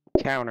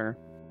 counter.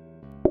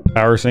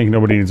 Power sink,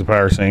 nobody needs a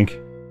power sink.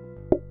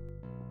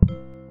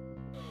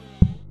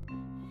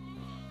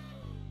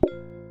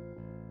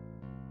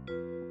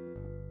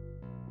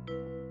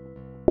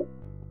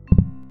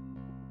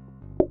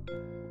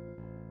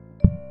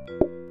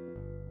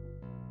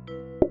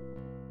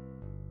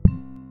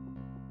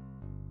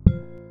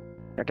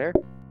 Right there.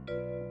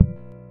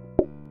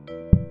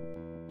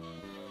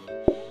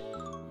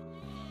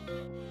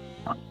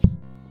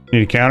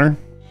 Need a counter?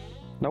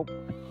 Nope.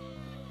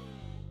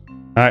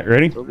 Alright,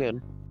 ready? So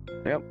good.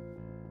 Yep.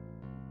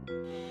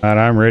 Alright,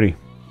 I'm ready.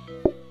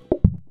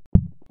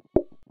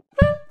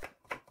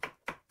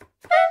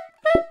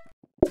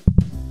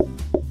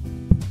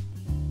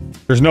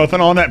 There's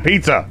nothing on that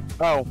pizza.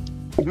 Oh,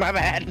 my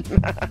bad.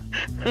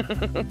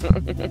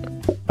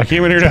 I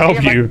came in here to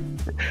help you.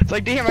 It's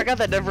like, damn, I got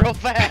that done real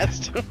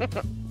fast.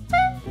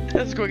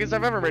 That's the quickest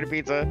I've ever made a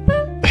pizza.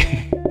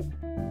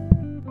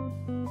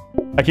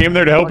 I came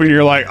there to help you, and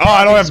you're like, oh,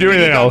 I don't have to do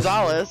anything else.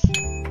 Gonzalez.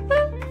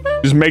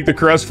 Just make the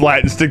crust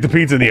flat and stick the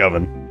pizza in the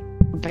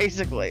oven.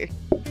 Basically.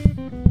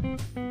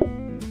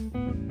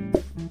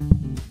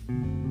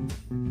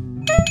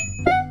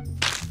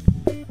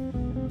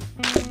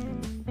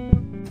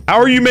 How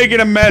are you making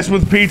a mess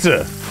with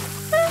pizza?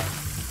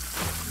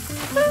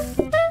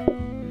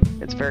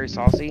 It's very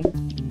saucy.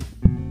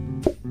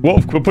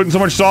 Wolf, quit putting so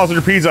much sauce on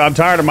your pizza. I'm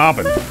tired of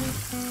mopping.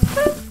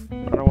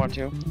 I don't want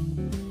to.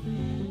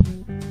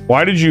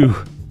 Why did you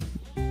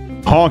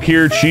honk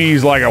your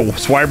cheese like a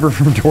swiper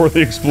from Dora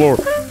the Explorer?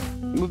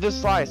 Move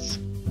this slice.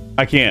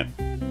 I can't.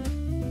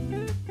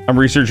 I'm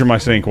researching my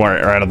sink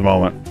right at the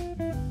moment.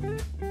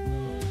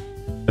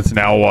 It's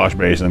now a wash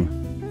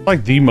basin.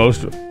 Like the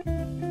most...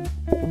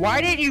 Why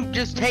didn't you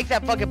just take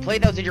that fucking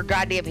plate that was in your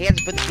goddamn hands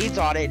and put the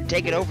pizza on it and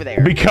take it over there?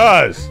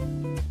 Because,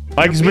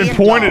 like it's been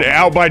pointed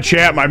out by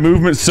chat, my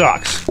movement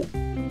sucks.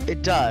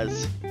 It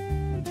does.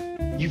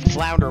 You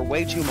flounder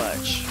way too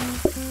much.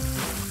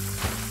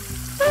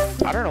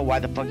 I don't know why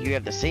the fuck you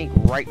have the sink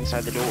right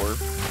inside the door.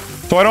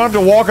 So I don't have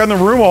to walk in the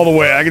room all the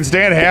way. I can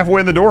stand halfway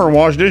in the door and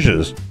wash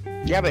dishes.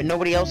 Yeah, but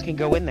nobody else can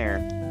go in there.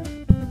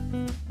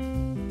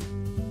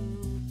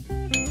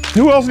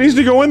 Who else needs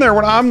to go in there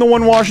when I'm the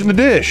one washing the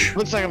dish?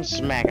 Looks like I'm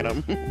smacking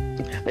them.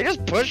 They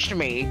just pushed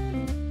me.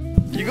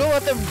 You gonna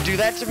let them do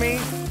that to me?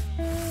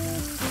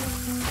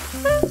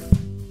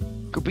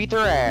 Go beat their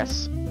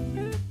ass.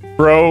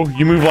 Bro,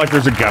 you move like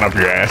there's a gun up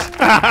your ass. Oh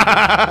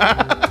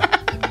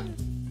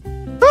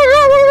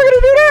god, what am I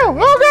gonna do now?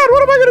 Oh god,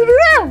 what am I gonna do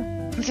now?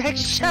 It's like,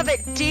 shove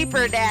it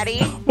deeper,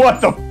 Daddy. What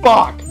the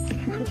fuck?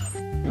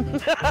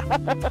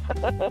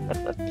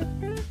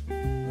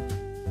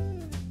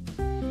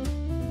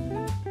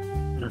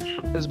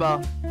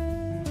 Isabel.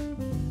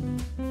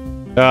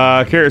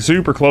 Carrot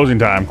soup or closing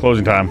time?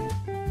 Closing time.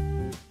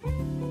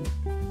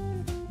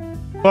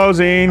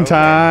 Closing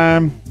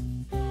time.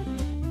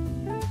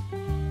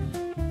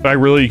 In fact,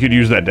 really, you could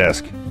use that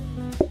desk.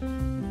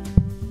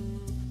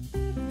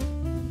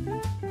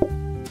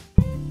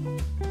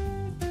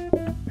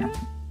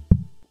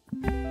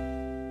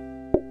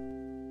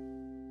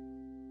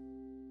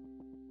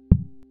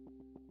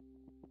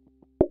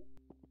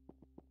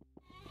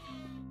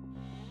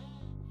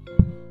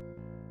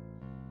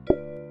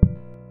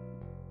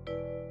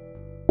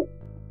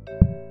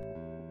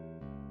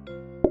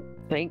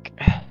 Think.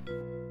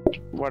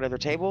 What other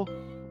table?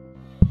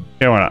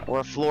 Yeah, why not?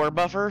 Or a floor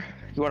buffer?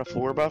 You want a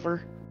floor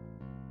buffer?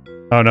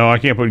 Oh no, I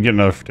can't get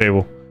another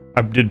table.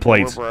 I did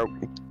plates. We're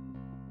broke.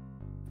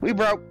 We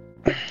broke.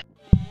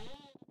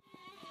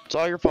 It's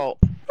all your fault.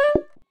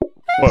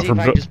 What, See for if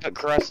I just put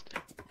crust.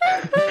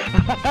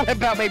 I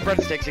about made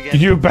breadsticks again.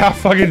 You about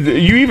fucking...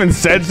 You even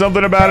said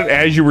something about it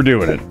as you were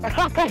doing it.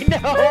 I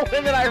know,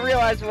 and then I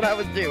realized what I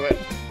was doing.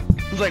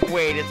 I was like,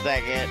 wait a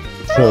second.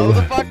 Slow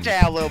the fuck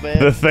down a little bit.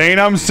 The thing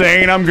I'm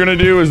saying I'm gonna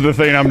do is the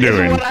thing I'm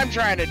doing. This is what I'm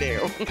trying to do.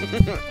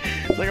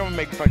 It's like I'm gonna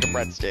make fucking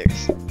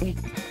breadsticks.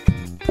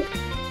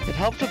 It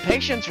helps with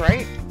patience,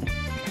 right?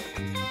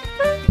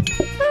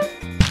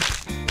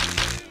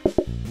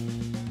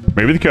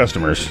 Maybe the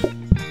customers.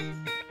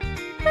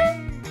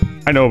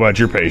 I know about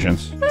your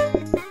patience.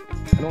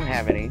 I don't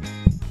have any.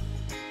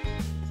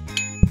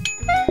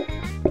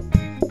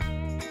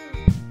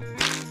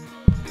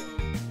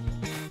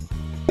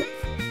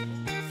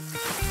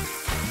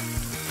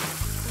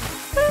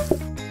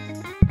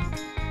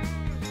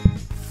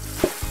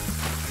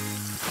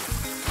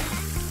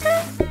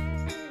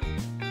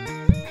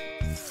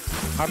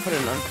 I put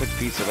an uncooked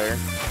pizza there.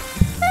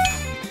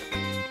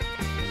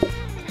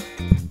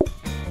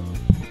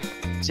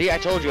 See, I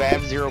told you I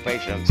have zero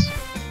patience.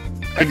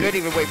 I couldn't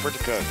even wait for it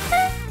to cook.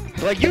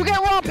 Like, you get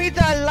raw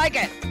pizza, I like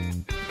it!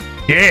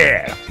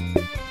 Yeah!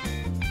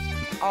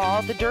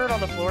 Aw, the dirt on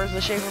the floor is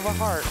the shape of a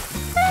heart.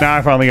 Now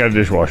I finally got a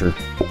dishwasher.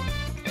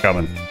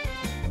 Coming.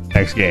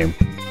 Next game.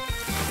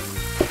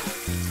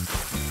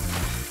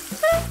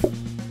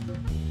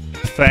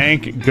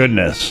 Thank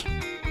goodness.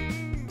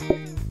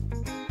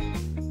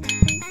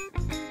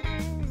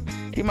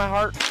 See my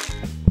heart?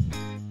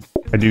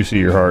 I do see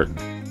your heart.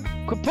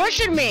 Quit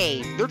pushing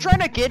me! They're trying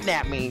to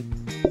kidnap me.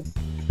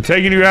 I'm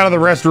taking you out of the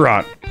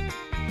restaurant.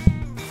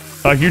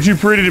 Like, you're too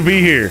pretty to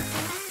be here.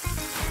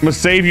 I'm gonna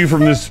save you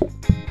from this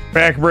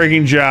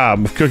back-breaking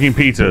job of cooking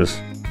pizzas.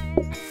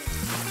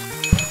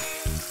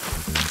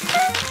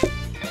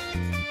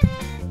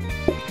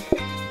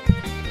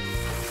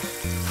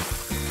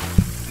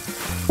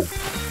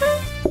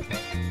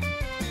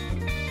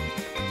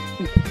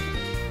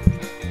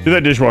 Dude,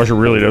 that dishwasher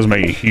really does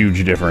make a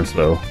huge difference,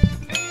 though.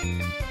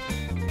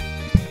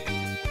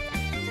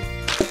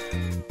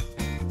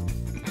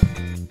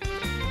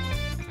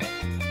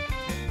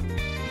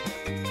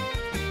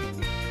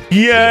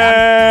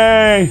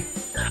 Yay!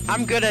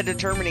 I'm good at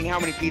determining how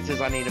many pizzas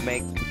I need to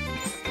make.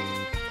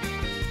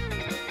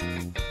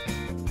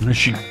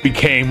 She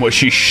became what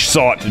she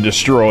sought to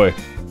destroy.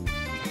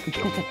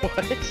 What?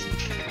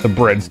 The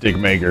breadstick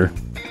maker.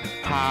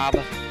 Hob.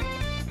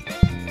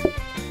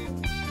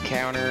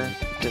 Counter.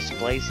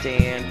 Display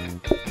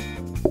stand.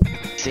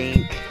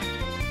 Sink.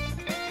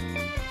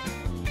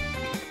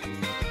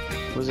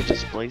 What was a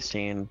display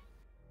stand?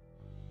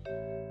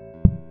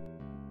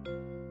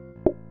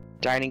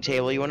 Dining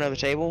table. You want another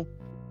table?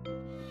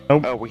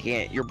 Nope. Oh, we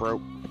can't. You're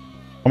broke.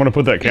 I'm gonna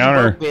put that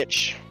counter Broke,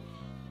 bitch.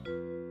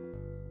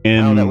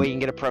 in. Oh, that way you can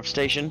get a prep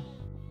station.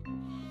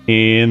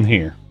 In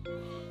here.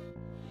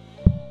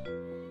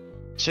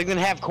 So you're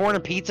gonna have corn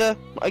and pizza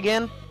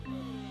again?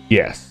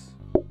 Yes.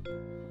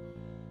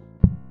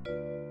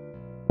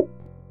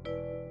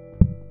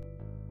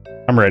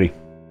 I'm ready.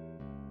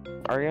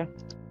 Are you?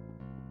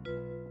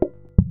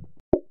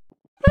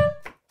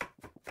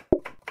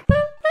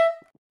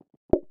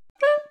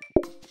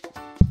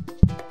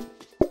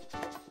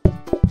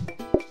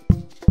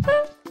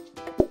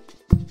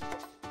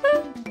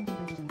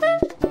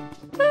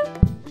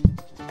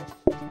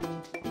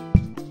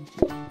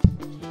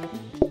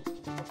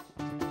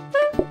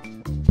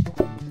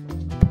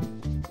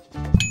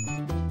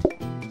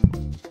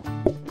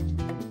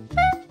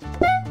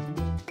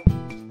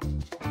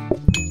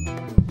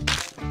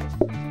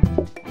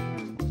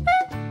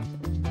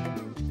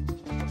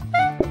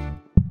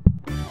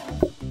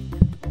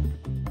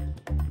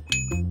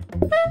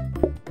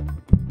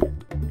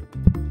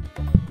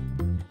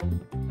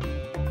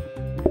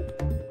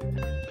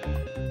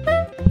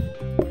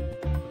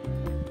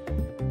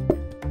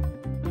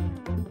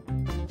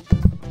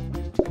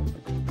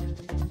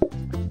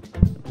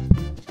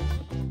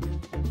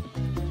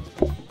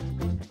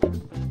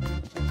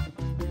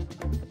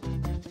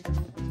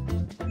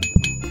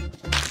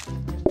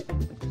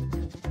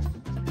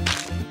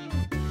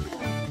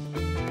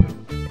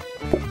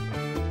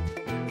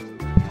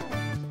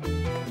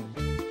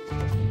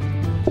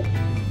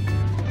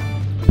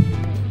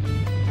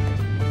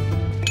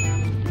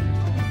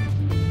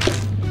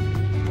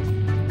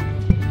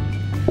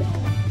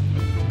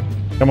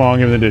 Come on,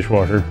 give me the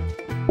dishwasher.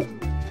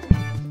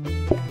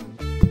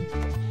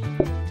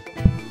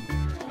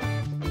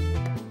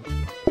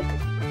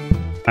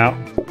 Out.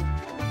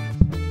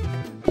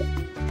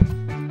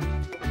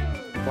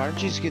 Why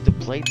don't you just get the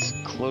plates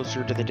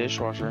closer to the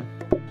dishwasher?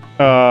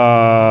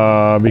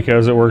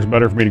 Because it works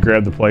better for me to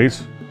grab the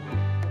plates.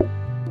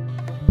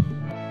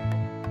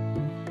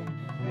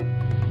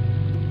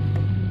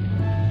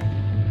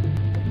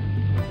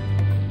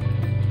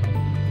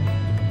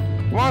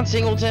 Come on,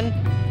 Singleton.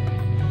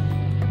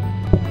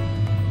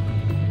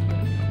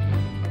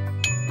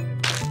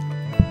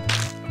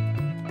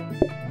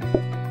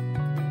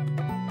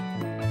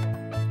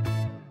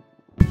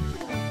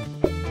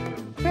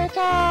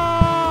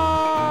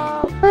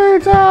 Pizza!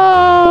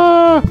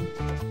 Pizza!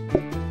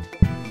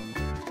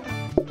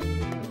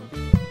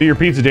 See, your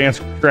pizza dance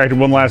attracted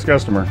one last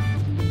customer.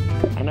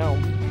 I know.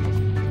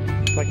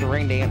 It's like the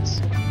rain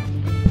dance.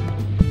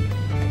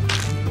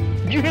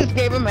 You just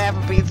gave him half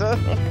a pizza.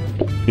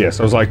 Yes,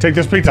 I was like, take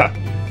this pizza.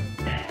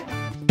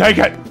 Take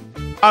it.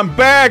 I'm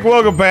back.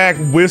 Welcome back.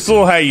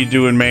 Whistle, how you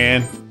doing,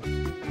 man?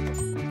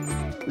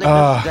 This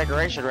is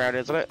decoration round,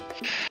 isn't it?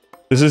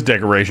 This is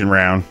decoration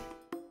round.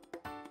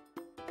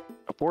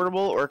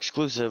 Affordable or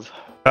exclusive?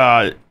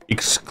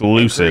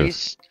 Exclusive.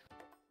 Increased.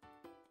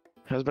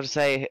 I was about to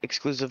say,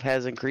 exclusive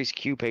has increased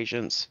queue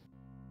patience.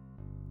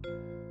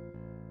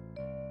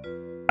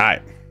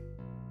 Alright.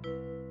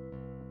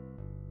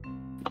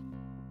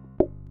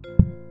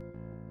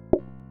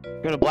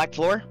 You want a black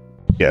floor?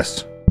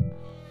 Yes.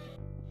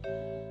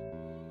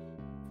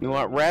 You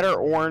want red or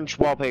orange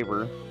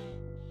wallpaper?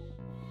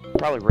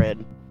 Probably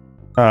red.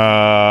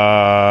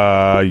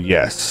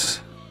 Yes.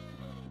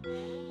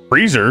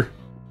 Freezer?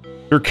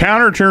 Your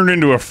counter turned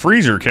into a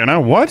freezer,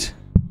 Kenna. What?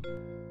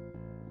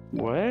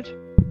 What?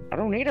 I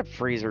don't need a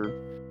freezer.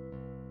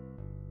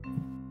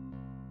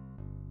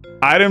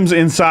 Items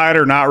inside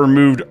are not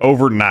removed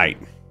overnight.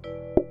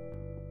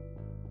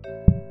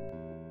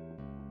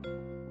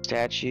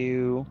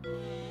 Statue.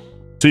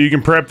 So you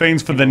can prep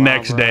things for the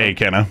next day,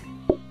 Kenna.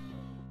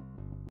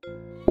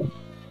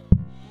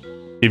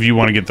 If you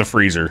want to get the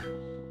freezer.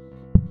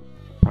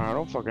 I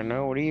don't fucking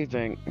know. What do you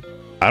think?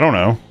 I don't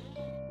know.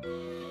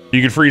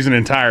 You could freeze an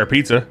entire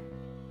pizza.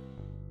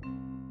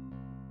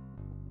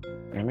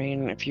 I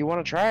mean, if you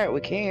want to try it,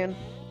 we can.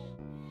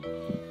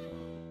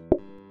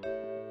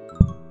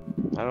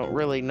 I don't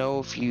really know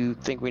if you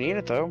think we need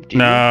it, though. Do you?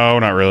 No,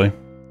 not really.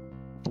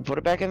 We'll put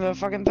it back in the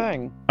fucking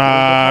thing.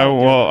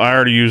 Well, I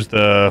already used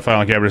the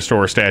filing cabinet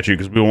store statue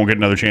because we won't get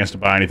another chance to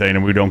buy anything,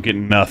 and we don't get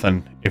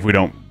nothing if we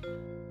don't.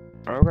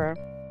 Okay.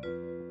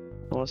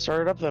 Well, let's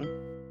start it up then.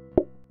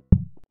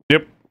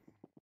 Yep.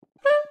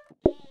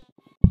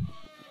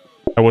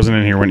 I wasn't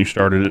in here when you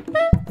started it.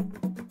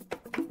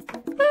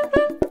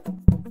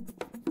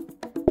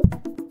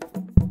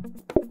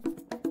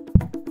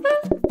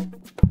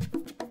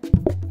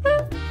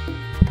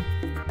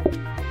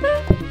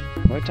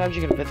 How many times are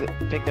you gonna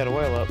pick that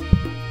oil up?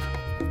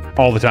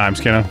 All the times,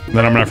 Kenna.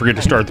 Then I'm gonna forget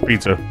to start the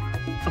pizza.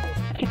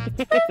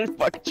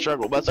 Fucking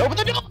struggle bus. Open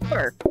the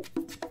door!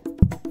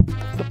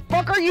 The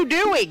fuck are you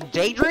doing?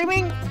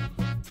 Daydreaming?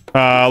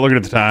 Looking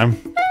at the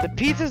time. The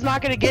pizza's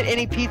not gonna get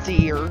any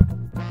pizza-ier.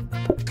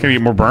 It's gonna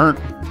get more burnt.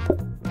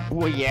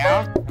 Well,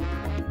 yeah.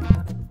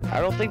 I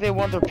don't think they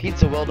want their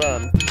pizza well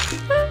done.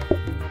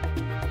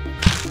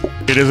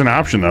 It is an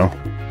option, though.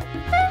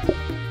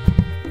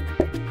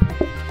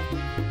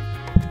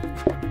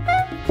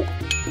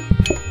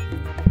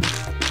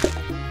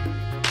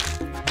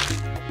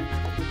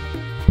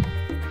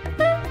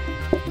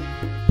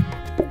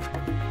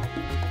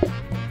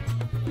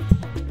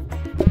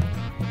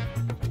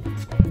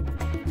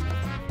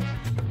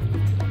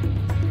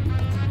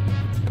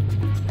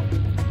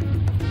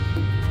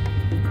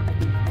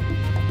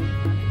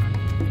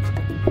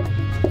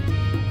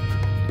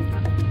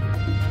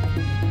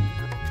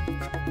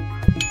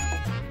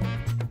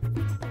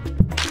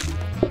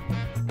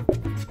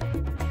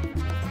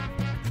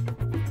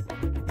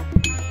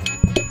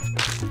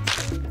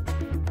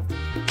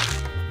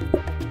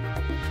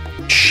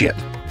 Shit.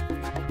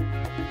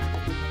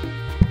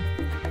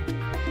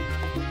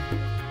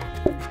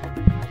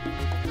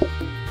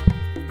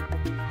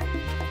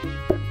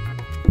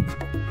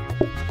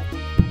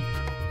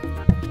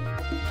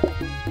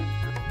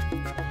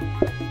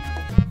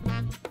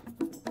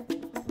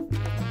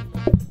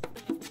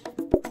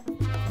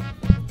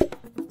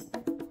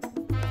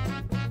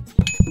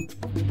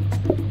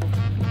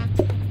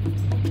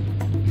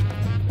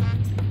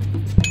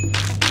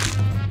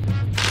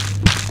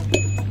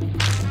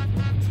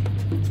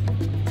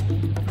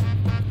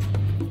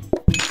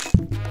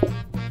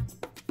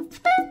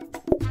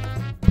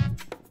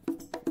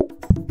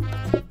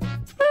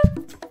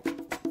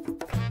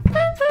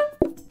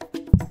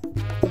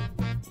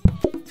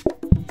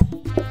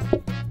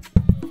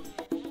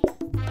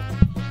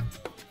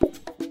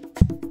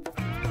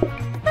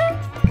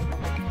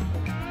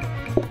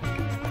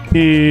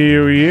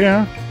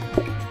 Yeah.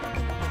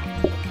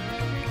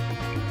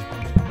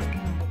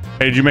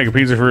 Hey, did you make a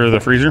pizza for the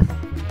freezer?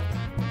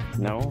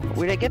 No,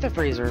 we didn't get the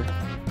freezer.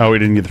 Oh, we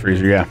didn't get the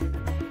freezer, yeah.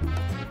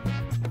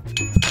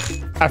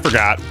 I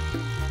forgot.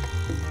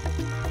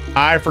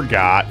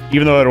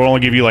 Even though it will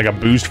only give you like a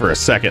boost for a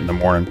second in the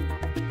morning.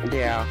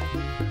 Yeah.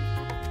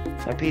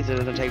 That pizza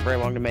doesn't take very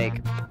long to make.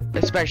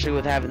 Especially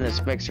with having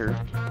this mixer.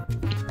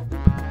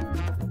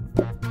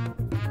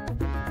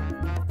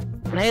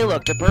 And hey,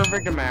 look, the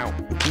perfect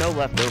amount. No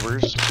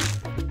leftovers.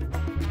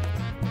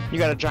 You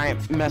got a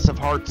giant mess of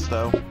hearts,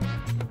 though.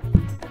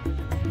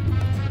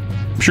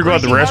 I'm sure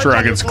glad the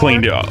restaurant gets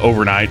cleaned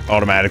overnight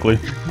automatically.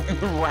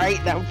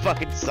 Right? That would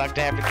fucking suck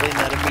to have to clean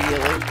that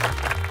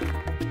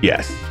immediately.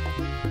 Yes.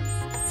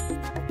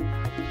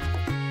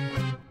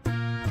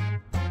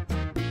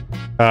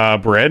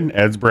 Bread.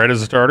 Adds bread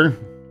as a starter.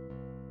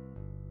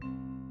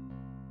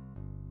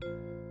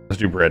 Let's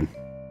do bread.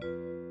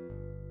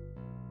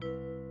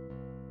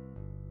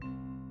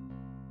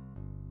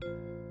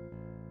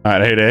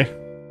 Alright, heyday.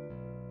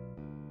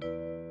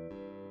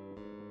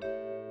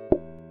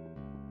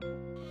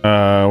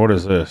 What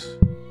is this?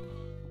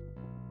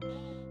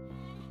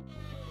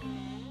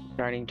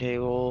 Dining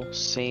table,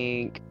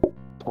 sink,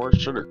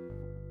 portion,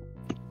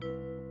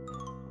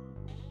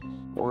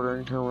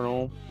 ordering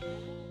terminal.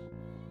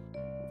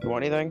 You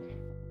want anything?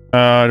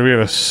 Do we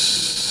have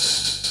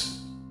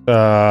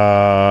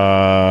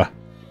a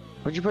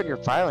What'd you put in your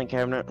filing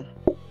cabinet?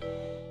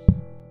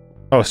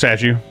 oh,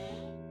 statue.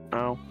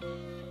 Oh.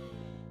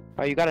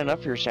 Oh, you got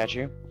enough for your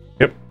statue?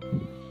 Yep.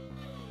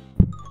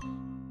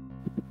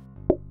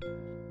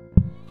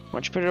 Why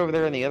don't you put it over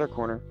there in the other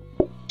corner?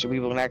 So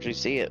people can actually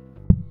see it.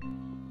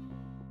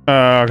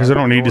 Because I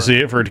don't need to see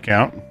it for it to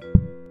count.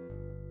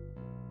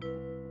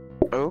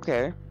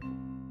 Okay.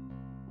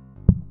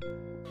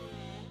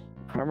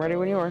 I'm ready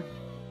when you are.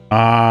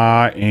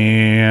 I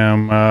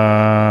am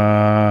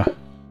gonna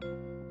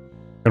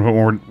put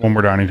one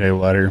more dining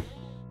table out here.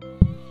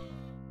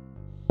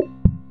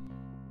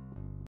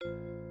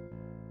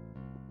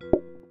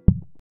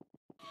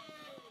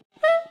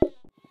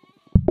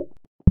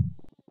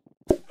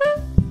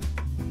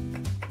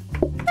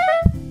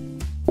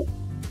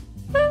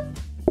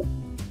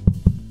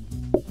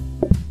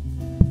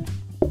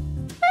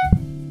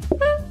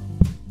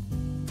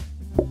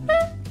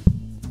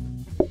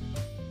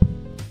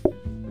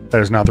 That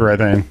is not the right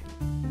thing.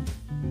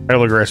 I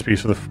look at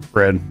recipes for the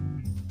bread.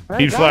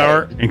 Heat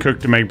flour and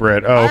cook to make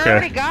bread. Oh, okay. I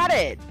already got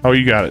it. Oh,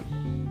 you got it.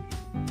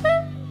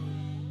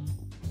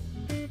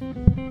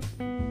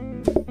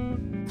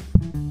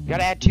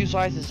 Gotta add 2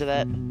 slices to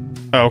that.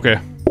 Oh, okay.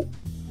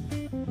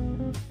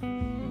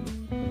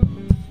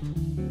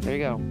 There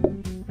you go.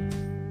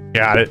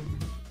 Got it.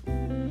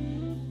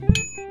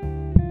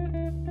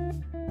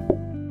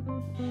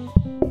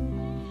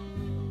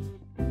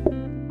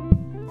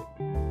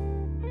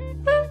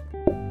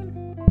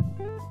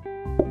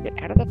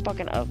 Get out of the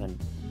fucking oven.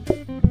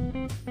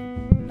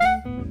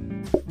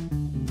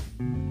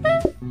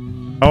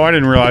 Oh, I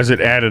didn't realize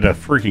it added a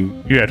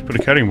freaking... You had to put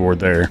a cutting board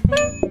there.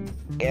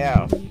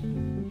 Yeah.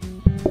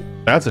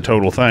 That's a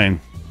total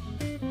thing.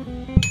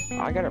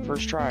 I got it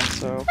first try,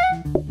 so...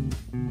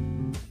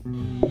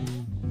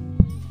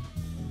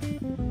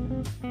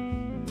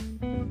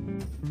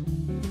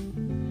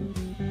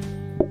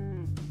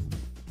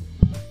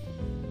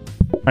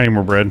 I need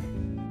more bread.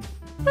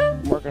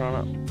 I'm working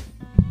on it.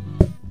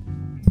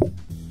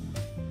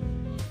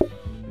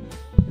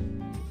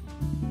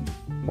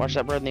 Watch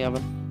that bread in the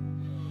oven.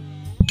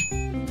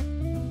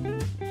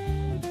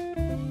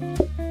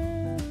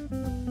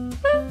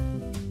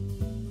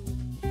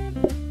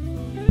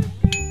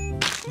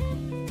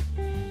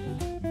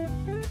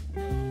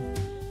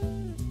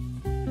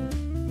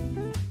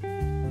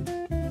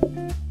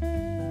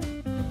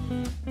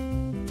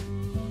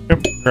 Yep,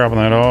 grabbing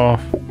that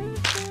off.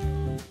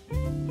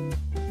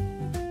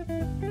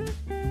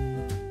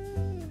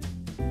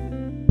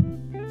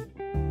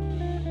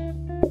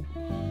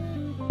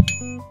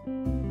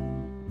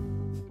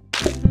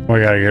 We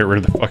gotta get rid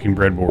of the fucking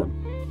breadboard.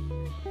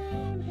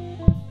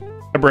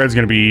 That bread's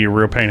gonna be a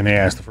real pain in the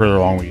ass the further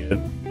along we get.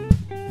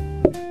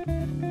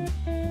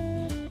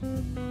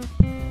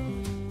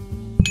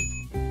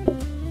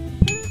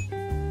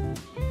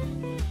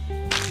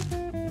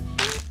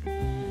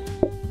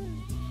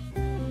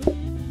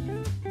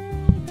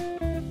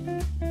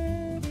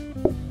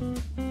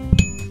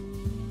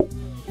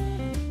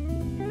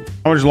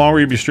 How much longer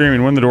will you be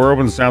streaming? When the door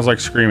opens, it sounds like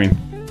screaming.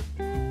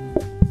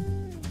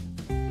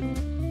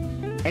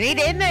 I need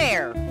in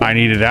there. I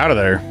need it out of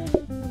there.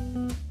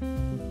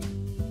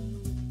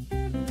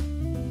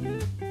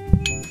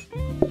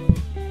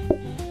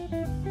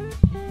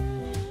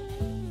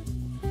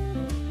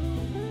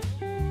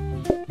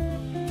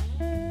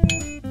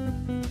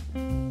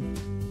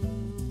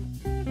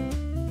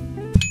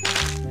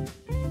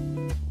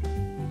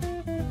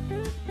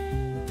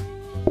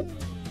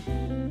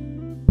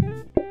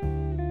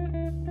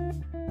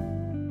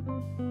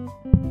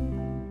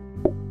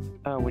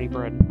 Oh, we need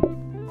bread.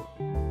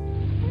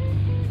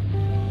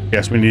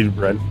 Yes, we needed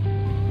bread.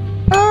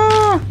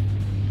 Ah!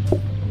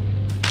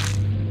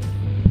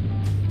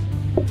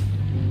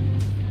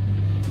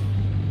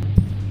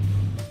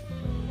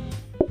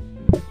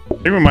 I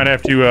think we might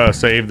have to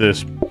save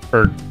this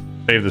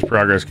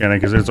progress, Kenny,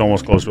 because it's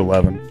almost close to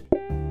 11.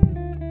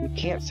 We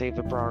can't save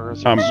the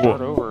progress. We'll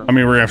start over. I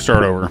mean, we're gonna have to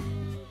start over.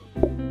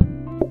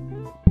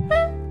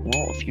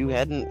 Well, if you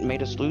hadn't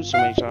made us lose so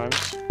many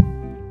times.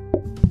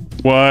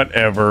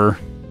 Whatever.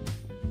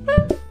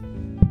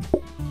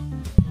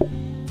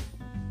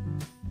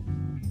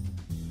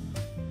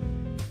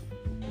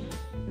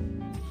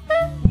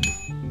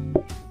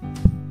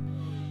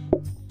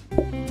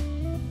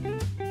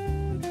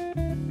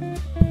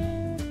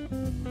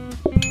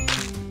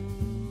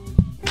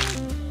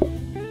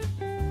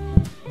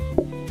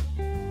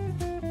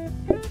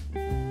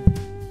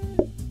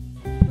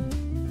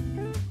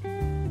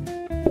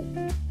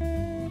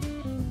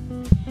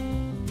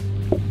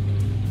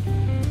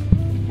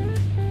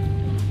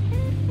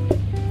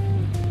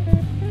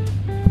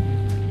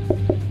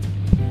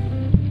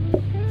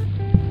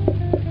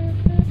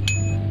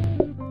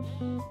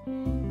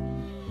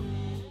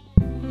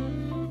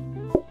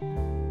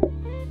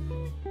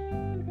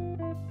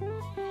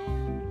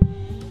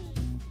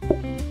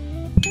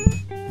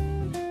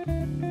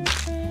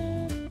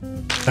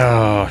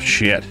 Oh,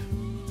 shit.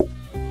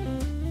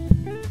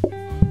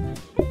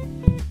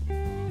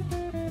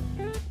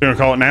 Gonna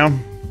call it now?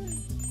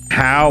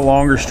 How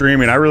long are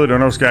streaming? I really don't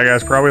know, Sky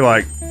Guys. Probably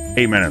like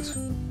 8 minutes.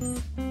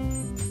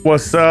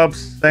 What's up,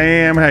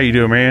 Sam? How you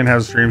doing, man?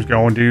 How's the streams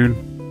going, dude?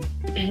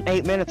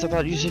 8 minutes. I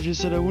thought you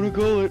said I want to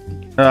call it.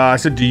 I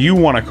said, do you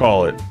want to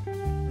call it?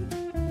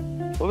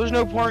 Well, there's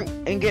no point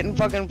in getting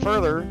fucking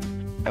further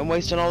and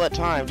wasting all that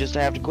time just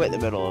to have to quit in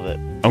the middle of it.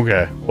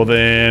 Okay. Well,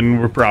 then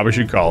we probably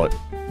should call it.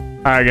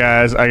 All right,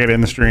 guys. I got to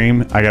end the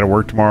stream. I got to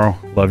work tomorrow.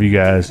 Love you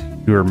guys.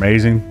 You are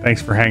amazing.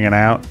 Thanks for hanging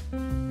out.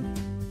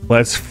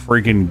 Let's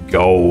freaking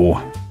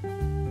go.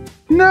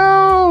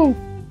 No!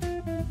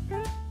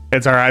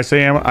 It's all right,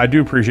 Sam. I do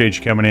appreciate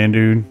you coming in,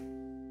 dude.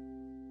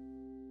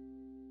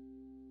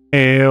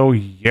 Hell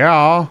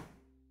yeah.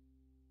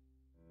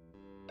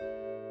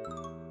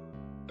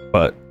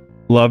 But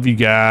love you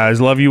guys.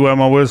 Love you,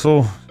 Emma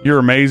Whistle. You're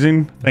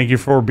amazing. Thank you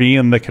for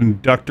being the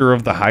conductor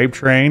of the hype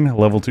train.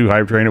 Level 2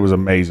 hype train. It was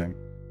amazing.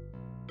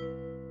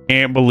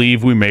 Can't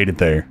believe we made it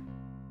there.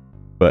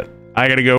 But I gotta go.